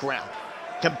background.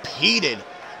 Competed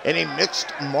in a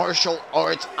mixed martial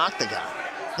arts octagon.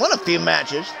 Won a few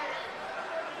matches.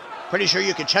 Pretty sure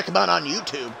you can check him out on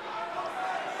YouTube.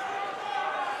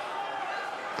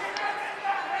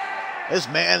 This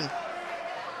man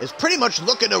is pretty much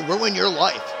looking to ruin your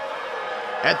life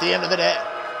at the end of the day.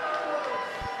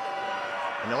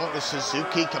 Minoru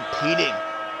Suzuki competing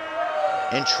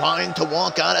and trying to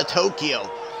walk out of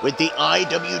Tokyo with the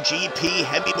IWGP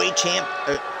Heavyweight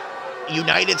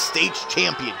United States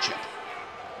Championship.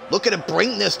 Looking to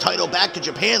bring this title back to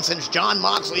Japan since Jon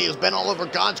Moxley has been all over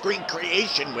God's green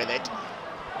creation with it.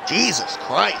 Jesus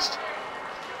Christ.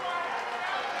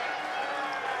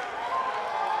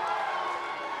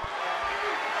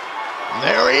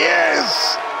 There he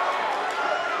is.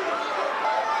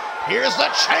 Here's the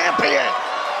champion.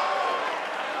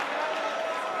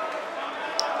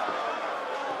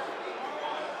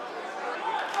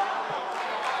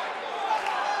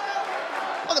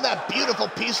 Look at that beautiful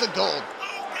piece of gold.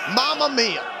 Mamma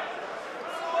mia.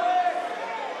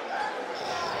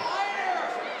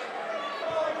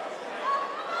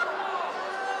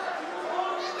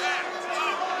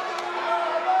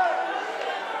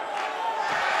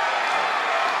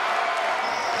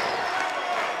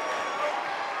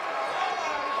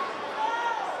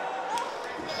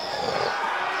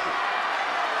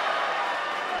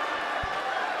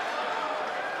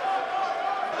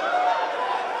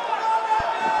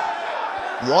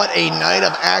 What a night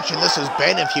of action this has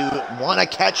been. If you want to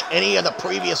catch any of the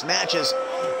previous matches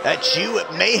that you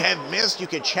may have missed, you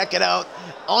can check it out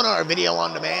on our video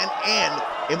on demand, and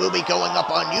it will be going up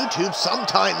on YouTube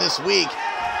sometime this week,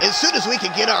 as soon as we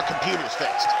can get our computers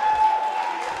fixed.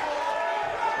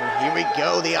 And here we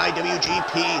go. The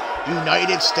IWGP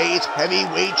United States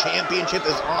Heavyweight Championship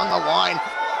is on the line.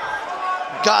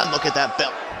 God, look at that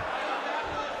belt.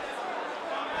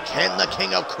 Can the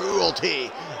King of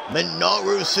Cruelty,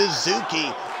 Minoru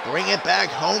Suzuki, bring it back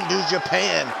home to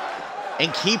Japan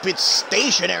and keep it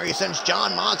stationary since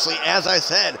Jon Moxley, as I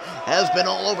said, has been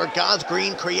all over God's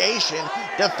green creation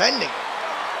defending?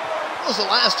 When was the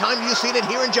last time you seen it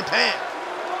here in Japan?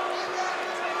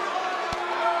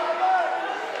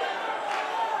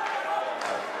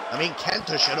 I mean,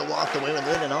 Kenta should have walked away with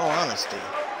it in all honesty.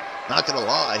 Not gonna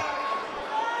lie.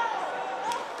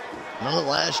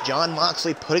 Nonetheless, Jon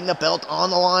Moxley putting the belt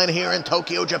on the line here in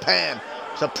Tokyo, Japan.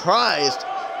 Surprised.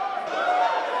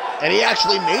 And he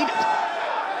actually made it.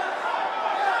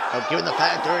 Now, given the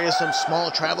fact there is some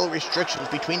small travel restrictions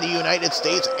between the United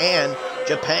States and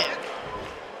Japan.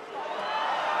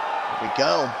 Here we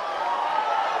go.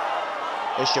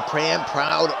 This Japan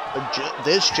crowd,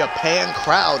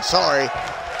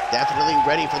 definitely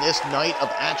ready for this night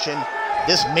of action.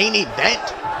 This main event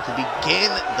to begin.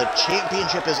 The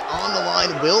championship is on the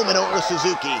line. Will Minoru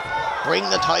Suzuki bring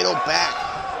the title back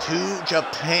to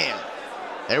Japan?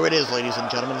 There it is, ladies and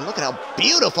gentlemen. Look at how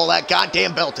beautiful that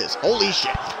goddamn belt is. Holy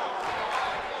shit.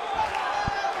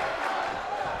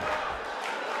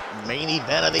 Main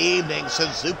event of the evening,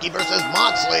 Suzuki versus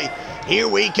Moxley. Here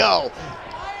we go.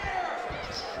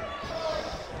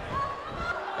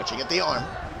 Catching at the arm.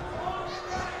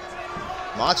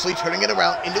 Moxley turning it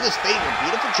around into his favor.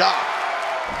 Beautiful job.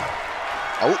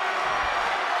 Oh.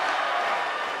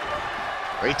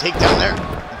 Great takedown there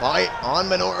on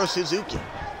Minoru Suzuki.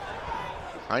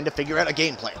 Trying to figure out a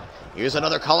game plan. Here's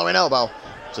another collar and elbow.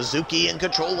 Suzuki in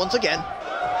control once again.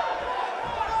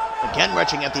 Again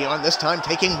retching at the arm, this time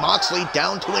taking Moxley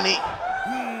down to a knee.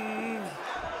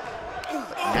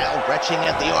 But now retching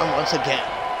at the arm once again.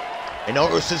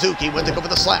 Minoru Suzuki went to go for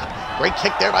the slap. Great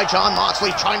kick there by Jon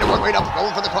Moxley, trying to run right up,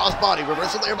 going for the crossbody.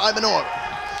 Reversal there by Minoru.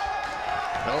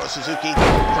 Minoru Suzuki,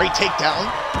 great takedown.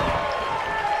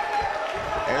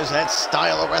 There's that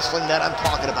style of wrestling that I'm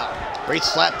talking about. Great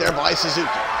slap there by Suzuki.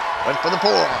 Went for the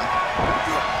forearm.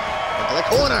 Into the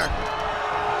corner.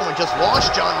 Oh, and just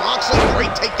launched Jon Moxley. Great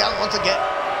takedown once again.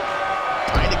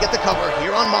 Trying to get the cover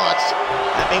here on Mox.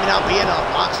 That may not be enough.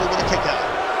 Moxley with a kick out.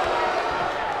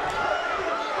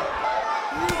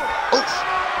 Oof.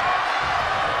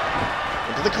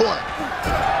 Into the corner.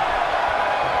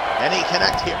 Any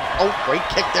connect here. Oh, great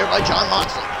kick there by Jon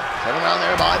Moxley. Turn around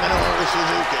there by Minoru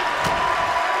Suzuki.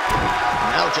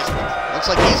 Now just looks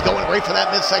like he's going right for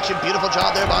that midsection. Beautiful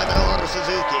job there by Minoru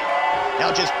Suzuki.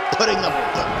 Now just putting the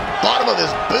bottom of his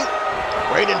boot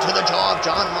right into the jaw of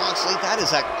Jon Moxley. That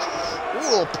is that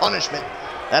cruel punishment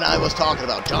that I was talking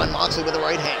about. Jon Moxley with the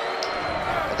right hand.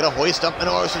 Looking to hoist up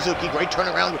Minoru Suzuki. Great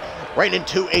turnaround right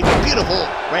into a beautiful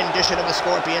rendition of a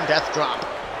Scorpion Death Drop.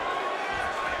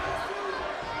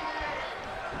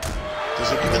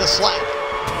 Suzuki with a slap.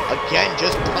 Again,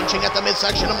 just punching at the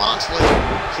midsection of Moxley.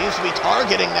 Seems to be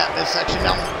targeting that midsection.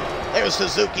 Now, there's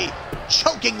Suzuki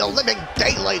choking the living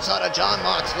daylights out of Jon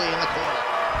Moxley in the corner.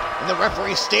 And the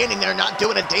referee standing there not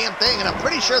doing a damn thing, and I'm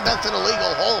pretty sure that's an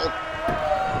illegal hold.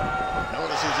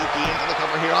 Minoru Suzuki into the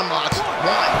cover here on Mox.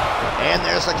 One. And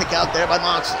there's the kick out there by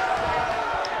Moxley.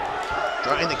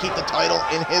 Trying to keep the title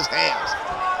in his hands.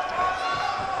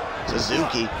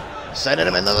 Suzuki sending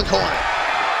him into the corner.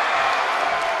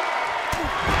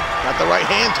 Got the right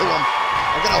hand to him.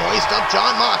 They're going to hoist up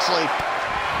Jon Moxley.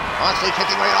 Moxley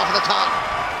kicking right off of the top.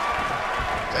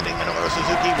 Sending Minoru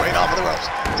Suzuki right off of the ropes.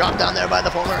 Dropped down there by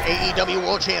the former AEW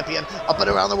World Champion. Up and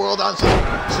around the world on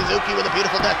Suzuki with a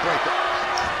beautiful neck breaker.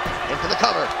 Into the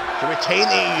cover to retain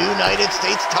the United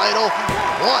States title.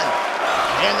 One.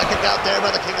 And the kick out there by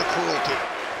the King of Cruelty.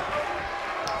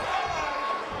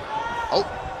 Oh,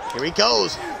 here he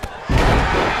goes.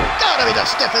 Gotta be the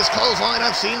stiffest clothesline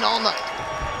I've seen all night.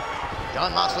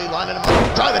 Jon Moxley lining him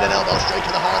up, driving an elbow straight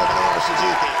to the heart of Minoru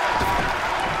Suzuki.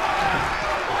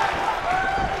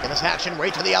 In this action,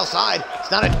 right to the outside. It's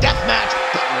not a death match,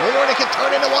 but Lord, it can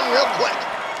turn into one real quick.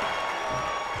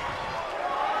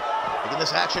 Taking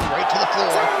this action right to the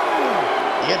floor.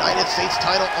 The United States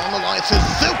title on the line.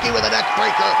 Suzuki with a neck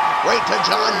breaker right to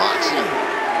Jon Moxley.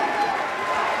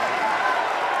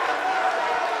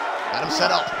 Got him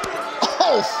set up.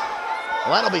 Oh!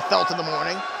 Well, that'll be felt in the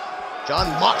morning. Jon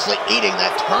Moxley eating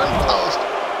that turn post.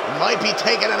 Might be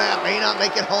taking a nap, may not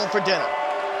make it home for dinner.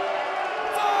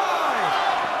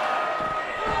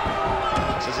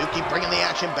 Suzuki bringing the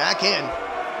action back in.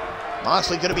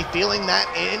 Moxley going to be feeling that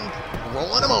in,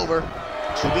 rolling him over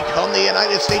to become the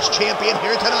United States champion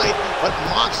here tonight, but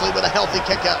Moxley with a healthy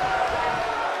kick out.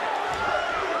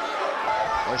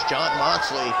 There's Jon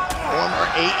Moxley, former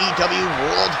AEW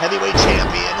World Heavyweight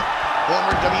Champion,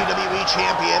 former WWE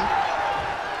Champion,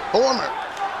 former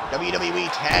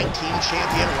WWE Tag Team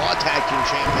Champion, Raw Tag Team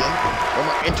Champion,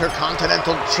 former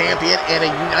Intercontinental Champion, and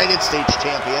a United States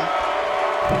Champion.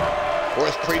 Of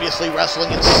course, previously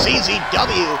wrestling in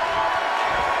CZW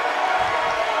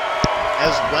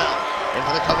as well. And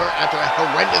for the cover after a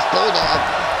horrendous bulldog,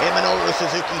 and Minoru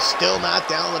Suzuki still not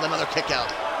down with another kick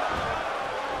out.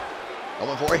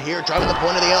 Going for it here, driving the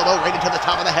point of the elbow right into the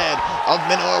top of the head of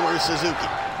Minoru Suzuki.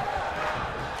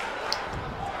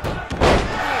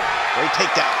 Great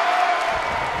takedown.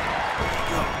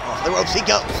 Off the ropes he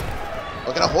goes.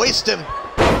 Looking to hoist him.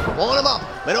 Pulling him up.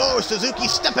 Minoru Suzuki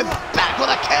stepping back with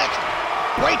a kick.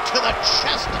 Right to the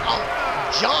chest of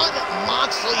Jon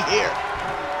Moxley here.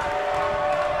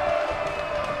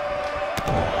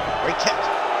 Great kick.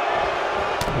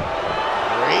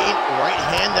 Great right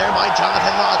hand there by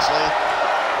Jonathan Moxley.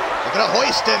 Looking to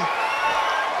hoist him.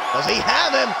 Does he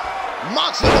have him?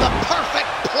 Moxley with a perfect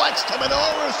plex to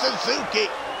Minoru Suzuki.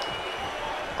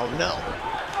 Oh no.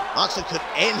 Moxley could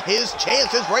end his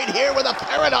chances right here with a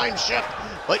paradigm shift.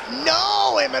 But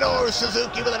no, and Minoru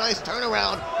Suzuki with a nice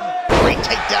turnaround. Great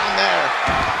takedown there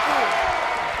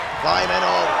by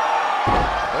Minoru.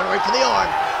 Going right for the arm.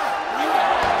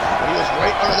 He was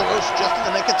right under the ropes just in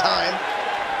the nick of time.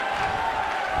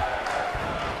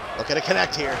 Looking to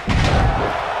connect here.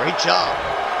 Great job.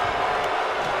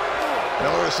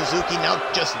 Minoru Suzuki now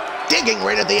just digging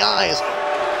right at the eyes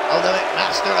of the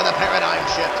master of the paradigm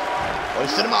shift.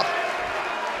 Hoisted him up.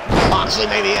 Moxley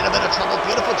may be in a bit of trouble.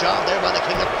 Beautiful job there by the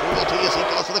King of Cruelty as he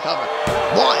goes for the cover.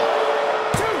 1,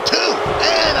 2,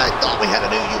 and I thought we had a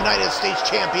new United States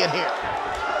champion here.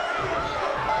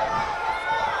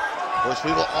 Of course,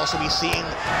 we will also be seeing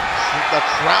the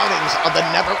crownings of the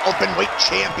Never Openweight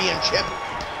Championship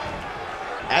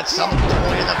at some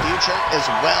point in the future, as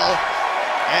well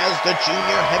as the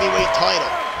Junior Heavyweight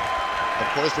title. Of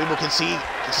course, we will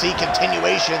see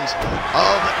continuations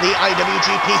of the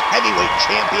IWGP Heavyweight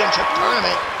Championship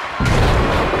Tournament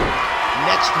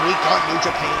next week on New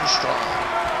Japan Strong.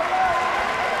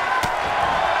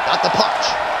 Got the punch.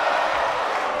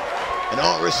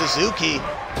 Minoru Suzuki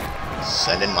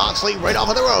sending Moxley right off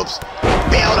of the ropes.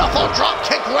 Beautiful drop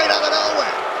kick right out of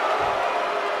nowhere.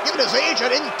 Given his age, I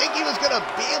didn't think he was going to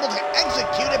be able to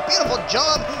execute it. Beautiful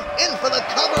job in for the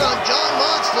cover on Jon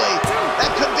Moxley.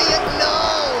 That could be it.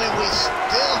 No, and we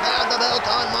still have the belt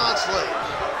on Moxley.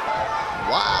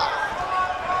 Wow.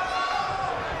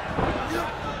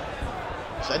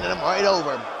 Sending him right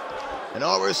over.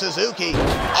 Minoru Suzuki.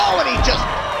 Oh, and he just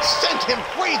sent him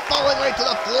free falling right to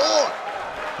the floor.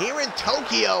 Here in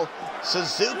Tokyo,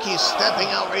 Suzuki stepping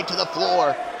out right to the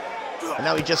floor. And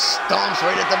now he just stomps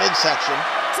right at the midsection.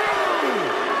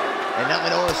 And now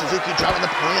Minoru Suzuki driving the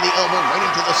point of the elbow right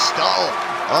into the skull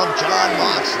of Jon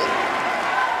Moxley.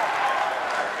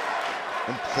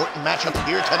 Important matchup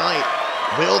here tonight.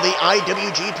 Will the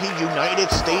IWGP United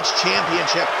States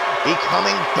Championship be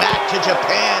coming back to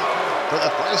Japan for the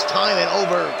first time in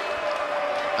over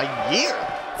a year?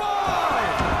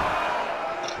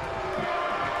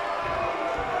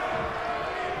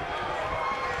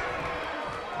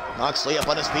 Moxley up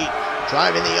on his feet,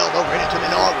 driving the elbow right into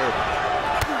Minoru.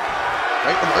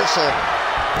 Great reversal.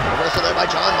 Reversal there by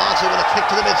Jon Moxley with a kick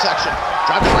to the midsection.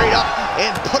 Driving right up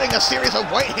and putting a series of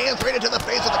right hands right into the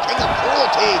face of the King of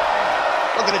Cruelty.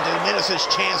 Looking to diminish his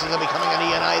chances of becoming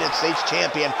a United States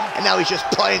champion. And now he's just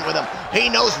playing with him. He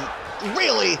knows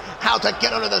really how to get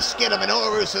under the skin of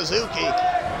Minoru Suzuki.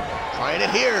 Trying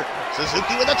it here.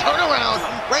 Suzuki with a turnaround.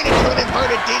 Right into an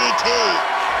inverted DDT.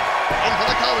 In for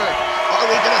the cover. Are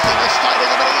we going to see the sighting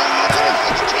of a United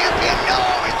States champion? No,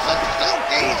 it's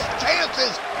Suzuki's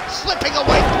chances slipping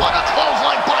away. What a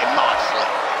clothesline by Moxley.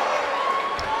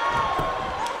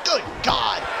 Good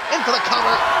God. In for the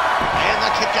cover. And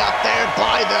the kick out there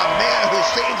by the man who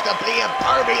seems to be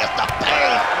impervious to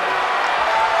pain.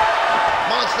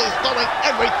 Moxley's throwing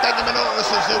everything to Minoru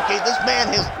Suzuki. This man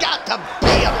has got to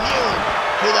be immune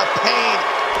to the pain.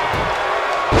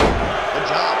 Good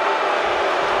job.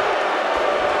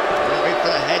 For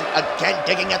the head, again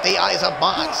digging at the eyes of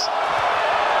Mox.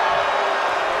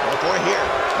 For here,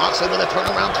 Moxley with a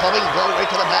turnaround clubbing blow right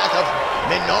to the back of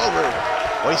Minoru.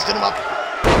 Hoisting him up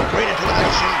right into a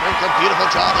nice shin breaker. Beautiful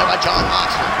job there by Jon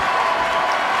Moxley.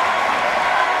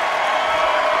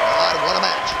 God, what a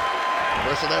match.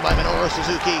 Reversal there by Minoru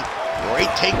Suzuki. Great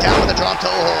takedown with a drop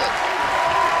toe hold.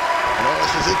 Minoru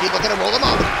Suzuki looking to roll him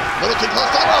up. A little too close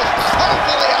to the ropes.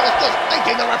 Hopefully, I was just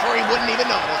thinking the referee wouldn't even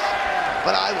notice.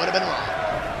 But I would have been wrong.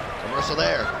 Reversal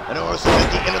there. Minoru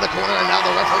Suzuki into the corner, and now the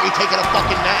referee taking a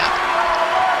fucking nap.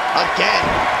 Again.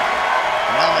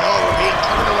 Now Minoru being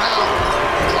turned around.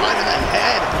 Driving the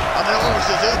head of Minoru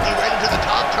Suzuki right into the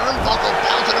top turnbuckle,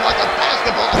 bouncing him like a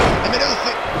basketball. And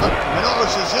Minoru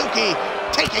Suzuki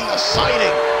taking the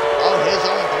sighting of his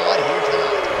own blood here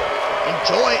tonight.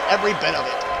 Enjoy every bit of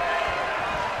it.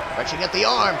 Stretching at the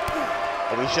arm.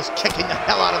 Oh, he's just kicking the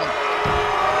hell out of him.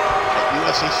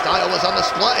 UFC style was on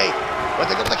display. But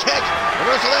they go for the kick.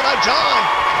 Reversal there by Jon.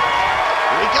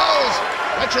 Here he goes.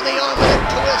 Stretching the arm with it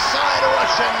to his side.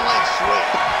 Russian leg sweep.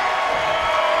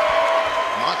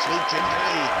 Moxley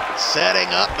gingerly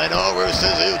setting up Minoru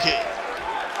Suzuki.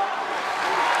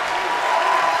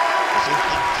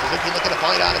 Suzuki looking to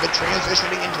find out of it,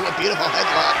 transitioning into a beautiful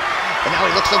headlock. And now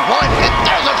he looks to run, and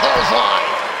there's a clothesline.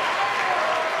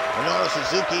 Minoru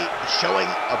Suzuki showing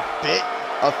a bit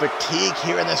of fatigue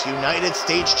here in this United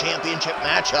States Championship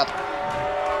matchup.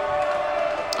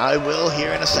 I will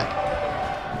here in a second.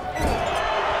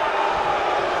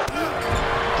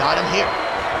 Got him here.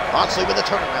 Moxley with a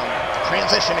turnaround.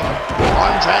 Transitioning.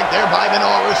 Arm drag there by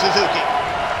Minoru Suzuki.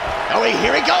 Oh,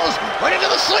 here he goes. Right into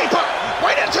the sleeper.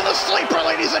 Right into the sleeper,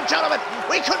 ladies and gentlemen.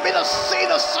 We could see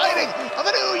the sighting of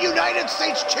a new United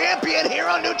States champion here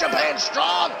on New Japan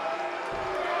Strong.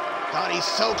 God, he's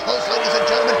so close, ladies and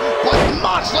gentlemen. But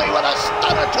Moxley with a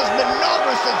stunner to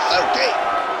Minoru Suzuki.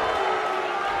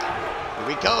 Here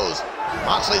he goes.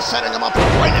 Moxley setting him up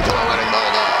right into a running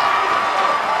bulldog.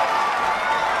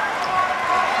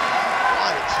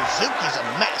 God, Suzuki's a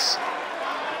mess.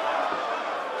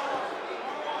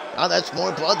 Now that's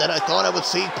more blood than I thought I would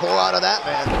see pour out of that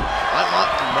man.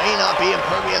 May not be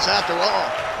impervious after all.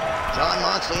 Jon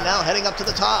Moxley now heading up to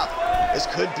the top. This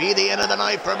could be the end of the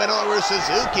night for Minoru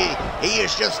Suzuki. He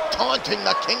is just taunting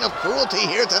the King of Cruelty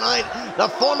here tonight. The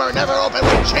former never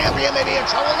openweight champion may be in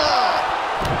trouble now.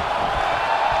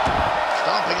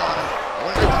 Stomping on him.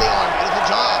 Going right for the arm. Beautiful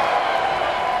job.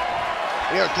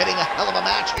 We are getting a hell of a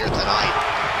match here tonight.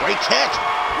 Great kick.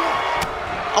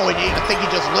 Oh, and I think he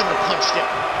just liver punched him.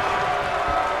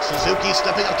 Suzuki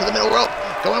stepping up to the middle rope.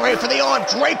 Going right for the arm.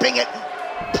 Draping it.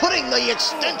 Putting the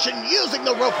extension, using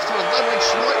the rope for leverage.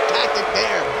 Smart tactic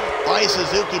there by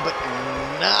Suzuki, but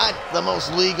not the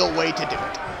most legal way to do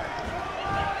it.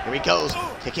 Here he goes,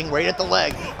 kicking right at the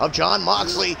leg of Jon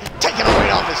Moxley, taking him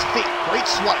right off his feet. Great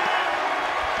swipe.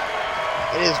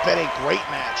 It has been a great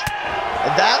match.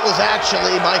 And that was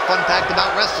actually my fun fact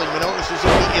about wrestling. Minoru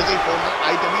Suzuki is a former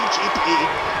IWGP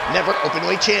Never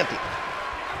Openweight champion.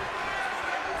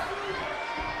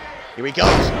 Here he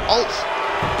goes. Ults.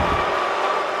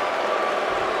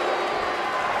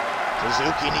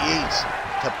 Suzuki needs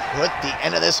to put the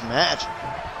end of this match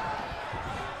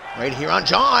right here on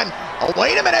Jon. Oh,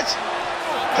 wait a minute.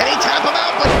 Can he tap him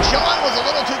out? But Jon was a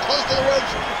little too close to the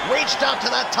ropes. Reached out to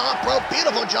that top rope.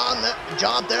 Beautiful job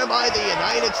there by the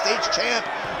United States champ.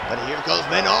 But here goes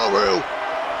Minoru.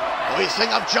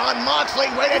 Hoisting up Jon Moxley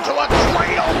right into a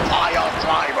cradle pile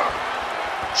driver.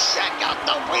 Check out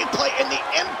the replay and the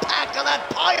impact of that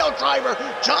pile driver.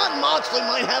 Jon Moxley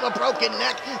might have a broken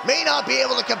neck, may not be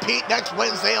able to compete next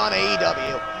Wednesday on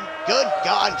AEW. Good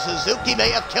God, Suzuki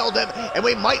may have killed him, and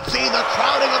we might see the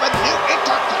crowning of a new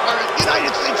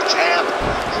United States champ.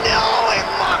 No, and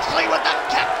Moxley with the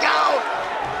kick out.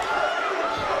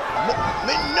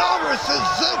 Minoru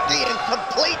Suzuki in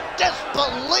complete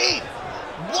disbelief.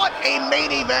 What a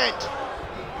main event.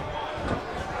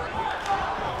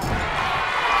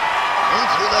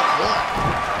 Into the corner.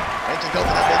 And to go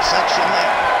for the midsection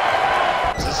there.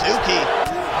 Suzuki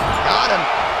got him.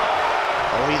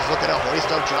 Oh, he's looking to hoist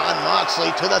up Jon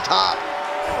Moxley to the top.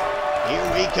 Here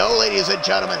we go, ladies and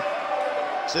gentlemen.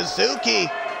 Suzuki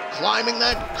climbing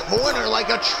that corner like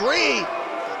a tree.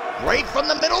 Right from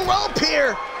the middle rope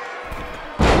here.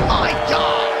 My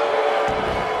God.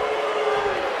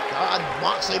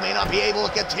 Moxley may not be able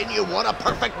to continue. What a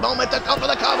perfect moment to come for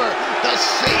the cover. To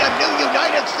see a new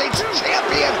United States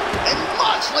champion. And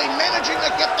Moxley managing to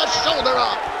get the shoulder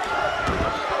up.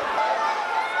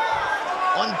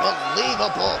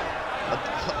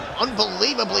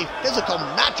 Unbelievably physical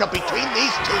matchup between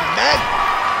these two men.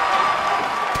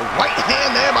 Right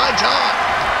hand there by Jon.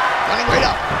 Running right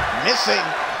up. Missing.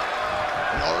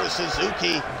 Minoru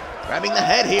Suzuki grabbing the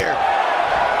head here.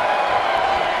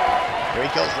 Here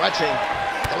he goes, retching.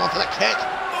 Going for the kick.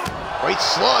 Great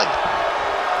slug.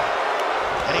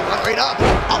 And he went right up.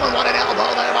 Oh, and what an elbow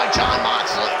there by Jon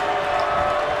Moxley.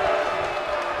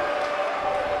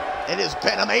 It has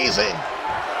been amazing.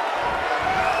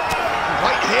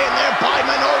 Right hand there by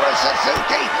Minoru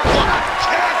Suzuki. What a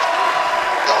kick.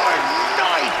 Good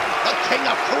night. The King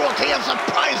of Cruelty. I'm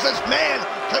surprised this man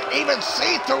could even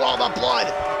see through all the blood.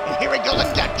 And here he goes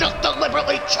again, just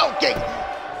deliberately choking.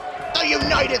 The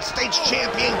United States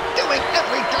champion doing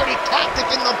every dirty tactic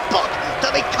in the book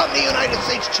to become the United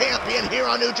States champion here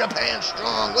on New Japan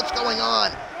Strong. What's going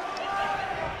on?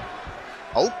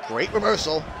 Oh, great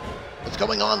reversal. What's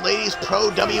going on, ladies? Pro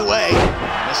WA.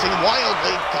 Missing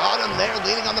wildly. Got him there,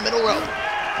 leaning on the middle rope.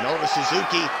 Minoru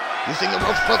Suzuki using the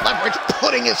ropes for leverage,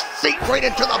 putting his feet right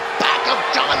into the back of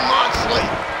Jon Moxley.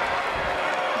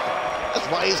 That's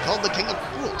why he's called the King of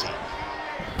Cruelty.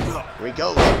 Here he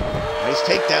goes. Nice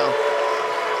takedown.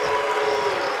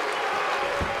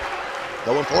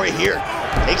 Going for it here.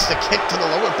 Takes the kick to the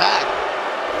lower back.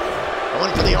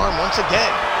 Going for the arm once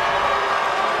again.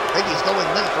 I think he's going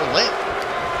limb for limb.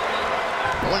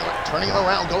 Turning him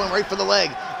around, going right for the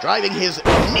leg. Driving his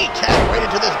kneecap right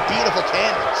into this beautiful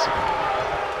canvas.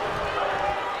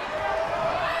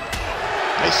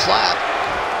 Nice slap.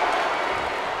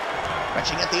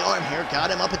 Wrenching at the arm here,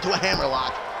 got him up into a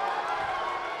hammerlock.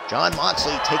 Jon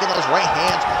Moxley taking those right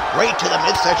hands right to the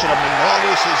midsection of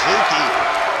Minoru Suzuki.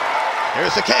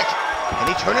 Here's the kick. And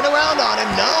he turning around on him.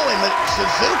 No, and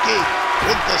Suzuki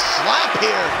with the slap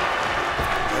here.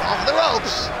 Off the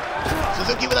ropes.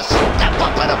 Suzuki with a step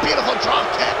up and a beautiful drop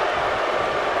kick.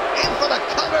 In for the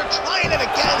cover, trying it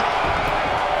again.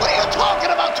 What are you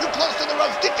talking about? Too close to the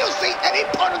ropes. Did you see any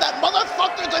part of that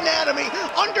motherfucker's anatomy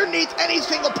underneath any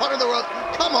single part of the rope?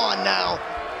 Come on now.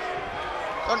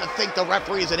 Starting to think the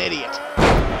referee's an idiot.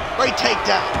 Great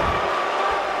takedown.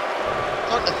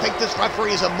 Starting to think this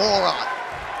referee is a moron.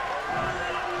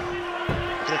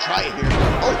 Gonna try it here.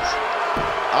 Oh,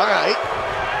 all right.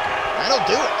 That'll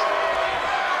do it.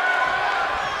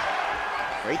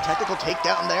 Great technical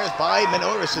takedown there by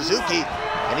Minoru Suzuki,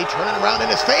 and he turning around in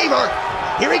his favor.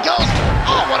 Here he goes.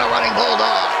 Oh, what a running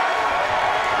bulldog.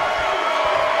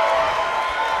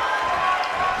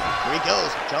 Here he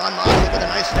goes. Jon Moxley with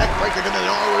a nice neck breaker to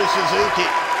Minoru Suzuki,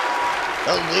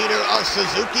 the leader of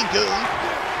Suzuki-gun.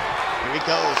 Here he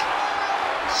goes.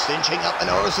 Cinching up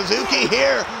Minoru Suzuki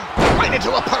here. Right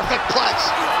into a perfect plex,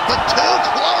 but too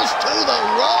close to the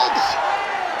ropes.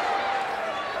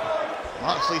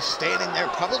 Moxley standing there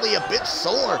probably a bit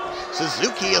sore.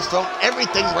 Suzuki has thrown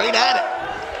everything right at it.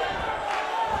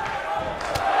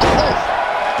 Oh,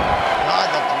 God,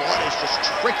 the blood is just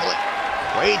trickling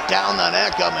right down the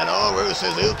neck of Minoru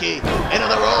Suzuki. Into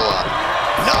the roll-up.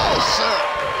 No, sir.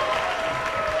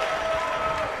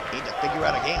 Need to figure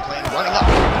out a game plan. Running up.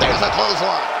 There's a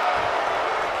clothesline.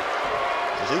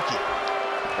 Suzuki.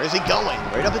 Where's he going?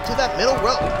 Right up into that middle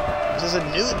rope. This is a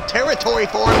new territory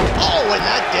for him. Oh, and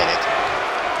that did it.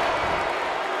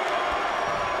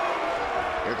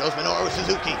 Here goes Minoru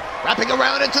Suzuki, wrapping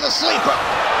around into the sleeper.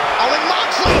 Oh, and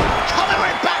Moxley coming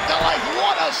right back to life.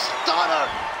 What a stunner.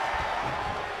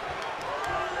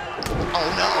 Oh,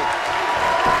 no.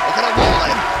 Look at him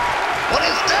rolling. What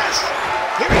is this?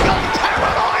 Here he goes.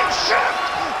 Paradigm shift.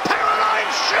 Paradigm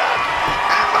shift.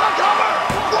 And for the cover.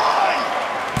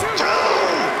 1, 2.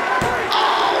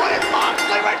 Oh, and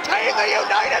Moxley retained the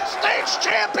United States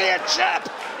Championship.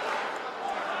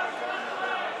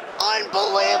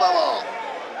 Unbelievable.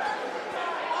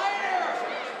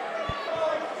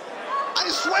 I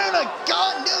swear to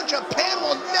God, New Japan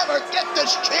will never get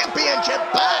this championship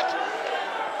back.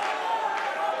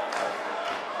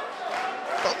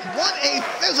 But what a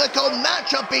physical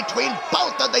matchup between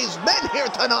both of these men here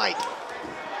tonight.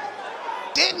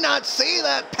 Did not see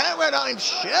that paradigm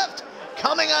shift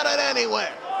coming out of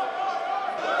anywhere.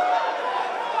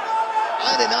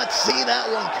 I did not see that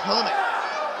one coming.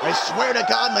 I swear to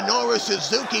God, Minoru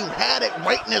Suzuki had it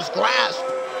right in his grasp.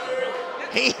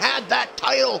 He had that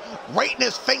title right in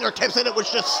his fingertips, and it was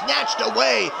just snatched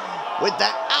away with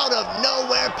that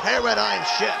out-of-nowhere paradigm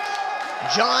shift.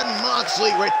 Jon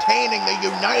Moxley retaining the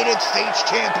United States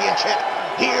Championship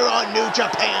here on New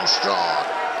Japan Strong.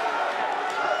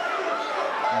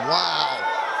 Wow.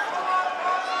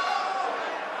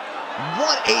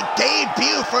 What a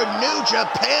debut for New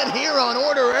Japan here on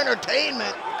Order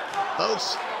Entertainment.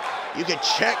 Folks, you can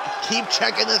keep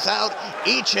checking this out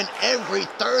each and every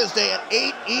Thursday at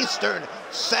 8 Eastern,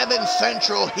 7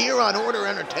 Central here on Order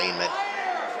Entertainment.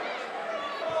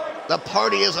 The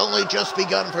party has only just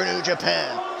begun for New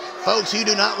Japan. Folks, you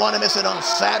do not want to miss it on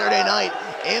Saturday night,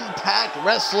 Impact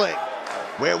Wrestling,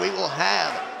 where we will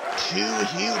have 2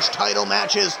 huge title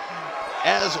matches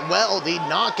as well. The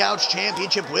Knockouts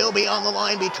Championship will be on the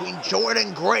line between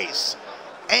Jordan Grace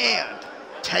and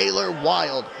Taylor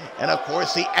Wilde. And of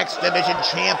course, the X Division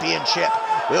Championship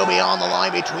will be on the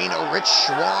line between Rich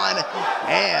Swann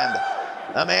and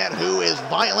the man who is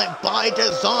violent by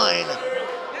design,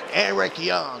 Eric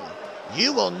Young.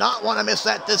 You will not want to miss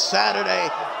that this Saturday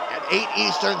at 8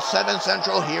 Eastern, 7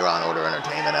 Central here on Order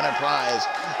Entertainment Enterprise.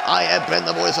 I have been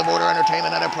the voice of Order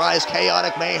Entertainment Enterprise,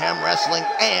 Chaotic Mayhem Wrestling,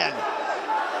 and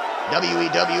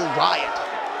WEW Riot,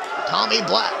 Tommy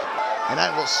Black, and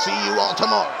I will see you all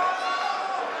tomorrow.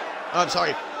 I'm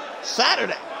sorry,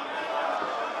 Saturday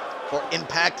for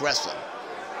Impact Wrestling.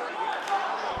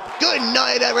 Good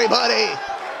night, everybody,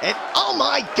 and oh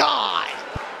my God!